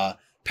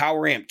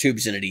power amp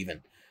tubes in it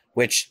even,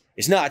 which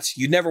is nuts.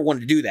 You'd never want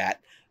to do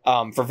that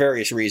for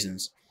various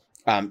reasons.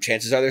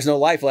 Chances are there's no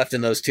life left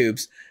in those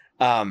tubes.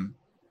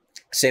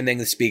 Same thing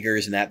with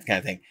speakers and that kind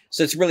of thing.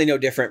 So it's really no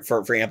different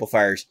for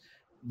amplifiers.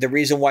 The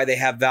reason why they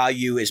have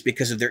value is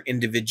because of their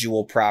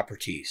individual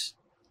properties.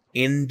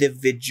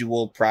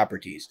 Individual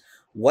properties.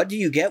 What do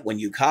you get when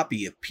you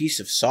copy a piece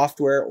of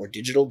software or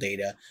digital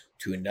data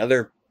to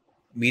another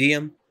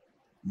medium?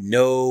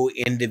 No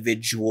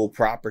individual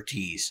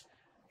properties,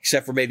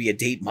 except for maybe a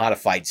date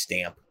modified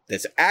stamp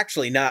that's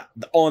actually not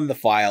on the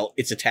file,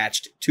 it's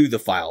attached to the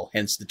file,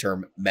 hence the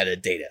term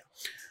metadata.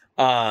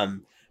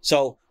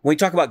 So when we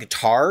talk about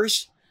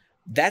guitars,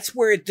 that's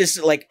where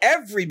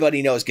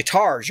everybody knows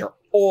guitars are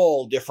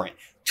all different.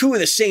 Two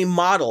of the same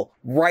model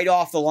right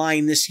off the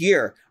line this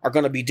year are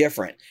going to be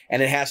different.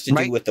 And it has to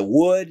do with the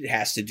wood. It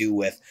has to do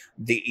with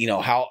the,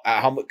 how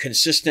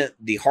consistent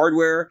the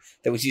hardware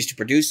that was used to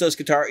produce those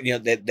guitars,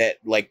 that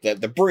like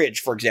the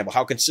bridge, for example,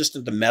 how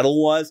consistent the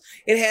metal was.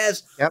 It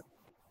has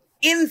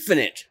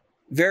infinite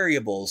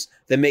variables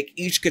that make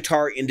each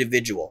guitar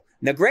individual.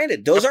 Now,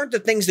 granted, those aren't the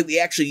things that we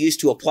actually use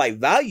to apply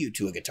value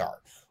to a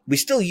guitar. We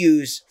still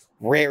use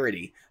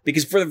rarity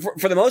because for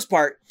the most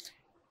part,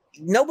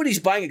 nobody's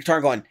buying a guitar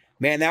and going,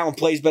 man, that one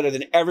plays better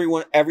than every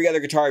other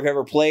guitar I've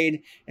ever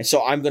played, and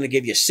so I'm going to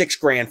give you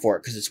 $6,000 for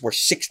it because it's worth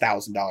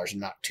 $6,000 and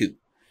not $2,000.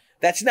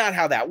 That's not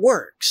how that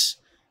works,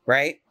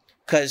 right?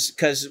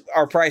 Because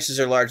our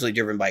prices are largely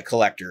driven by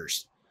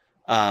collectors,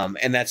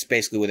 and that's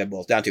basically what that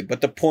boils down to.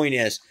 But the point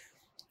is,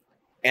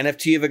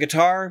 NFT of a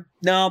guitar?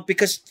 No,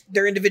 because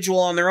they're individual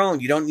on their own.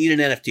 You don't need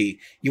an NFT.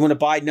 You want to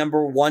buy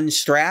number 1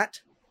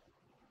 Strat?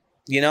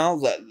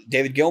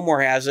 David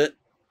Gilmour has it.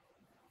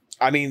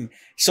 I mean,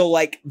 so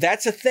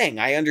that's a thing.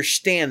 I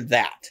understand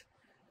that.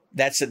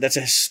 That's a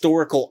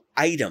historical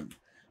item.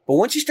 But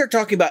once you start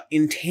talking about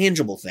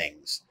intangible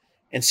things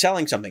and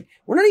selling something,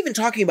 we're not even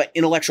talking about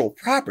intellectual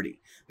property,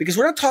 because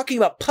we're not talking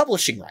about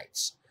publishing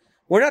rights.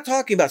 We're not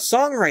talking about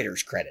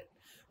songwriters' credit.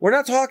 We're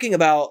not talking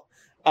about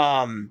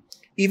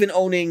even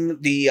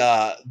owning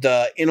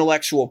the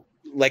intellectual,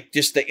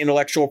 just the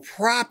intellectual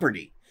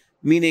property,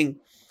 meaning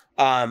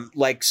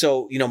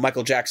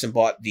Michael Jackson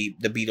bought the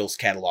Beatles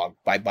catalog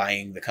by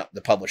buying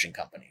the publishing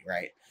company,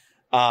 right?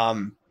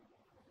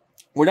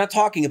 We're not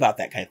talking about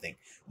that kind of thing.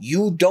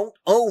 You don't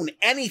own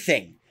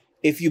anything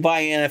if you buy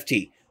an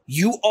NFT.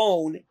 You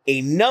own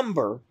a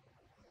number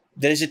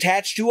that is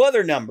attached to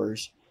other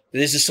numbers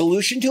that is a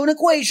solution to an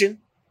equation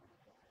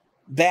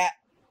that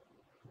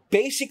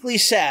basically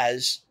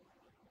says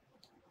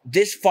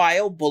this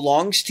file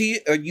belongs to you,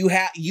 or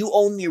you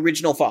own the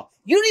original file.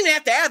 You don't even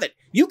have to have it.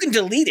 You can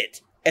delete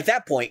it. At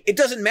that point, it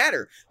doesn't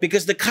matter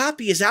because the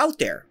copy is out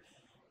there.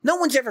 No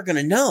one's ever going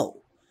to know.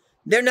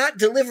 They're not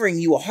delivering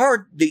you a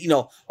hard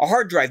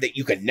drive that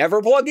you can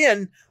never plug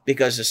in,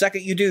 because the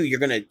second you do, you're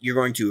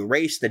going to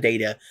erase the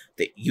data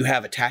that you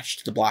have attached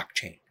to the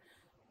blockchain.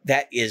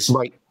 That is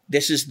right.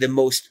 This is the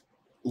most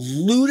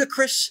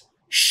ludicrous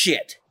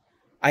shit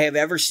I have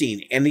ever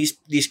seen. And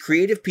these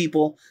creative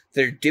people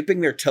that are dipping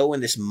their toe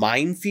in this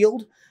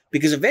minefield,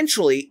 because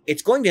eventually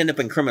it's going to end up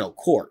in criminal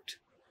court.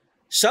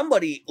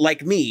 Somebody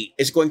like me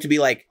is going to be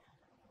like,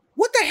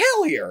 what the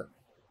hell here?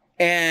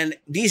 And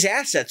these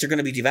assets are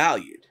going to be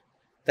devalued.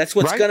 That's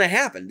what's going to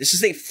happen. This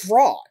is a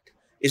fraud,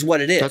 is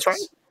what it is. That's right.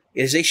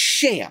 It is a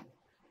sham.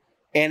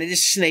 And it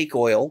is snake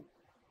oil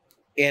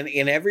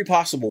in every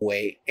possible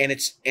way. And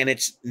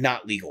it's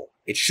not legal.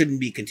 It shouldn't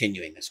be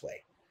continuing this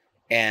way.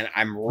 And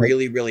I'm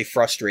really, really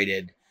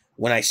frustrated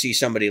when I see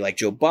somebody like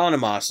Joe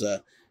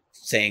Bonamassa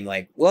saying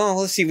well,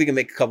 let's see if we can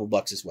make a couple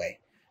bucks this way.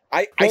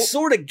 I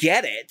sort of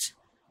get it.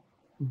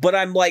 But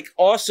I'm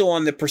also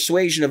on the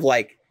persuasion of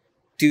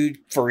dude,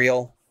 for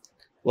real,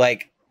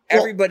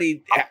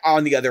 everybody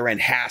on the other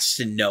end has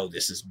to know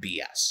this is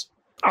BS.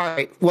 All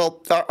right.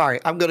 Well, all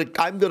right. I'm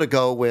gonna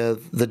go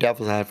with the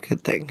devil's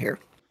advocate thing here.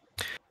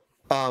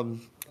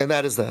 And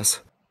that is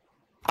this.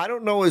 I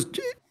don't know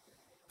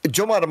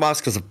Joe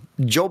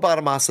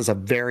Bonamassa is a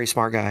very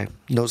smart guy.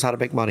 Knows how to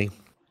make money.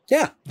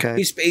 Yeah. Okay.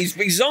 He's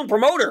his own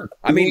promoter.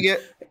 I mean,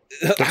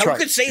 who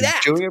could say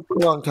that? He's doing it for a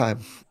long time.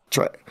 That's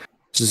right.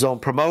 He's his own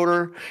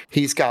promoter.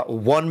 He's got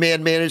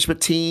one-man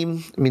management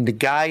team. I mean, the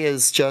guy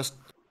is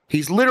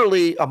he's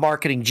literally a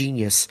marketing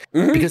genius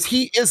because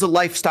he is a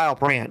lifestyle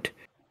brand.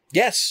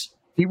 Yes.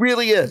 He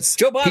really is.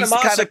 Joe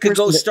Bonamassa could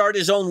go start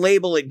his own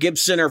label at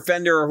Gibson or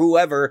Fender or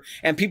whoever,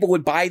 and people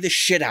would buy the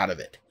shit out of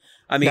it.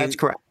 I mean, that's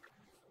correct.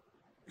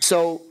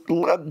 So,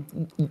 Joe,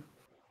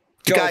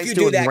 if you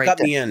do that, cut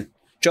me in.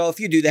 Joe, if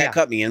you do that,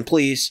 cut me in,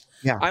 please.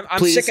 Yeah,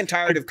 I'm sick and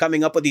tired of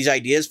coming up with these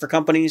ideas for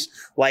companies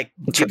like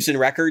Gibson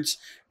Records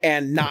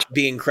and not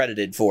being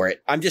credited for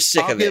it. I'm just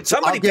sick of it.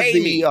 Somebody pay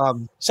me.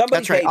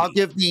 Somebody pay me. I'll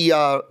give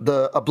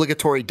the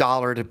obligatory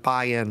 $1 to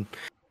buy in.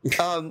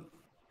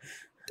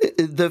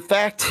 The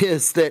fact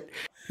is that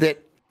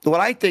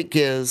what I think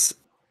is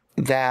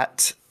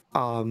that,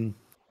 and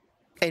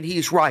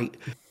he's right,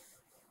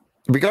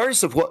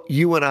 regardless of what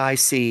you and I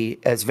see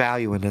as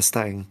value in this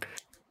thing,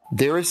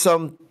 there is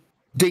some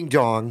ding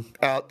dong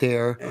out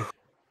there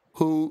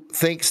who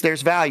thinks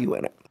there's value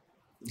in it.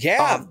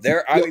 Yeah,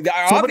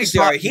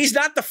 obviously he's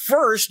not the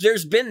first.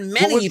 There's been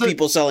many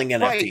people selling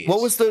NFTs. Right.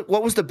 What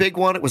was the big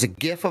one? It was a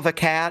GIF of a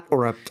cat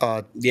or a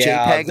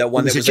JPEG. The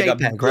one that was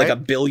JPEG, like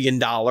 $1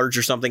 billion or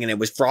something, and it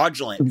was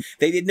fraudulent.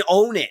 They didn't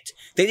own it.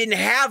 They didn't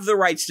have the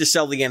rights to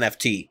sell the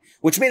NFT,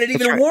 which made it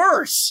even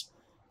worse.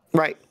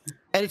 Right.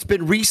 And it's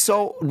been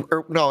resold.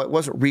 Or, no, it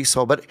wasn't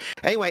resold. But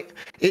anyway,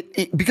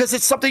 it because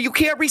it's something you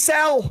can't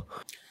resell.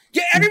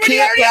 Yeah, everybody you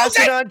can't already pass owns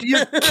it on to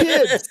your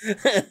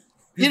kids.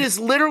 It is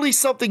literally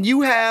something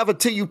you have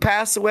until you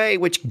pass away,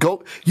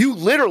 you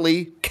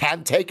literally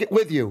can take it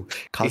with you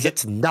because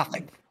it's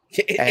nothing.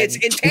 It's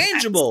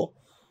intangible.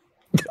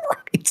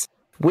 Right.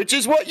 Which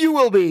is what you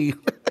will be.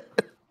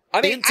 I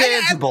mean,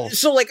 intangible.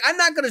 I'm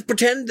not going to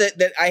pretend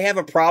that I have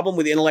a problem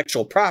with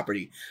intellectual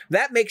property.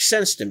 That makes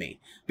sense to me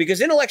because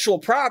intellectual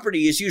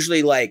property is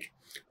usually like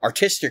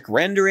artistic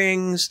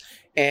renderings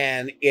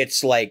and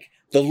it's like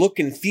the look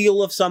and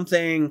feel of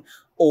something,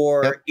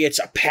 or it's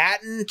a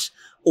patent,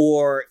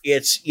 or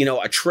it's,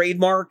 a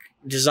trademark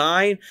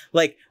design.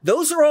 Like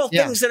those are all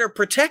things that are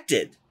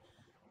protected,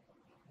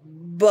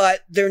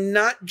 but they're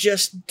not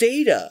just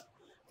data.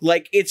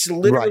 Like it's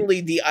literally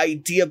the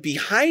idea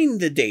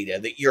behind the data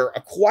that you're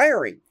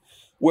acquiring.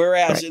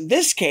 Whereas in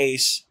this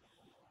case,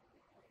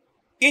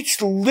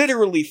 it's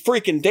literally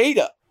freaking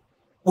data.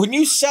 When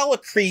you sell a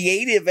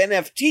creative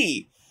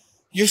NFT,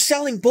 you're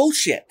selling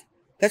bullshit.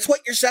 That's what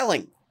you're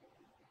selling.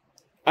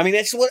 I mean,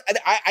 that's what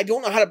I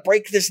don't know how to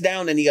break this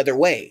down any other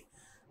way.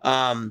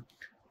 And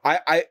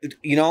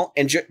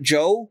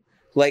Joe,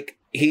 like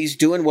he's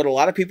doing what a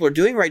lot of people are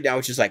doing right now,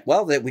 which is like,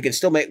 well, that we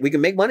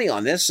can make money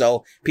on this.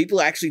 So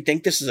people actually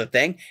think this is a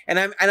thing. And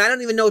I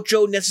don't even know if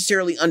Joe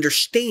necessarily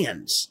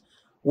understands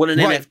what an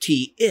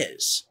NFT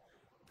is.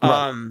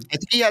 I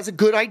think he has a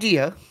good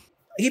idea.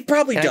 He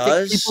probably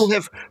does.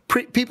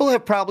 People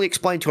have probably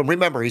explained to him.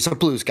 Remember, he's a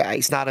blues guy.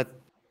 He's not a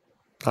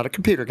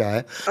computer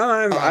guy.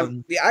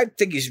 I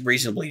think he's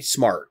reasonably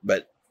smart,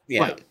 but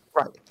yeah.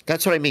 Right.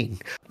 That's what I mean.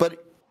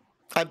 But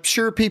I'm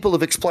sure people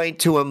have explained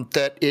to him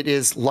that it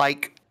is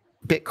like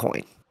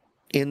Bitcoin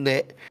in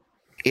that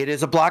it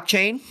is a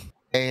blockchain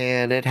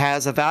and it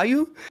has a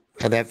value,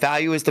 and that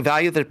value is the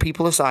value that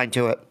people assign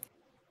to it.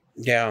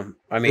 Yeah.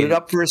 I mean, put it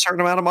up for a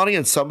certain amount of money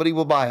and somebody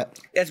will buy it.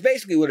 That's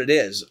basically what it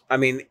is. I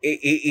mean,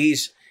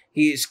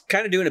 he's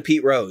kind of doing a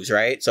Pete Rose,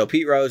 right? So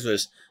Pete Rose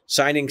was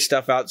signing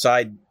stuff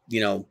outside, he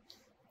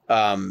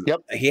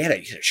had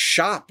a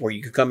shop where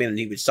you could come in and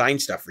he would sign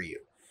stuff for you.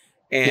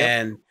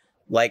 And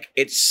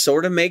it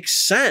sort of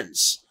makes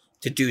sense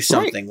to do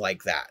something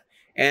like that.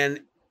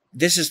 And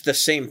this is the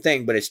same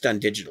thing, but it's done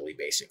digitally,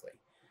 basically.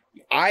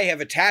 I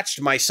have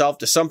attached myself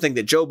to something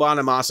that Joe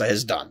Bonamassa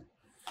has done.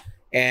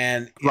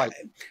 And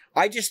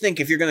I just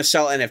think if you're going to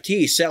sell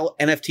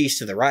NFTs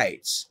to the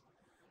rights.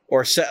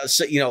 Or,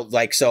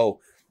 so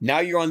now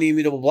you're on the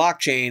immutable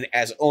blockchain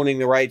as owning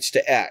the rights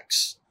to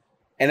X.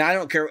 And I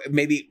don't care,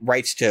 maybe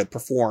rights to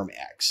perform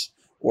X,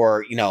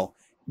 or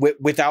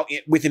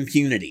with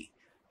impunity,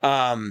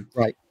 and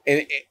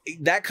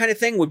that kind of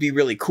thing would be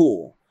really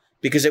cool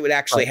because it would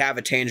actually have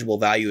a tangible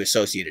value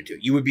associated to it.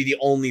 You would be the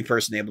only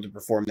person able to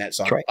perform that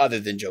song other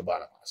than Joe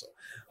Bonamassa.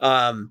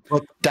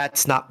 Well,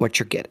 that's not what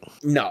you're getting.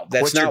 No,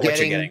 that's not what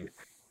you're getting.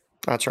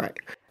 That's right.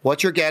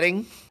 What you're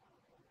getting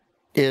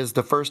is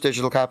the first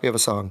digital copy of a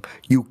song.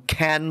 You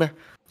can't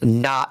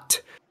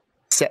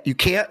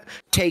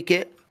take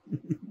it.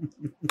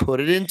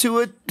 Put it into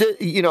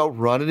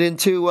run it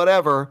into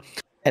whatever,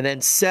 and then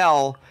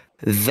sell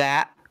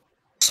that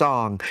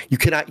song. You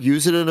cannot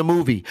use it in a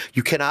movie.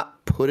 You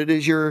cannot put it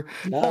as your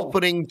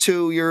opening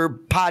to your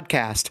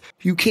podcast.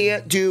 You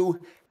can't do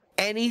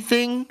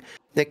anything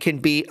that can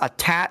be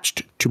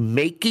attached to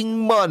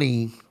making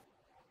money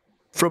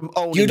from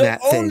owning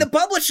that thing. You don't own the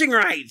publishing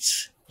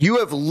rights. You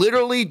have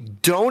literally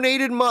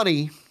donated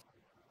money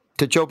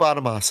to Joe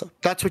Bonamassa.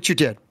 That's what you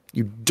did.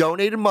 You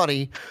donated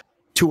money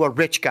to a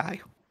rich guy.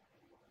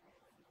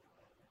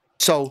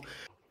 So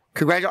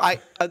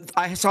Congratulations.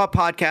 I saw a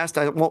podcast.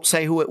 I won't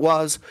say who it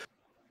was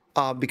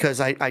because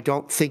I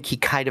don't think he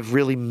kind of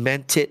really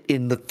meant it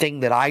in the thing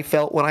that I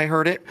felt when I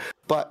heard it.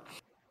 But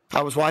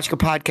I was watching a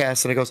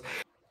podcast and it goes,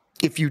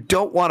 if you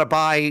don't want to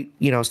buy,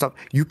 stuff,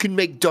 you can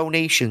make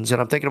donations.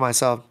 And I'm thinking to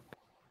myself,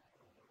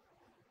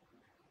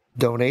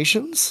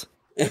 donations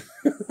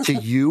to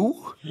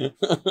you?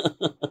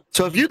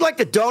 So if you'd like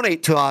to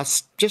donate to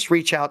us, just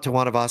reach out to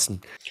one of us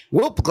and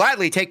we'll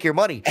gladly take your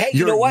money. Hey,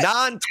 you know what?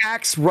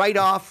 Non-tax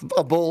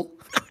write-offable.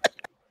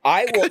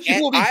 I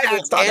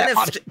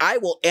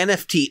will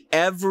NFT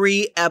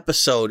every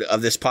episode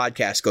of this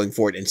podcast going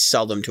forward and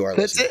sell them to our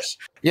listeners.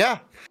 Yeah.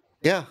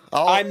 Yeah.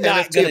 I'm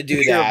not going to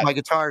do that. My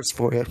guitars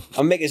for you.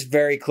 I'll make this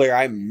very clear.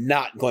 I'm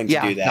not going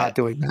to do that. Not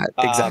doing that.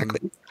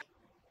 Exactly.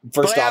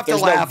 First off,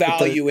 there's no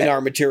value in our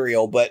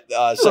material, but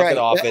second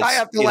off, I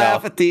have to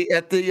laugh at the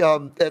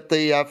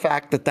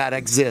fact that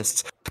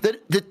exists.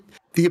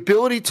 The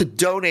ability to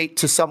donate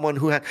to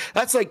someone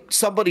that's like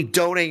somebody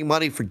donating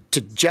money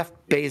to Jeff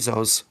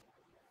Bezos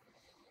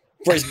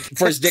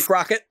for his dick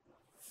rocket.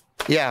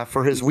 Yeah,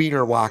 for his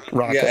wiener rocket.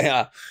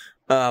 Yeah.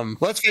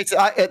 Let's face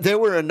it, there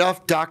were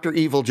enough Dr.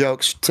 Evil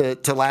jokes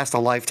to last a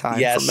lifetime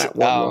from that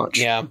one launch.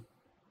 Yeah.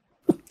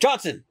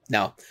 Johnson.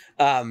 No.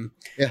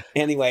 Yeah.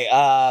 Anyway.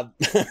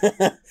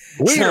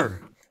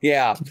 Wiener.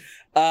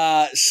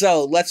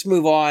 So let's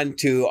move on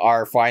to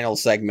our final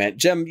segment.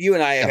 Jim, you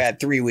and I have had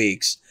 3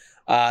 weeks.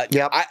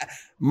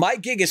 My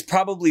gig is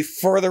probably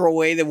further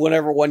away than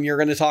whatever one you're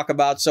going to talk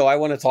about, so I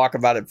want to talk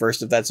about it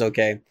first, if that's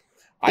okay.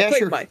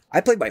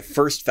 I played my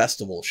first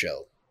festival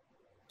show.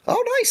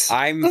 Oh, nice.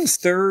 I'm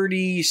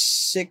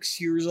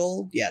 36 years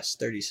old. Yes,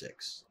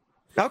 36.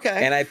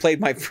 Okay. And I played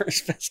my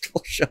first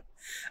festival show,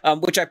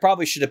 which I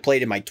probably should have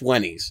played in my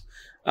 20s.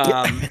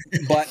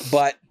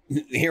 But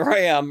here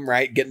I am,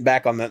 right, getting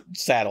back on the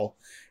saddle.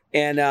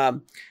 And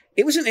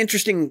it was an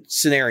interesting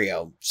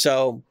scenario.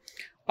 So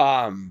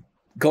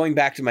going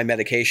back to my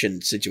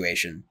medication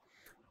situation,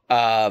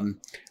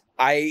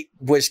 I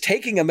was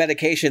taking a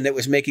medication that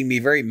was making me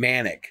very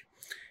manic.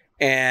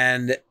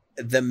 And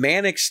the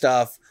manic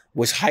stuff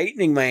was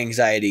heightening my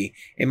anxiety,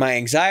 and my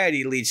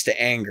anxiety leads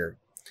to anger,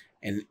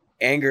 and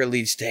anger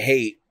leads to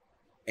hate,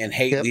 and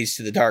hate leads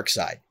to the dark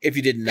side. If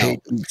you didn't know,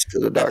 hate leads to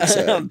the dark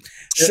side.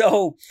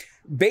 So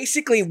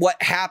basically,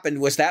 what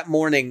happened was that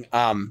morning,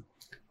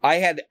 I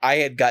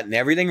had gotten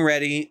everything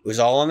ready. It was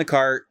all on the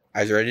cart.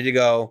 I was ready to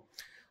go.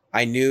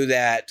 I knew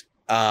that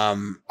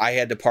I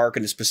had to park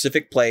in a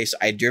specific place.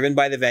 I had driven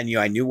by the venue.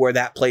 I knew where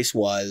that place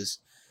was,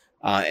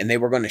 and they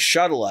were going to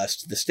shuttle us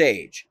to the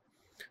stage,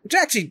 which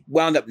actually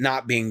wound up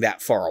not being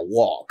that far a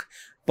walk.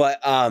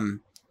 But the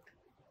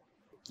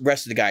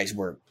rest of the guys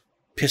were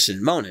pissing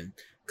and moaning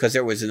because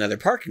there was another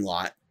parking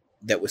lot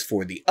that was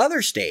for the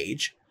other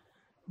stage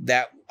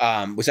that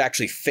was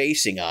actually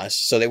facing us.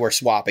 So they were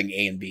swapping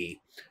A and B.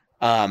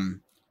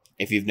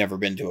 If you've never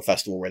been to a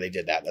festival where they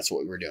did that, that's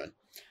what we were doing.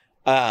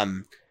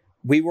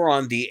 We were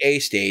on the A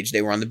stage.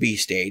 They were on the B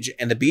stage.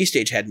 And the B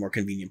stage had more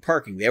convenient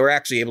parking. They were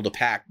actually able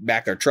to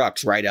back their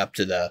trucks right up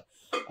to the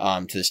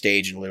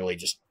stage and literally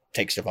just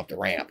take stuff up the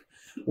ramp.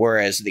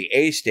 Whereas the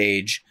A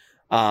stage,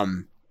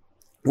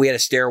 we had a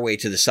stairway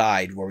to the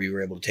side where we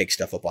were able to take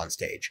stuff up on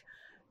stage.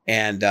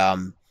 And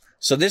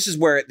so this is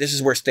where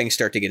things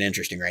start to get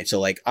interesting, right? So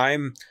like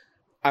I'm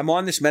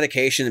on this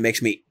medication that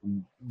makes me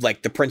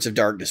like the Prince of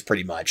Darkness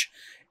pretty much.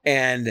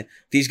 And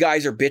these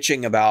guys are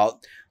bitching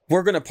about,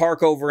 we're going to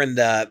park over in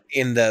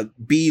the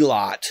B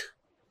lot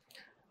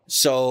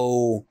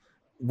so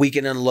we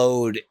can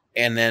unload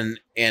and then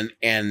and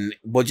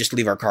we'll just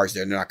leave our cars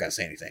there. They're not going to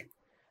say anything.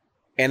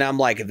 And I'm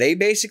like, they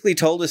basically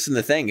told us in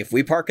the thing, if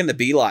we park in the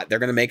B lot, they're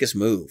going to make us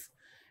move.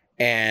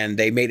 And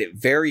they made it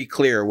very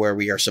clear where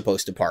we are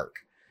supposed to park.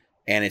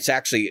 And it's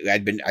actually,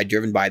 I'd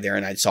driven by there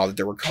and I saw that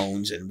there were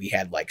cones and we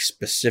had like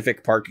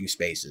specific parking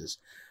spaces,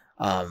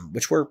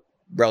 which were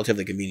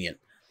relatively convenient.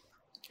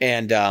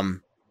 And I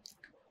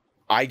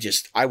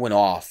went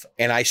off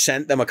and I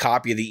sent them a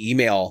copy of the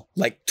email,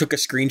 like took a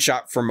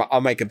screenshot from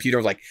on my computer,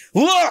 was like,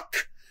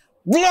 look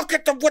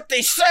at what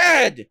they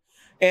said.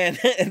 And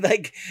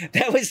like,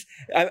 that was,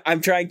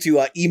 I'm trying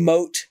to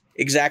emote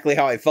exactly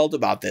how I felt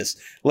about this.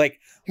 Like,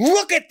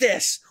 look at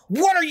this.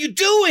 What are you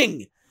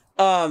doing?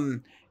 So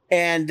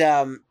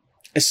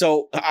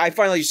I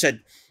finally just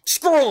said,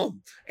 screw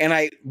them. And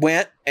I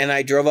went and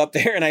I drove up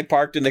there and I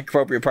parked in the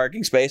appropriate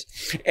parking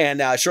space. And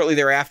shortly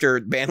thereafter,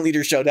 band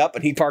leader showed up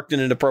and he parked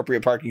in an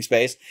appropriate parking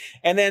space.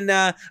 And then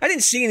I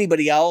didn't see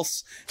anybody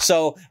else.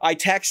 So I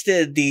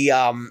texted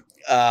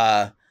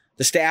the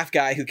staff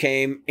guy who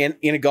came in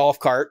a golf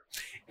cart.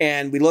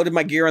 And we loaded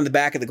my gear on the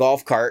back of the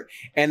golf cart.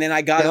 And then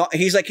I got on.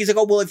 He's like,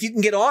 oh, well, if you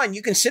can get on,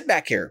 you can sit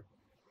back here.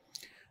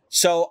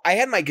 So I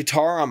had my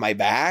guitar on my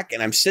back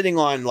and I'm sitting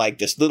on like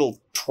this little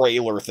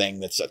trailer thing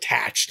that's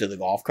attached to the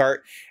golf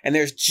cart. And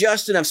there's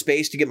just enough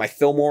space to get my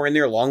Fillmore in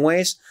there long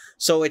ways.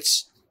 So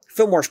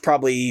Fillmore's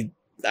probably,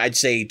 I'd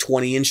say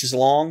 20 inches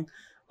long.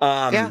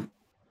 And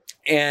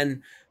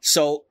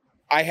so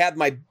I had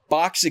my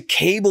box of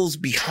cables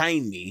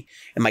behind me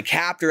and my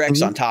Captor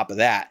X on top of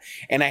that.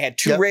 And I had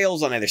two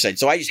rails on either side.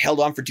 So I just held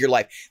on for dear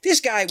life.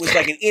 This guy was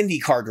like an Indy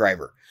car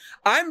driver.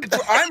 I'm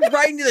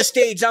riding to the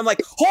stage. And I'm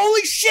like,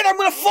 holy shit, I'm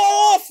going to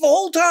fall off the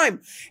whole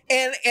time.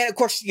 And of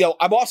course,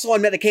 I'm also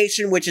on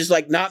medication, which is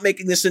like not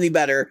making this any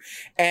better.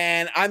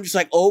 And I'm just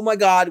like, oh my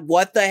God,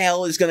 what the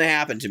hell is going to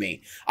happen to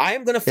me? I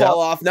am going to fall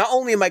off. Not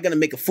only am I going to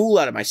make a fool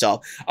out of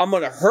myself, I'm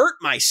going to hurt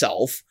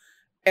myself.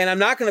 And I'm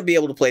not going to be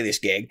able to play this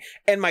gig.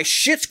 And my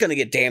shit's going to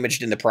get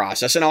damaged in the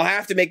process. And I'll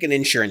have to make an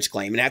insurance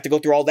claim and have to go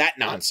through all that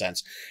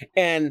nonsense.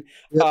 And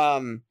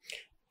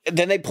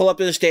then they pull up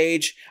to the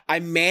stage. I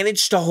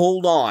managed to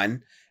hold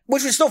on,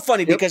 which was so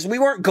funny because we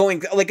weren't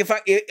going, like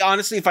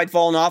if I'd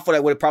fallen off, what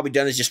I would have probably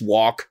done is just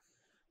walk.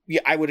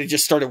 Yeah, I would have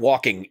just started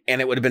walking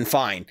and it would have been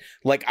fine.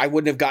 Like I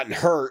wouldn't have gotten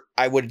hurt.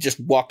 I would have just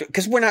walked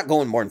because we're not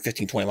going more than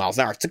 15, 20 miles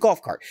an hour. It's a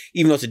golf cart.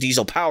 Even though it's a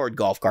diesel powered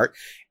golf cart,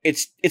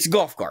 it's a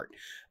golf cart.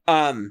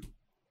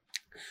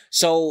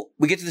 So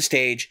we get to the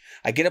stage.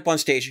 I get up on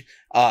stage.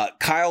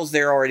 Kyle's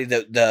there already,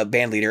 the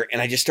band leader,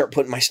 and I just start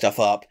putting my stuff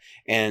up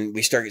and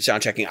we start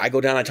sound checking. I go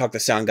down, I talk to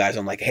sound guys.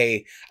 I'm like,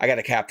 hey, I got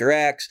a Captor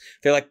X.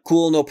 They're like,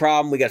 cool, no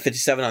problem. We got a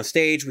 57 on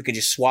stage. We can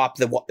just swap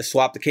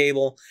the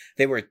cable.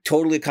 They were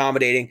totally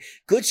accommodating.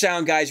 Good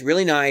sound guys,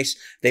 really nice.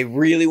 They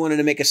really wanted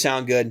to make us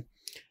sound good.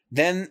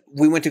 Then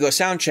we went to go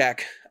sound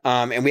check,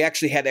 and we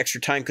actually had extra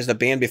time because the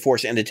band before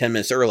us ended 10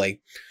 minutes early.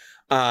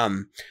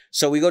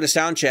 So we go to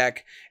sound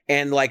check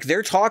and like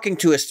they're talking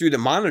to us through the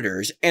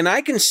monitors and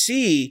I can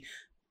see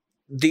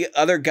the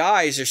other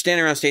guys are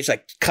standing around stage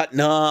like cutting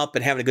up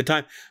and having a good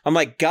time. I'm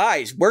like,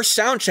 guys, we're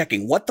sound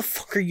checking. What the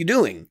fuck are you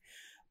doing?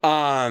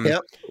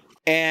 And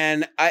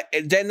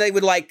then they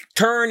would like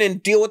turn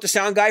and deal with the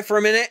sound guy for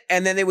a minute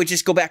and then they would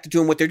just go back to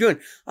doing what they're doing.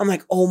 I'm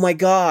like, oh my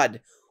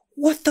God,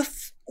 what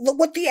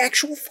the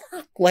actual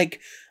fuck? Like,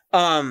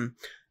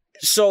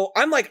 so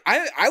I'm like,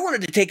 I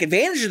wanted to take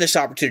advantage of this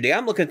opportunity.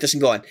 I'm looking at this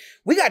and going,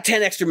 we got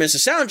 10 extra minutes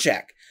of sound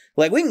check.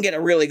 Like we can get a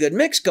really good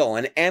mix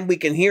going and we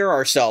can hear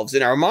ourselves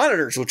in our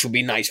monitors, which will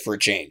be nice for a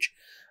change.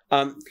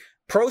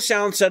 Pro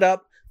sound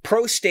setup,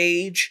 pro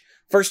stage.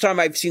 First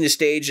time I've seen a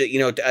stage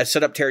that, a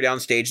set up tear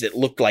down stage that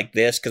looked like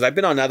this. Cause I've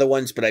been on other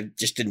ones, but I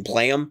just didn't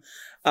play them.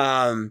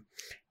 And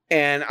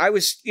I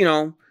was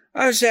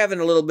having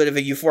a little bit of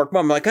a euphoric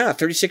moment. I'm like,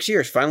 36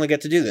 years, finally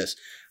get to do this.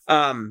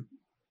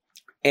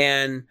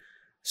 And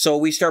so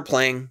we start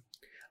playing.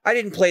 I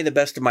didn't play the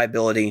best of my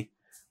ability.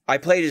 I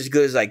played as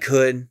good as I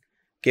could,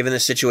 given the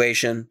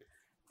situation.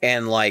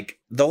 And like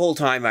the whole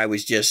time I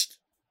was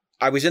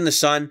in the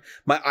sun.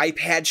 My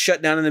iPad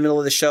shut down in the middle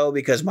of the show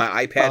because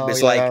my iPad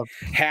was like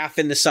half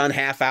in the sun,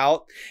 half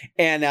out.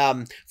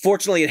 And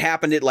fortunately it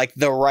happened at like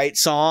the right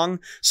song.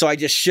 So I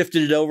just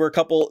shifted it over a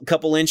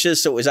couple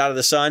inches so it was out of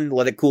the sun,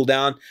 let it cool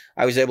down.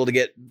 I was able to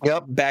get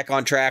back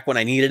on track when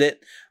I needed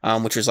it,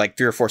 which was like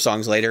 3 or 4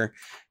 songs later.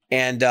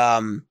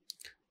 And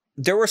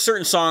there were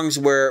certain songs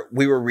where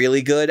we were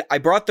really good. I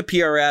brought the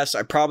PRS.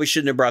 I probably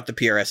shouldn't have brought the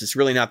PRS. It's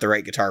really not the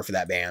right guitar for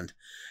that band.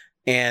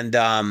 And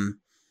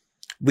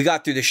we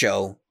got through the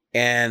show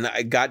and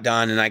I got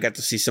done and I got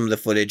to see some of the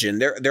footage. And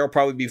there'll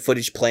probably be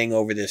footage playing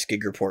over this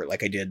gig report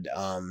like I did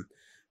a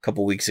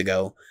couple weeks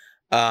ago.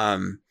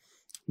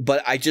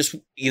 But I just,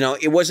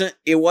 it wasn't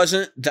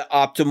the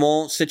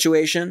optimal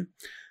situation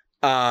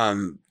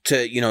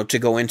to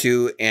go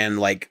into, and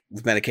like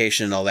with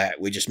medication and all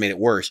that, we just made it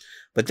worse.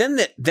 But then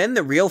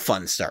the real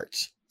fun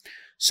starts.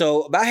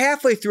 So about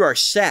halfway through our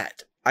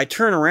set, I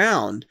turn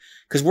around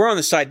because we're on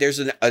the side. There's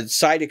a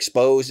side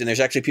exposed and there's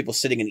actually people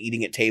sitting and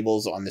eating at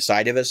tables on the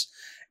side of us.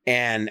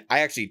 And I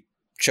actually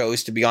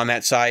chose to be on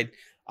that side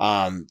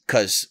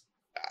because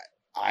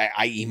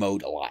I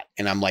emote a lot.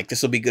 And I'm like,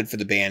 this will be good for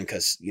the band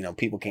because,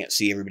 people can't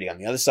see everybody on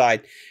the other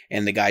side.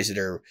 And the guys that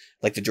are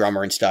like the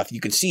drummer and stuff, you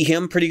can see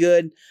him pretty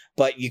good,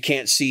 but you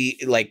can't see,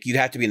 like, you'd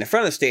have to be in the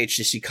front of the stage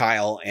to see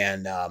Kyle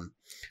and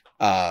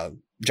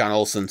John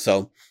Olson.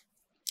 So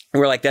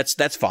we're like,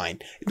 that's fine.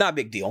 Not a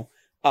big deal.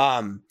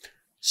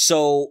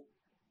 So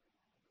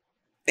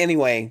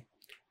anyway,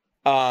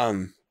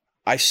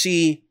 I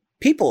see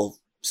people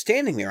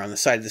standing there on the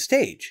side of the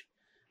stage,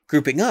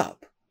 grouping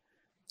up,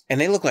 and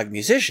they look like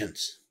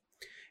musicians.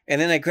 And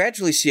then I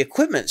gradually see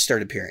equipment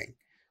start appearing.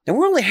 Now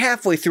we're only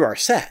halfway through our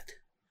set.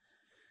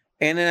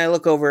 And then I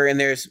look over and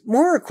there's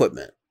more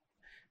equipment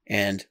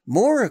and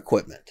more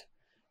equipment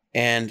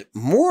and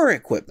more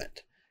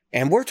equipment.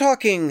 And we're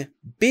talking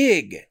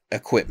big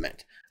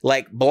equipment,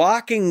 like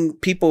blocking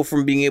people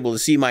from being able to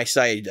see my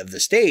side of the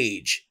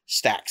stage,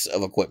 stacks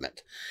of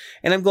equipment.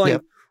 And I'm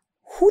going,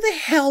 who the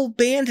hell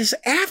band is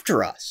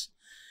after us?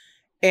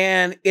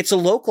 And it's a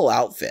local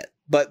outfit.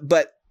 But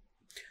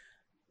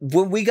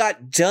when we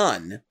got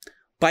done,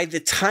 by the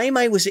time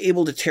I was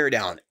able to tear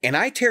down, and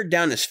I teared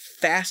down as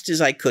fast as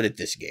I could at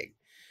this gig,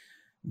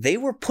 they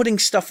were putting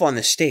stuff on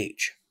the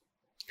stage.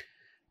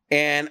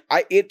 And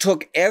it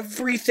took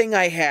everything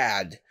I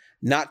had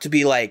not to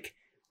be like,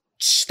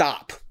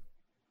 stop.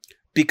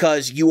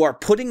 Because you are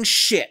putting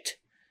shit,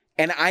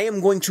 and I am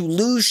going to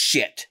lose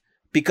shit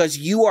because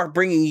you are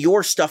bringing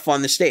your stuff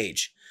on the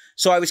stage.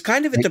 So I was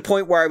kind of at the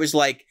point where I was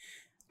like,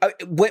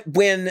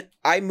 when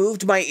I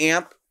moved my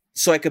amp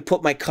so I could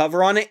put my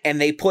cover on it and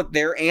they put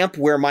their amp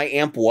where my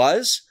amp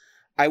was,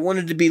 I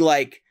wanted to be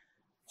like,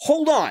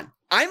 hold on,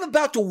 I'm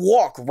about to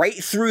walk right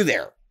through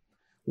there.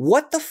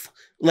 What the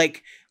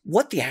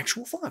what the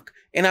actual fuck?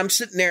 And I'm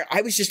sitting there,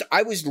 I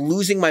was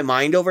losing my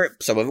mind over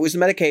it. Some of it was the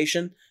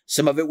medication.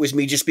 Some of it was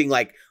me just being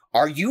like,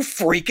 are you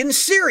freaking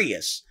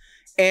serious?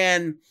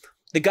 And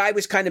the guy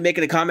was kind of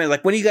making a comment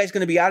like, when are you guys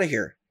going to be out of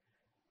here?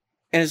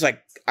 And it's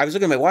like, I was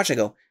looking at my watch. I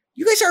go,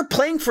 you guys are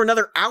playing for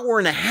another hour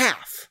and a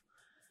half.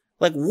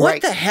 Like,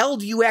 what the hell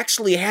do you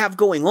actually have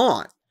going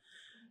on?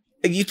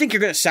 You think you're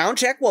going to sound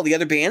check while the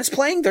other band's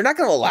playing? They're not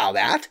going to allow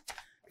that.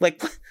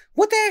 Like,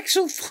 what the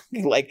actual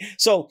fucking, like,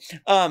 so,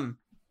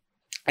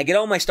 I get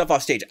all my stuff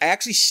off stage. I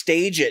actually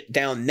stage it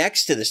down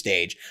next to the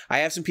stage. I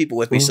have some people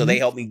with me, so they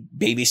help me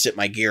babysit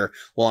my gear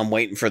while I'm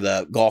waiting for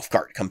the golf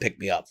cart to come pick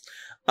me up.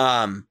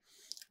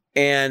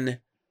 And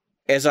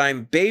as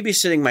I'm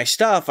babysitting my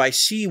stuff, I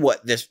see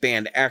what this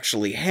band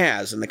actually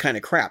has and the kind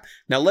of crap.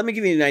 Now, let me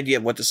give you an idea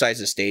of what the size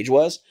of the stage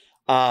was.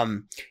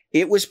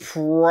 It was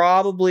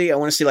probably, I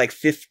want to say like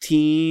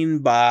 15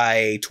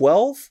 by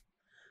 12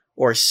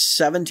 or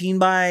 17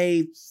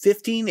 by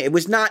 15. It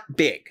was not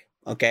big,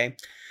 okay?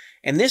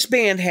 And this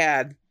band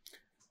had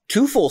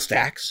 2 full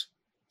stacks,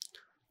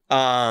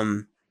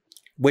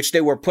 which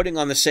they were putting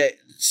on the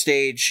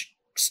stage,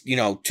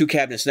 2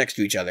 cabinets next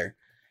to each other,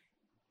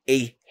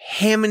 a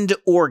Hammond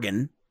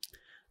organ,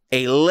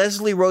 a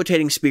Leslie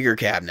rotating speaker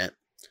cabinet,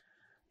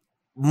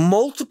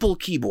 multiple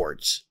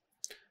keyboards,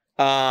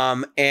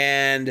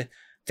 and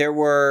there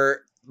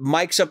were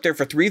mics up there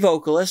for 3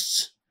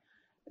 vocalists.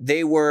 They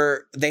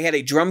had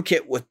a drum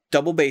kit with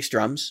double bass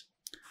drums,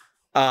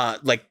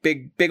 like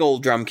big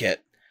old drum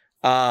kit.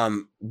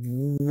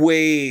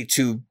 Way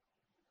too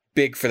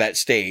big for that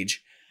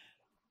stage.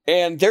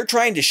 And they're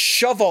trying to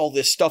shove all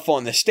this stuff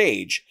on the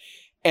stage.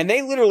 And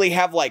they literally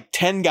have like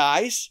 10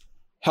 guys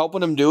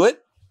helping them do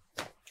it.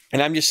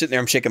 And I'm just sitting there,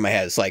 I'm shaking my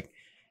head. It's like,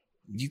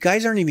 you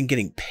guys aren't even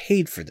getting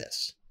paid for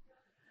this.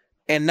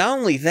 And not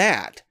only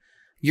that,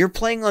 you're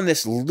playing on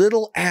this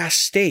little ass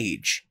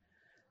stage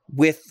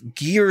with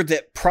gear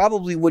that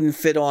probably wouldn't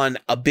fit on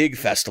a big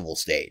festival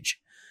stage.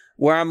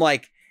 Where I'm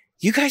like,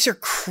 you guys are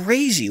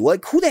crazy.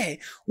 Like,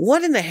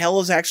 what in the hell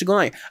is actually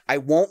going on? I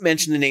won't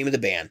mention the name of the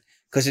band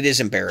because it is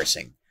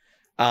embarrassing.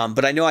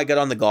 But I know I got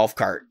on the golf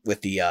cart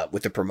with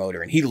the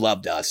promoter and he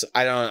loved us.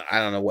 I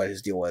don't know what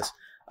his deal was.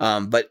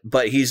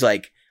 But he's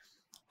like,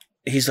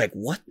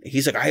 what?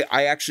 He's like,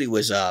 I actually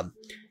was,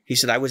 he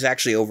said, I was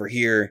actually over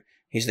here.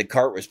 He said, the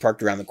cart was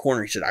parked around the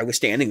corner. He said, I was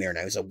standing there and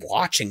I was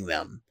watching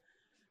them,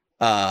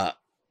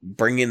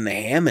 bring in the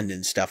Hammond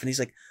and stuff. And he's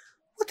like,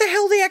 what the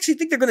hell do they actually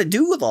think they're going to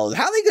do with all this?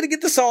 How are they going to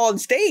get this all on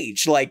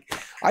stage? Like,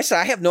 I said,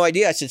 I have no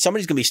idea. I said,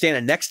 somebody's going to be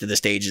standing next to the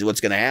stage is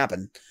what's going to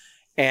happen.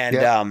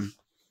 And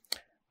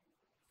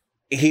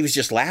he was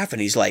just laughing.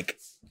 He's like,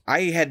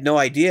 I had no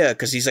idea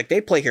because he's like, they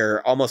play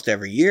here almost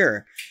every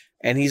year.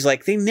 And he's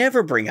like, they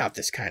never bring out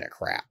this kind of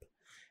crap.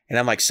 And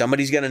I'm like,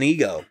 somebody's got an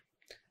ego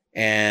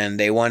and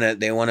they want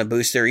to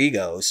boost their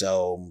ego.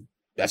 So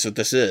that's what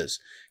this is.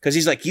 Because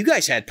he's like, you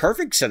guys had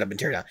perfect setup and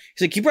teardown.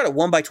 He's like, you brought a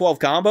 1x12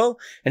 combo.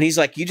 And he's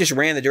like, you just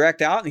ran the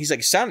direct out. And he's like,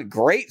 it sounded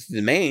great through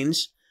the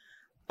mains.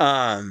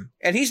 And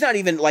he's not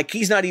even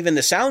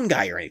the sound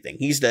guy or anything.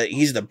 He's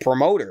the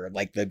promoter,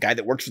 like the guy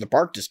that works for the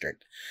park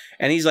district.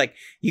 And he's like,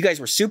 you guys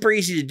were super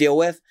easy to deal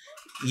with.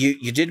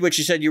 You did what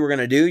you said you were going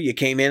to do. You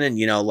came in and,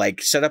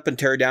 like set up and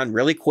tear down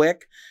really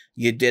quick.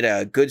 You did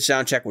a good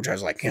sound check, which I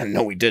was like,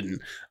 no, we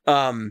didn't.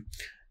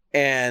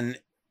 And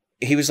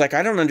he was like,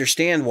 I don't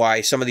understand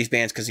why some of these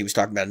bands, because he was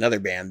talking about another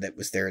band that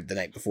was there the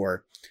night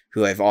before,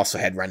 who I've also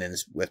had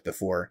run-ins with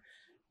before.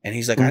 And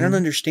he's like, I don't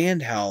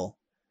understand how,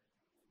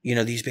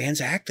 these bands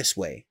act this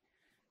way.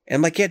 And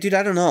I'm like, yeah, dude,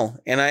 I don't know.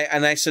 And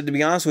I said, to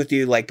be honest with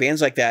you, like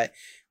bands like that,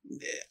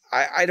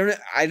 I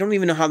don't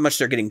even know how much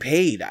they're getting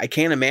paid. I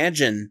can't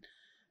imagine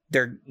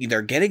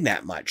they're getting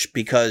that much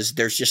because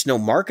there's just no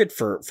market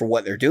for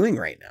what they're doing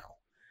right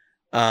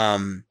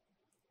now.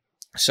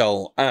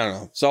 So I don't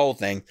know. It's the whole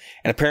thing.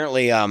 And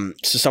apparently,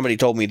 so somebody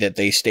told me that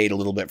they stayed a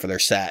little bit for their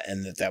set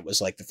and that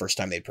was like the first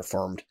time they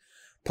performed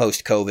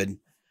post COVID.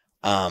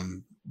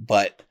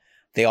 But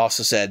they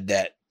also said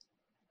that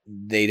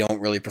they don't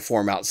really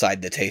perform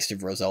outside the Taste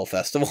of Roselle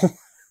Festival.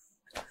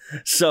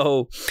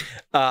 So,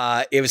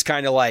 it was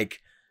kind of like,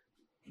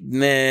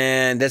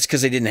 man, that's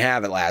because they didn't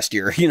have it last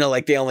year.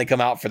 Like they only come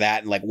out for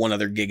that and like one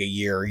other gig a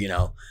year,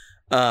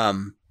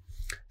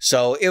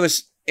 So it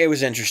was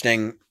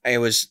interesting. It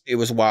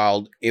was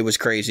wild. It was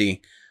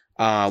crazy.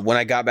 When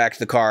I got back to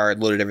the car, I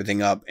loaded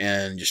everything up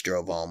and just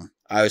drove home.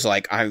 I was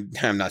like,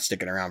 I'm not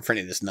sticking around for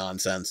any of this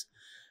nonsense.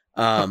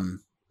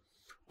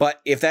 But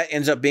if that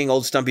ends up being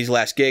Old Stumpy's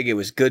last gig, it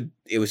was good.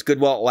 It was good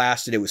while it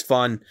lasted. It was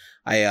fun.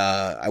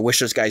 I wish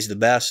those guys the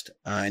best.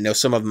 I know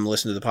some of them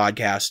listen to the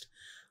podcast.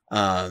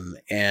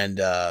 And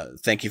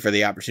thank you for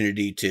the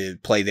opportunity to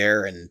play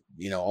there and,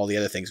 all the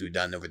other things we've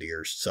done over the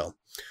years. So,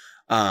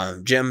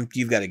 Jim,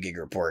 you've got a gig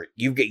report.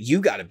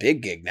 You got a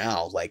big gig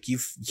now. Like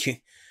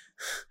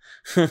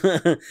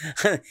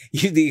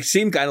You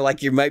seem kind of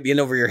like you might be in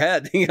over your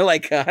head. You're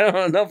like, I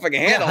don't know if I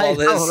can handle all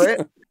this. Know,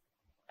 right?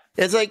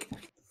 It's like,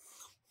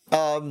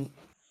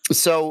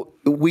 so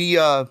we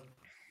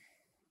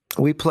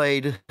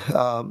played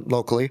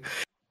locally. We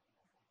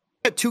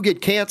had 2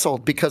 get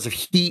canceled because of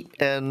heat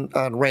and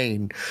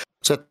rain.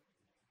 So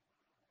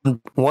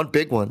one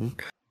big one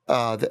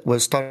that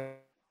was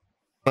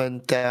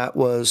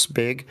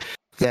big,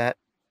 that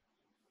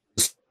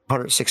was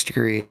 106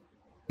 degrees.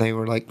 They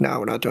were like, no,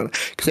 we're not doing it,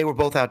 because they were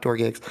both outdoor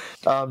gigs.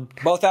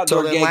 Both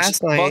outdoor gigs.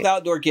 Both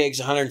outdoor gigs,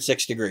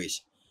 106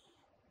 degrees.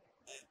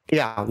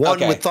 Yeah, one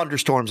with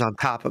thunderstorms on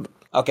top of it.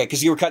 Okay,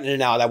 because you were cutting in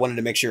and out. I wanted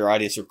to make sure your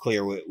audience were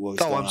clear what was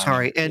going on. I'm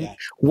sorry. And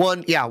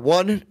one,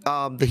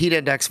 the heat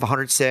index of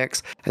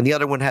 106, and the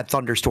other one had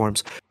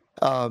thunderstorms.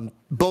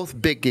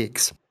 Both big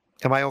gigs.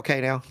 Am I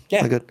okay now?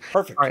 Yeah, good.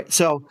 Perfect. All right,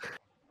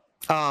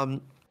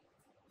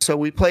 so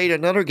we played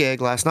another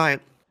gig last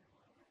night,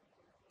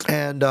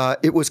 and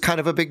it was kind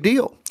of a big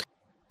deal.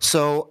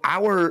 So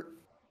our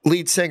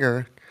lead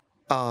singer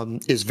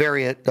is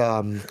very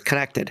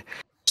connected.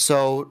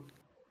 So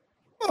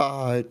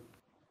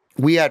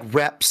we had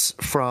reps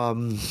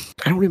from,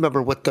 I don't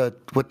remember what the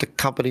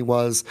company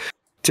was,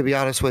 to be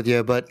honest with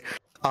you, but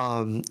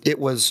it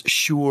was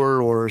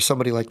Shure or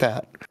somebody like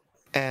that,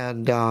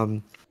 and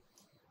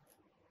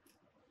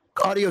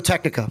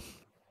Audio-Technica.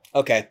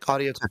 Okay.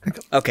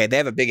 Audio-Technica. Okay, they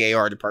have a big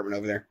AR department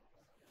over there.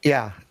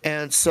 Yeah,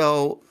 and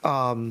so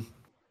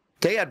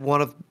they had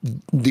one of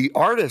the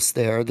artists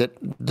there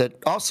that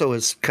also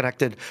is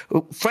connected,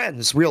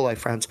 real life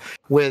friends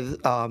with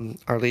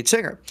our lead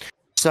singer.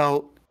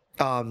 So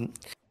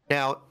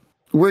now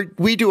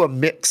we do a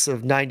mix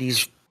of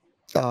 90s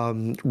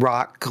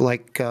rock,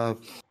 like we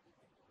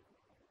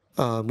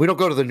don't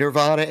go to the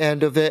Nirvana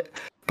end of it,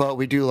 but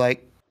we do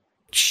like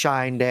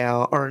Shine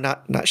Down, or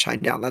not Shine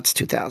Down, that's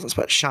 2000s,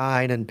 but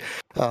Shine and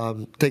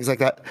things like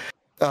that.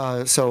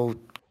 So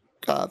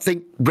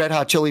think Red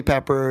Hot Chili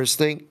Peppers,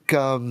 think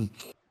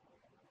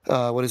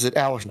what is it,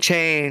 Alice in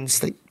Chains,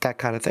 think that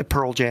kind of thing,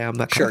 Pearl Jam,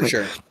 that kind of thing.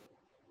 Sure.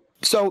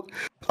 So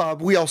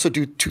we also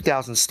do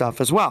 2000 stuff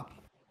as well.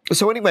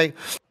 So anyway,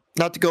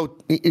 not to go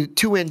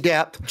too in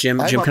depth. Jim,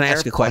 can I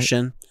ask a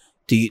question?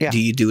 Do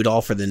you do it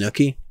all for the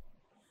Nookie?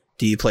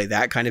 Do you play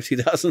that kind of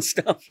 2000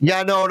 stuff?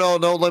 Yeah, no,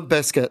 Limp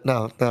Bizkit.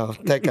 No,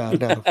 thank God,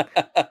 no.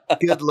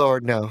 Good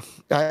Lord, no.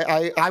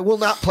 I will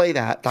not play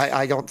that.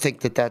 I don't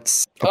think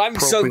that's. I'm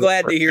so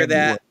glad to hear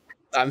that.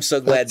 I'm so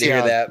glad to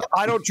hear that.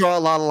 I don't draw a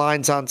lot of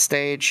lines on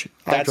stage.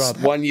 That's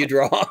one you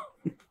draw.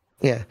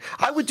 Yeah,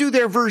 I would do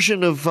their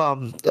version of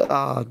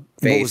what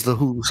was the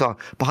Who song,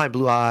 Behind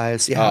Blue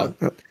Eyes. Yeah,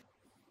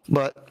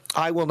 but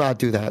I will not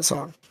do that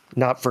song.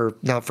 Not for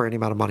any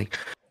amount of money.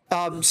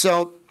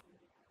 So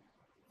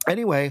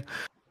anyway,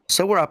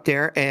 so we're up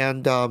there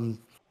and we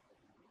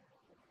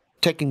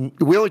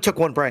only took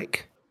one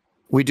break.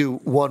 We do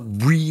one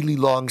really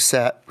long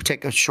set, we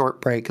take a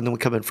short break, and then we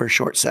come in for a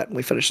short set and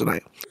we finish the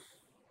night.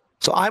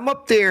 So I'm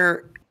up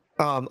there.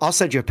 I'll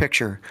send you a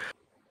picture.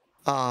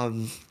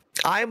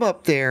 I'm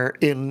up there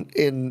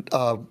in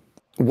a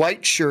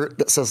white shirt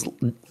that says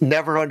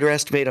 "Never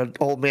underestimate an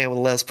old man with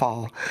a Les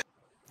Paul,"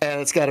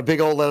 and it's got a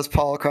big old Les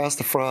Paul across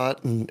the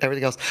front and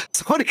everything else.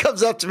 So when he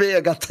comes up to me,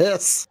 I got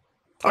this.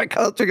 He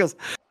goes,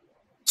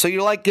 "So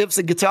you like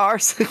Gibson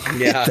guitars?"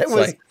 Yeah,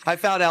 I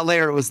found out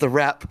later it was the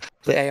rep,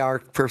 the AR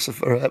person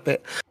for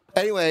it.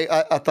 Anyway,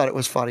 I thought it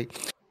was funny.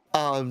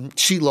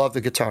 She loved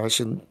the guitars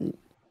and.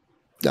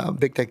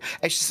 Big thing.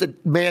 And she said,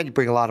 "Man, you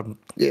bring a lot of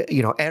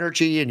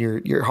energy and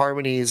your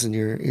harmonies and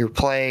your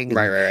playing, and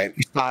right,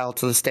 your style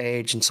to the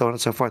stage, and so on and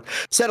so forth."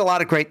 Said a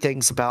lot of great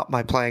things about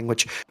my playing,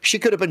 which she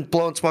could have been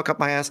blowing smoke up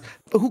my ass.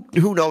 But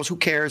who knows? Who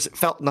cares? It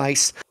felt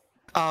nice.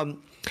 And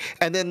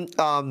then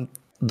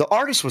the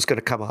artist was going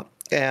to come up,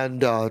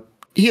 and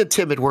he and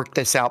Tim had worked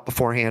this out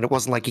beforehand. It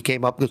wasn't like he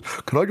came up and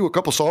goes, "Can I do a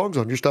couple songs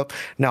on your stuff?"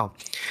 No.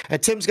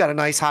 And Tim's got a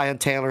nice high-end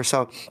Taylor,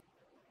 so.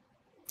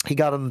 He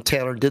got on the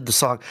Taylor and did the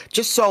song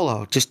just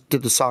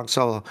did the song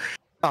solo,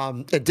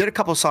 and did a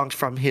couple of songs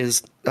from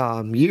his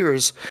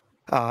years,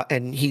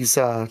 and he's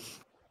a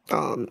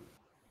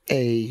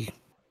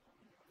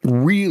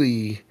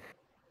really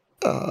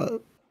a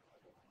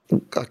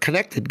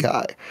connected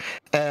guy,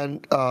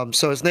 and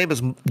so his name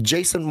is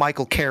Jason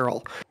Michael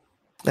Carroll,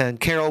 and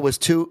Carroll was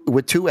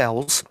with two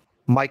L's,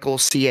 Michael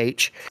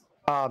CH.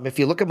 If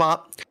you look him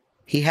up.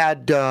 He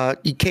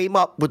came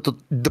up with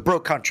the Bro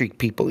Country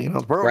people,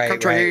 Bro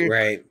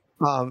Country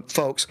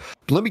folks.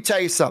 But let me tell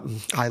you something.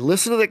 I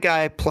listened to the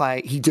guy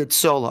play. He did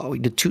solo. He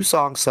did 2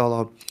 songs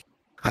solo.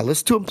 I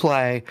listened to him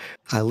play.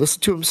 I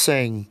listened to him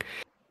sing.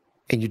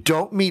 And you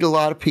don't meet a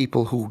lot of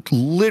people who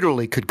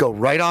literally could go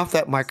right off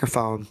that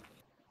microphone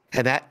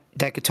and that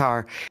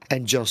guitar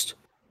and just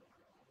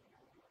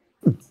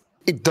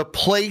the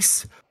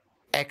place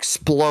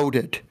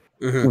exploded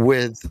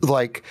with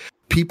like.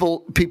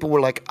 People were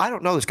like, "I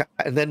don't know this guy,"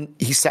 and then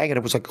he sang it.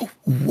 It was like,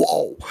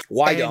 "Whoa!"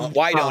 Why don't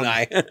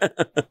I?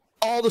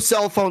 all the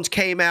cell phones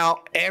came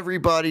out,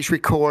 everybody's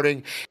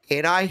recording,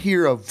 and I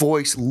hear a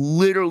voice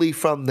literally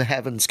from the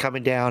heavens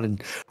coming down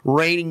and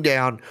raining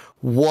down.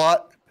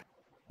 What?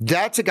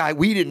 That's a guy.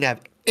 We didn't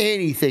have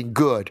anything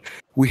good.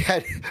 We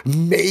had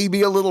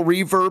maybe a little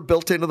reverb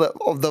built into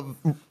the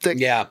thing.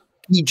 Yeah.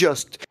 He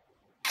just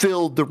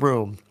filled the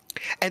room.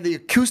 And the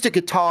acoustic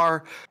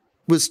guitar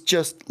was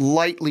just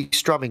lightly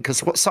strumming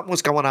because something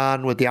was going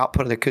on with the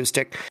output of the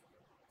acoustic.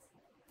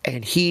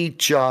 And he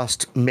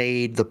just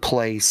made the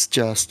place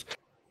just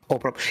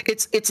open up.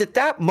 It's at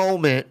that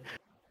moment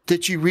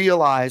that you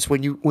realize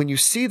when you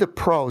see the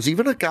pros,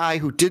 even a guy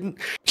who didn't,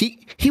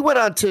 he went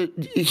on to,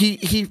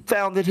 he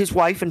found that his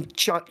wife and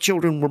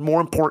children were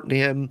more important to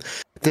him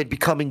than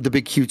becoming the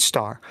big, huge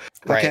star.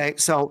 Okay. Right.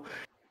 So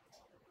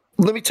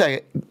let me tell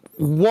you,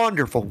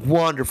 wonderful,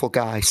 wonderful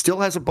guy. Still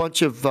has a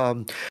bunch of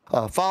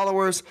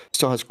followers,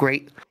 still has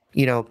great,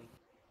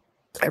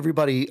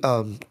 everybody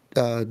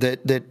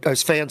that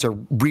as fans are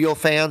real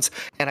fans,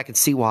 and I can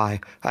see why.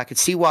 I can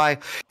see why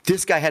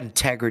this guy had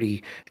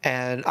integrity,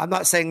 and I'm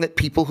not saying that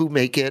people who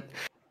make it,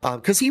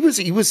 because he was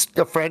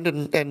a friend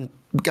and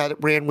guy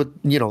that ran with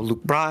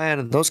Luke Bryan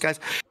and those guys.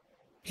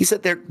 He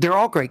said they're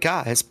all great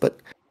guys, but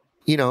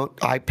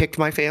I picked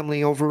my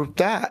family over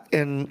that,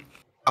 and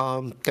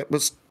it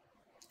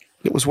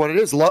was what it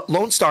is.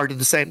 Lone Star did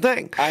the same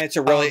thing. It's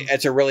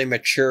a really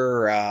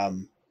mature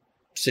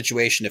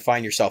situation to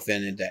find yourself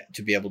in, and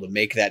to be able to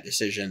make that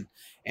decision.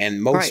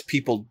 And most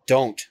people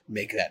don't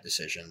make that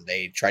decision.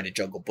 They try to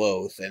juggle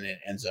both, and it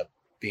ends up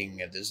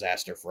being a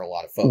disaster for a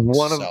lot of folks.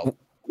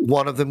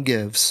 One of them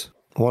gives.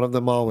 One of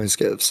them always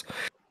gives.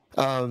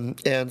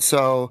 And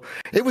so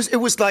it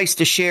was nice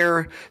to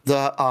share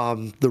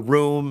the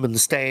room and the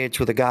stage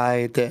with a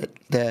guy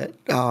that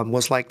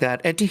was like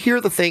that, and to hear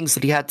the things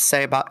that he had to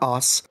say about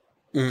us.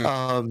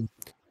 Mm.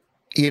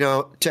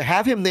 To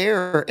have him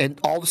there and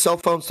all the cell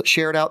phones that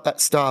shared out that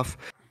stuff,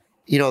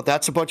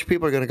 that's a bunch of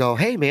people are going to go,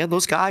 hey man,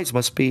 those guys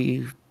must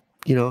be,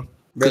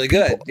 really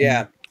good.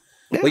 Yeah.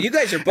 Well, you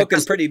guys are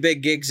booking pretty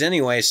big gigs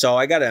anyway, so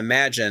I got to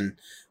imagine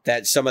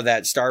that some of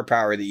that star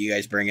power that you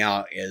guys bring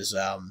out is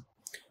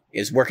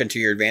working to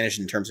your advantage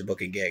in terms of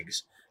booking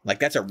gigs. Like,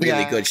 that's a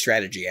really good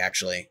strategy,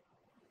 actually.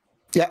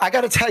 Yeah, I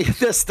got to tell you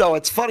this, though.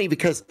 It's funny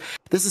because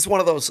this is one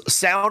of those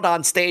sound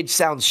on stage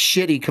sounds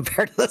shitty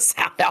compared to the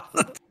sound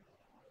out.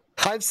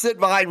 I'm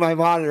sitting behind my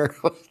monitor.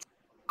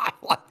 I'm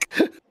like,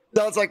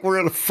 sounds like we're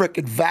in a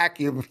freaking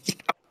vacuum.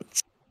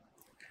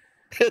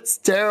 It's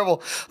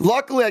terrible.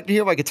 Luckily, I can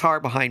hear my guitar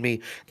behind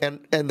me, and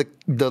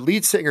the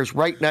lead singer's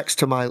right next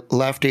to my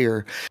left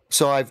ear.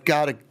 So I've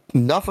got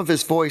enough of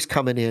his voice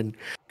coming in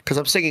because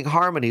I'm singing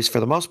harmonies for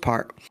the most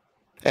part.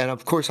 And,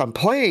 of course, I'm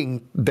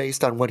playing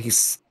based on what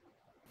he's...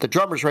 The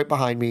drummer's right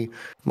behind me.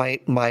 I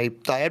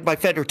had my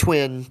Fender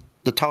Twin,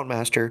 the Tone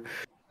Master,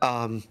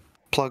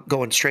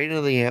 going straight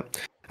into the amp,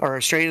 or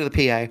straight into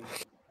the PA.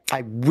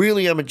 I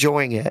really am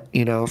enjoying it,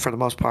 for the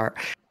most part.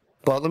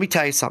 But let me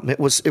tell you something. It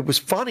was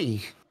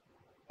funny,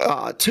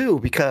 too,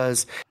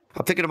 because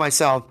I'm thinking to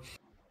myself,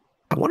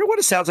 I wonder what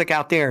it sounds like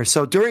out there.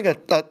 So during a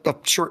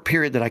short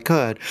period that I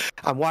could,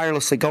 I'm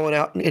wirelessly going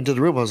out into the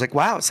room. I was like,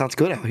 wow, it sounds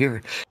good out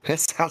here. It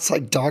sounds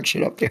like dog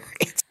shit up there.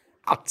 It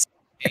sounds...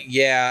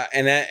 Yeah,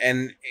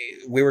 and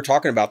we were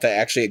talking about that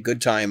actually at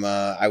Good Time.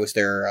 I was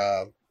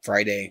there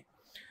Friday,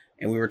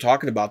 and we were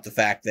talking about the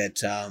fact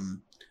that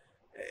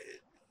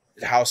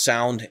how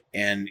sound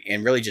and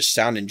really just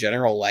sound in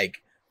general,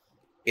 like,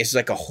 it's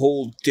like a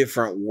whole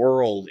different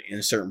world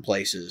in certain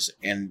places.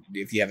 And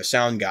if you have a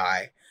sound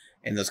guy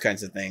and those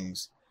kinds of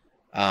things,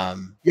 we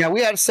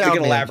had a sound. We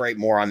can elaborate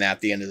more on that at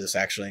the end of this.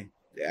 Actually,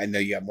 I know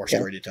you have more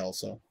story to tell.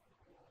 So,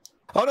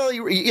 oh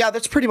no,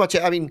 that's pretty much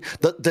it. I mean,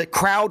 the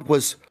crowd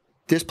was.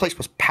 This place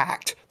was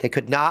packed. They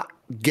could not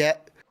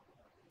get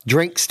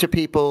drinks to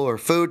people or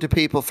food to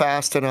people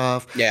fast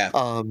enough. Yeah.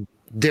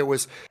 There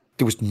was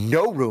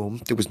no room.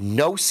 There was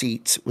no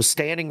seats. It was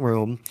standing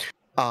room.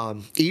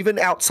 Even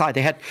outside,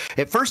 they had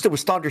at first it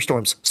was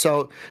thunderstorms.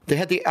 So they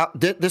had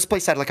this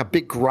place had like a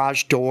big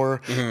garage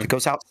door that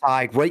goes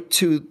outside right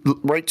to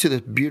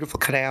the beautiful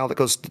canal that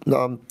goes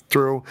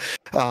through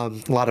a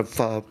lot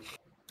of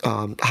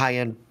high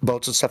end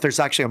boats and stuff. There's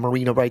actually a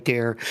marina right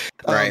there.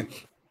 Right.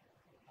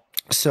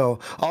 So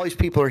all these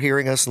people are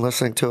hearing us and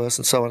listening to us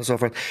and so on and so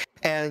forth.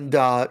 And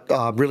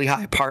really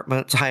high-end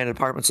apartments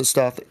and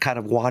stuff that kind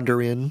of wander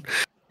in.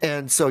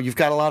 And so you've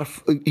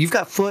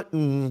got foot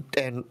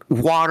and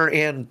water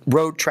and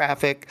road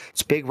traffic.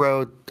 It's a big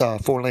road,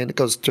 4-lane that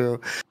goes through.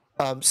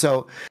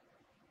 So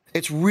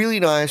it's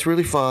really nice,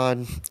 really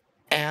fun.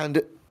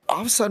 And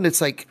all of a sudden it's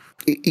like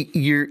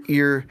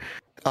you're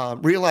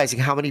realizing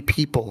how many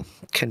people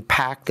can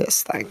pack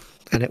this thing.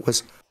 And it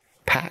was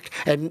packed.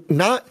 And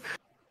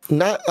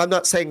I'm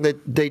not saying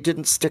that they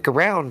didn't stick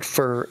around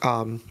for,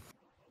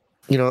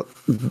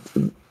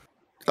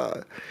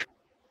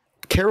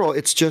 Carol.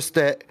 It's just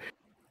that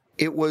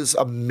it was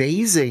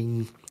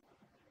amazing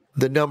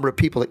the number of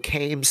people that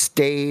came,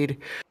 stayed.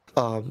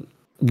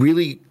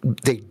 Really,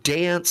 they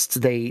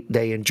danced. They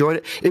enjoyed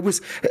it. It was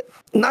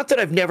not that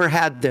I've never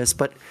had this,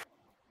 but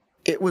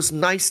it was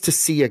nice to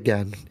see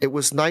again. It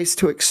was nice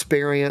to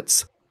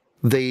experience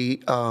the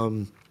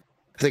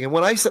thing. And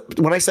when I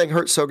sang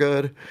 "Hurt So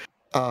Good,"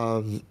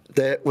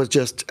 that was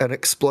just an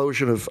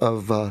explosion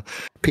of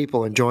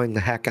people enjoying the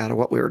heck out of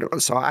what we were doing.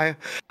 So I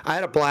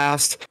had a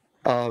blast.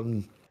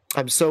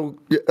 I'm so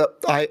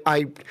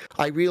I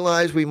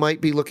realize we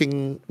might be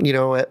looking,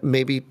 at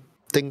maybe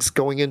things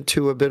going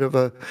into a bit of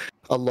a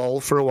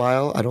lull for a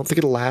while. I don't think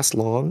it'll last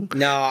long.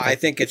 No, I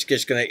think it's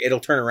just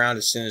it'll turn around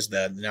as soon as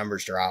the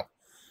numbers drop.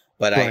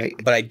 But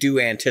I do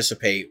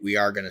anticipate we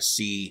are going to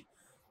see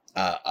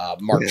a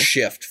marked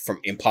shift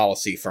in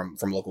policy from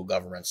local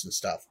governments and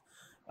stuff.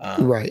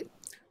 Right.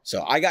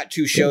 So I got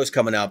 2 shows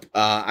coming up.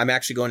 I'm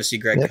actually going to see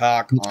Greg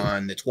Koch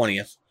on the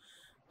 20th.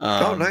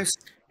 Oh, nice.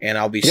 And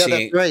I'll be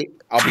seeing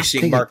I'll be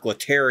seeing Mark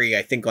Letary,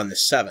 I think, on the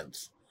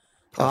 7th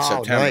of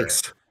September.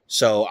 Nice.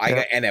 So I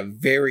got in a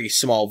very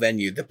small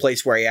venue, the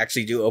place where I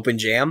actually do open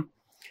jam.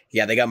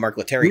 Yeah, they got Mark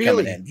Letary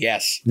coming in.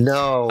 Yes.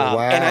 No, wow.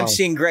 And I'm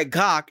seeing Greg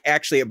Koch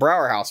actually at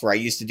Brower House, where I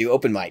used to do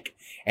open mic.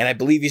 And I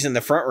believe he's in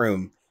the front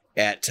room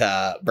at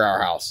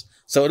Brower House.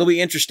 So it'll be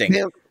interesting.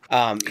 Yeah.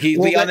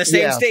 He'll be on the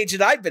same stage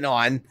that I've been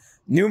on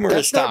numerous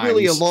times. That's not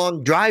really a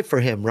long drive for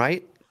him,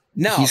 right?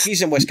 No,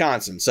 he's in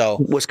Wisconsin. So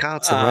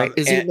Wisconsin, right?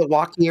 Is he in the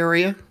Milwaukee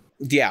area?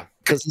 Yeah.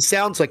 Because he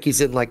sounds like he's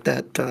in like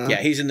that.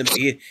 Yeah, he's in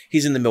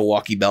the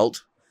Milwaukee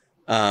belt.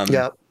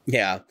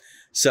 Yeah.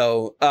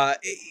 So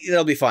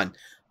it'll be fun.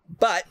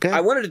 But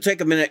I wanted to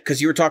take a minute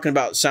because you were talking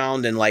about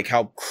sound and like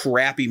how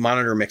crappy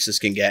monitor mixes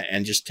can get,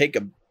 and just take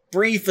a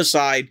brief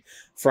aside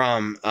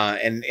from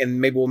and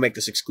maybe we'll make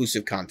this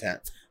exclusive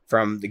content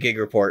from the Gig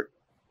Report,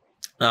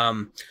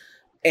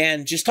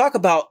 and just talk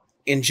about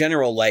in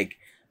general like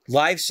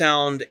live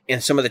sound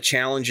and some of the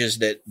challenges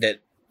that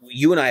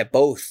you and I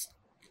both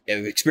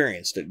have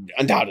experienced,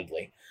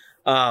 undoubtedly,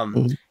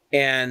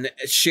 and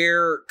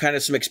share kind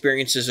of some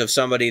experiences of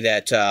somebody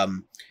that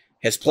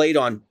has played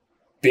on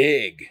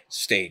big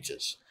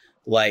stages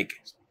like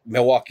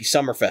Milwaukee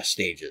Summerfest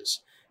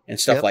stages and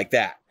stuff like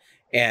that.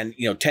 And,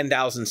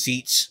 10,000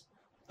 seats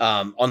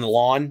on the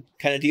lawn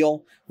kind of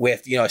deal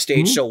with, a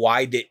stage so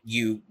wide that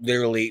you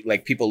literally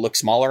like people look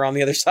smaller on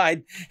the other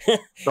side.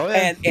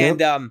 And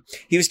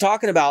he was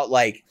talking about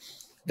like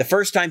the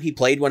first time he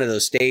played one of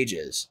those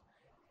stages.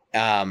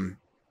 It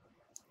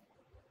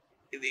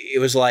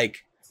was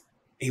like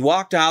he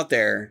walked out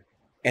there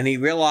and he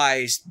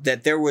realized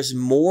that there was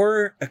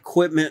more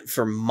equipment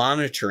for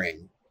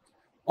monitoring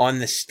on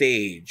the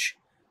stage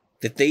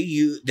that they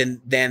used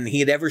than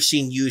he had ever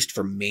seen used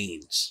for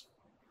mains.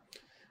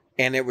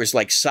 And it was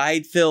like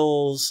side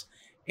fills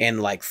and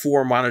like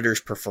 4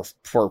 monitors per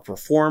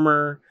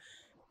performer.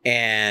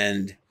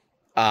 And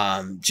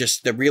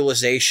just the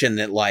realization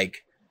that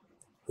like,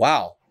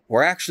 wow,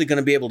 we're actually going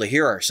to be able to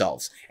hear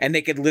ourselves. And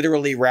they could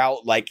literally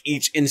route like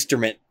each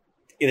instrument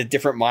in a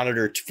different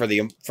monitor for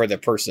the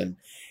person.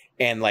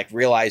 And like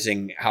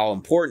realizing how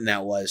important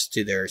that was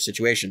to their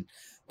situation.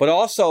 But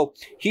also,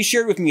 he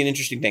shared with me an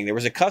interesting thing. There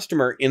was a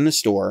customer in the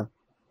store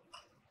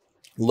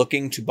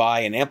looking to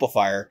buy an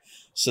amplifier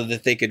so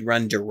that they could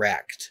run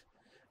direct.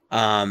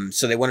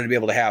 So they wanted to be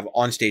able to have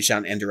on-stage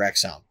sound and direct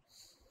sound.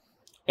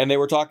 And they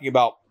were talking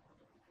about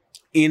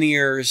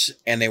in-ears,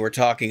 and they were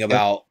talking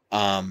about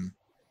PA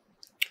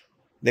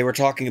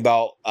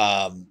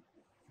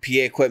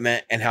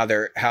equipment and how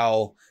their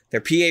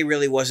PA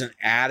really wasn't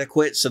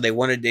adequate, so they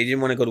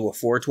didn't want to go to a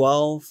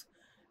 412,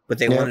 but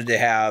they wanted to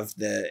have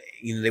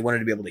they wanted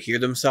to be able to hear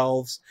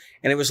themselves.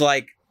 And it was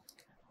like,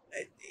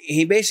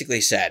 he basically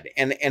said,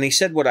 and he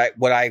said what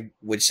I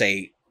would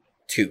say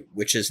too,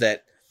 which is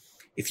that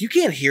if you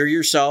can't hear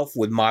yourself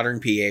with modern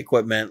PA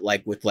equipment,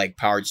 like with like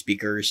powered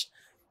speakers,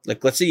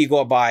 like let's say you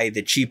go buy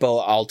the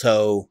cheapo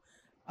Alto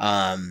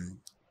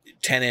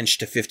 10-inch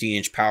to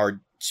 15-inch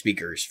powered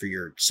speakers for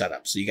your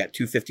setup. So you got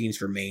 2 15s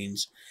for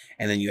mains,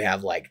 and then you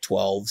have like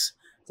 12s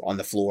on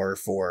the floor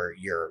for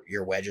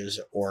your wedges,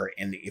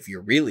 and if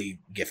you're really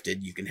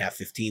gifted, you can have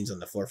 15s on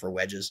the floor for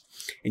wedges,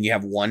 and you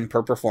have 1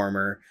 per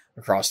performer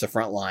across the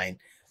front line.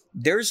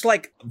 There's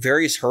like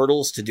various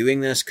hurdles to doing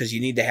this because you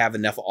need to have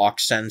enough aux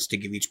sends to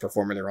give each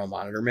performer their own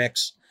monitor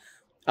mix.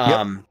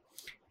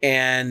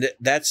 And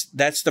that's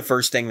the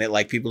first thing that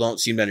like people don't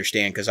seem to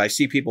understand, because I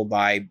see people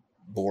buy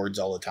boards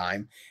all the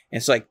time, and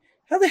it's like,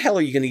 how the hell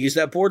are you going to use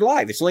that board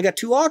live? It's only got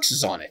 2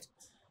 auxes on it.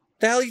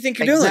 The hell do you think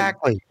you're doing?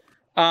 Exactly.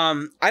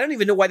 I don't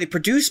even know why they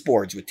produce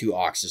boards with 2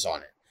 auxes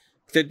on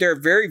it. They're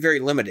very, very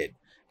limited.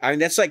 I mean,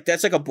 that's like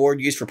a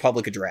board used for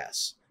public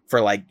address, for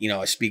like,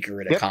 a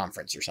speaker at a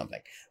conference or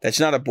something. That's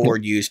not a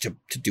board used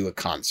to do a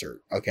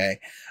concert. Okay.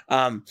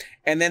 And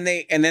then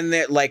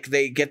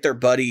they get their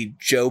buddy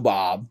Joe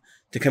Bob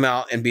to come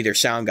out and be their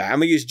sound guy. I'm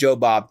going to use Joe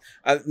Bob.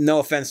 No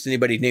offense to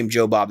anybody named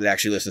Joe Bob that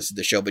actually listens to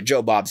the show, but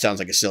Joe Bob sounds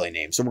like a silly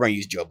name. So we're going to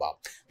use Joe Bob.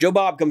 Joe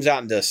Bob comes out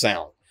and does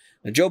sound.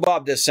 Now, Joe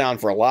Bob does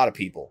sound for a lot of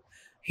people.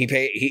 You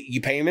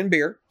pay him in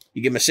beer.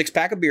 You give him a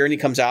 6-pack of beer, and he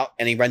comes out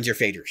and he runs your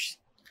faders.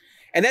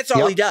 And that's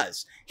all he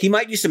does. He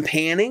might do some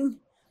panning,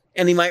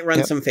 and he might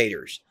run some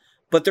faders.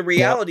 But the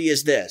reality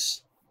is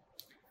this.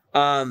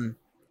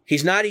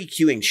 He's not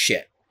EQing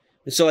shit.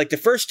 And so like the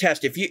first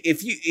test,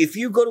 if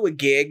you go to a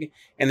gig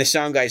and the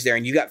sound guy's there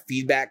and you got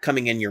feedback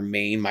coming in your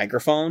main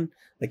microphone,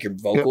 like your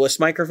vocalist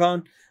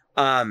microphone,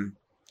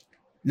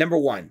 number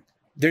one,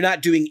 they're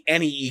not doing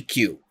any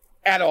EQ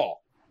at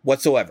all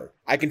whatsoever.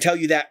 I can tell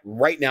you that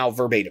right now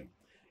verbatim.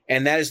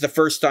 And that is the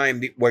first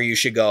time where you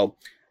should go,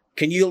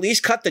 can you at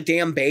least cut the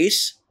damn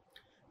bass?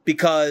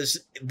 Because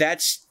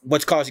that's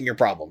what's causing your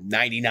problem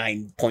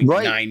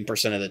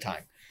 99.9% of the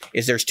time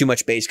is there's too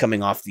much bass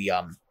coming off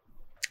the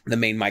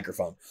main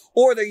microphone,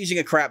 or they're using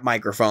a crap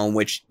microphone,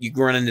 which you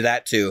run into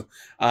that too.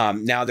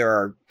 Now there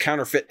are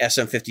counterfeit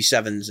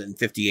SM57s and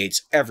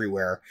 58s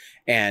everywhere,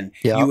 and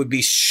you would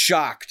be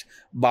shocked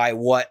by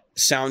what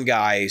sound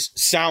guys,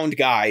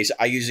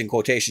 I use in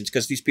quotations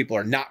because these people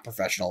are not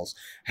professionals,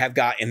 have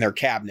got in their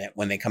cabinet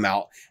when they come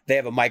out. They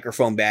have a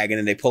microphone bag and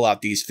then they pull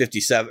out these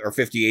 57 or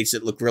 58s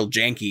that look real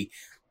janky.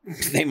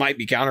 They might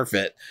be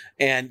counterfeit,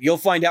 and you'll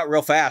find out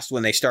real fast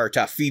when they start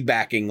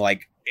feedbacking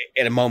like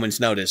at a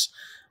moment's notice.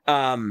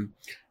 And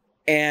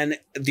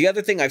the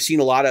other thing I've seen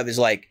a lot of is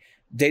like,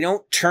 they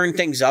don't turn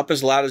things up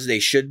as loud as they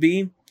should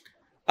be.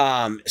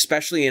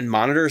 Especially in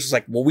monitors. It's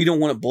like, well, we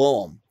don't want to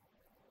blow them.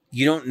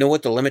 You don't know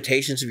what the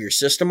limitations of your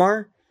system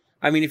are.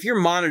 I mean, if your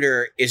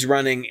monitor is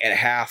running at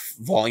half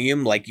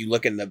volume, like you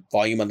look in the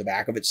volume on the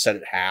back of it set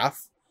at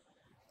half,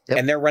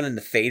 and they're running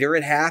the fader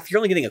at half, you're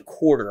only getting a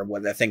quarter of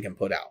what that thing can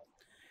put out.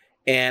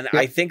 And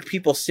I think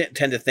people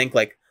tend to think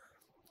like,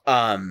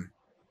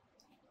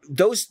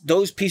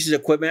 those pieces of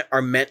equipment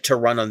are meant to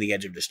run on the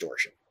edge of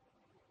distortion.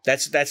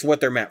 That's what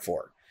they're meant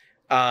for.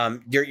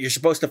 You're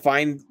supposed to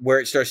find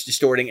where it starts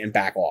distorting and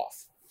back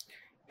off.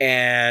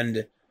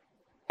 And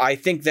I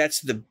think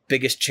that's the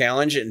biggest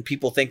challenge. And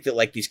people think that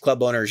like these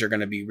club owners are going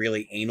to be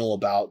really anal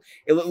about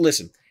it.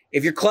 Listen,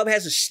 if your club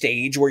has a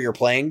stage where you're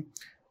playing,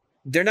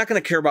 they're not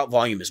going to care about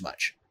volume as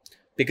much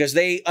because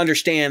they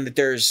understand that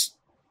there's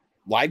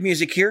live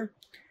music here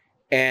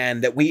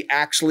and that we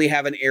actually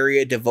have an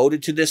area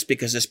devoted to this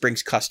because this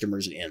brings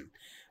customers in.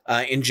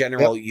 In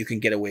general, you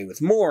can get away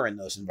with more in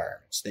those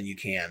environments than you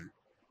can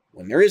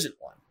when there isn't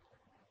one.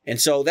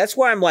 And so that's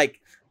why I'm like,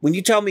 when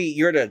you tell me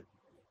you're at a,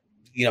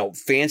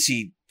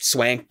 fancy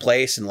swank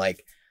place and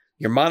like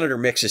your monitor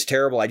mix is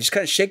terrible, I just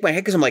kind of shake my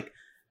head because I'm like,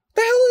 what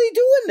the hell are they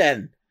doing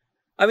then?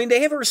 I mean,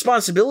 they have a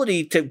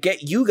responsibility to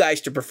get you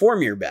guys to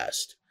perform your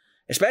best,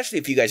 especially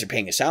if you guys are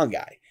paying a sound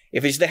guy.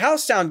 If he's the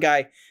house sound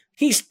guy,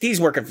 he's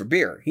working for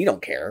beer. He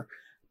don't care.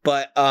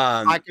 But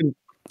I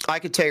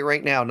can tell you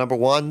right now, number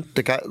one,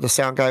 the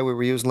sound guy we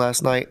were using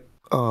last night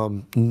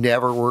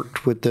never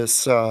worked with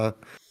this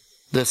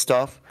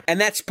stuff. And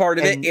that's part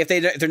of it. If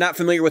they're not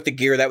familiar with the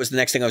gear, that was the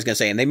next thing I was going to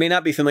say. And they may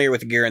not be familiar with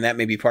the gear, and that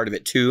may be part of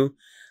it too.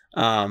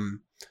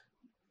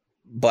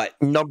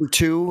 But number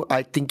two,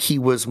 I think he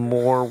was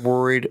more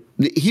worried.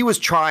 He was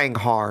trying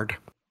hard,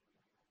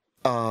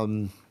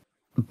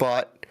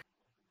 but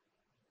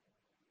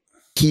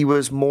he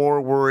was more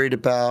worried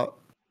about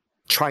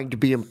trying to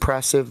be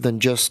impressive than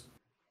just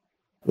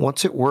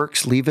once it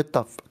works, leave it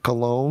the fuck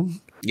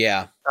alone.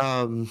 Yeah.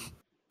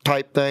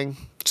 Type thing.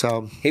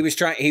 So he was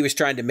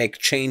trying to make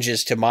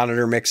changes to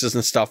monitor mixes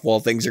and stuff while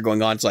things are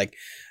going on. It's like,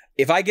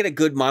 if I get a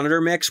good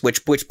monitor mix,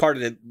 which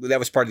that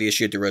was part of the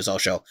issue at the Roselle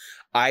show.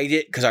 I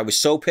did, because I was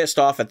so pissed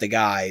off at the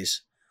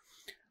guys.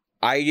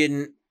 I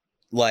didn't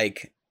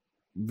like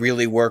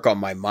really work on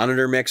my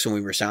monitor mix when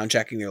we were sound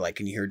checking. They're like,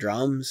 "Can you hear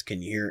drums?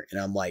 Can you hear?" And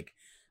I'm like,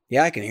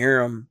 "Yeah, I can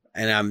hear them."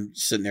 And I'm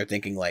sitting there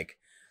thinking like,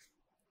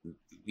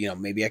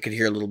 maybe I could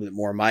hear a little bit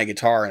more of my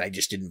guitar, and I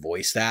just didn't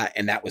voice that,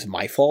 and that was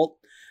my fault.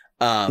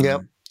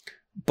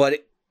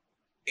 But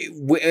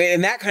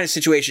in that kind of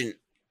situation,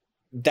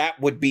 that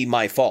would be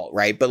my fault,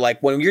 right? But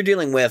like when you're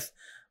dealing with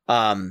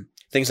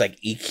things like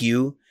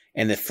EQ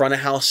and the front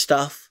of house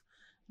stuff,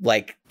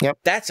 like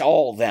that's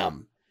all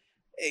them,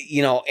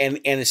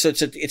 and so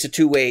it's a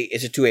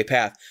two-way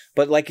path.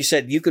 But like you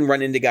said, you can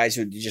run into guys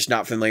who are just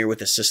not familiar with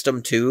the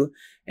system too.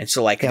 And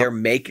so like they're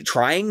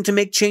trying to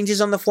make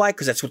changes on the fly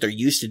because that's what they're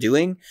used to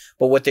doing.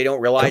 But what they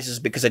don't realize is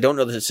because I don't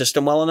know the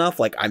system well enough,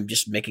 like I'm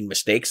just making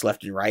mistakes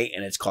left and right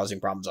and it's causing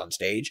problems on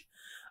stage.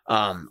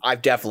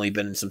 I've definitely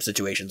been in some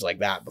situations like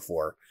that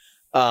before.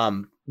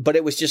 But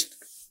it was just,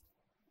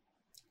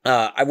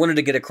 I wanted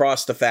to get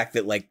across the fact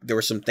that like there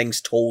were some things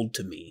told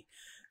to me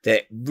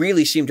that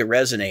really seemed to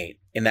resonate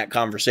in that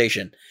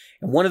conversation.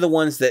 And one of the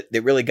ones that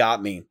really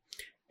got me,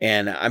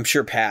 and I'm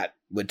sure Pat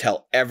would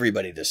tell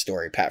everybody this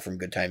story, Pat from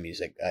Good Time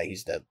Music,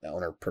 he's the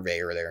owner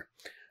purveyor there,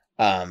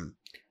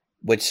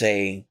 would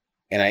say,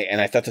 and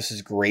I thought this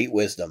is great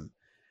wisdom.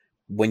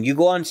 When you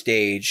go on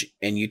stage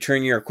and you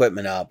turn your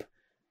equipment up,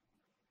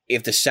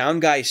 if the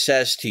sound guy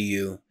says to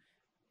you,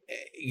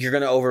 "You're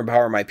going to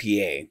overpower my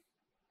PA,"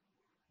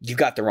 you've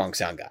got the wrong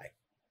sound guy.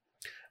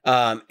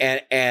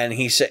 And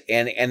he said,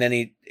 and then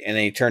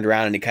he turned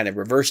around and he kind of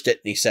reversed it.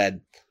 And he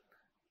said,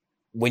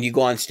 when you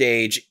go on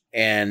stage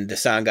and the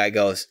sound guy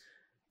goes,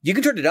 "You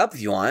can turn it up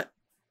if you want,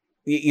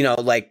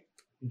 like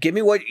give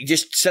me what,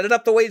 just set it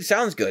up the way it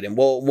sounds good and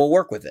we'll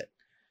work with it."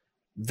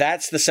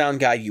 That's the sound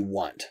guy you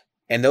want.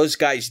 And those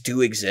guys do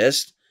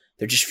exist.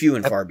 They're just few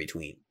and far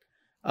between.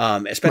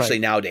 especially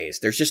nowadays.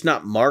 There's just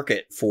not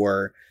market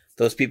for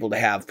those people to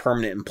have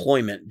permanent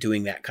employment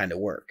doing that kind of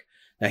work.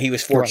 Now, he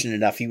was fortunate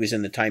enough. He was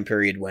in the time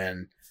period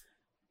when,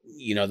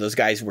 those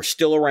guys were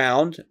still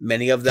around.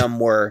 Many of them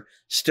were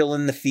still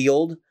in the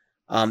field.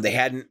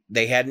 The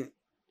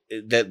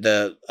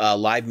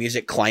live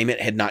music climate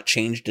had not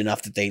changed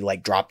enough that they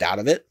dropped out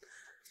of it.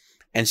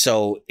 And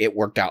so it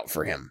worked out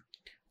for him.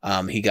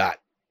 He got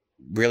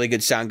really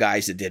good sound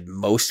guys that did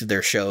most of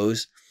their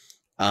shows,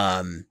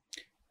 and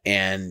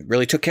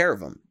really took care of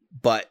them.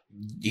 But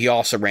he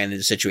also ran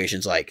into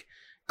situations like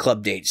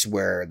club dates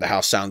where the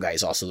house sound guy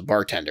is also the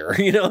bartender,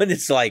 and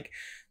it's like,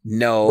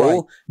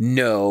 no,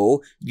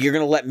 you're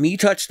going to let me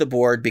touch the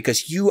board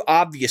because you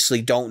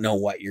obviously don't know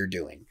what you're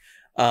doing.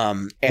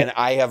 And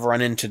I have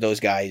run into those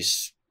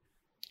guys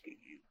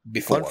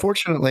before.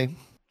 Unfortunately,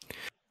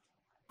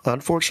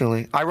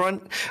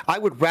 I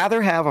would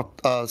rather have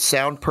a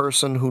sound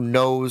person who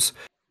knows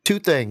two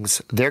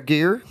things: their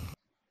gear,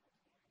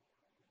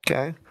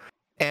 okay,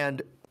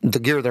 and the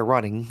gear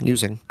they're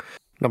using,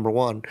 number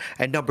one,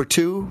 and number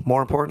two,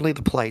 more importantly,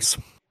 the place.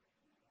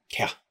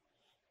 Yeah,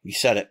 you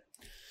said it.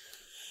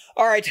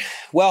 All right,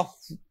 well,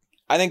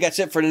 I think that's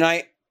it for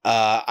tonight.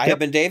 I have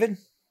been David.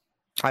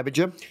 I've been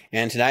Jim.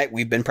 And tonight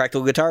we've been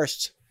Practical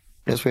Guitarists.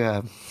 Yes, we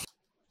have.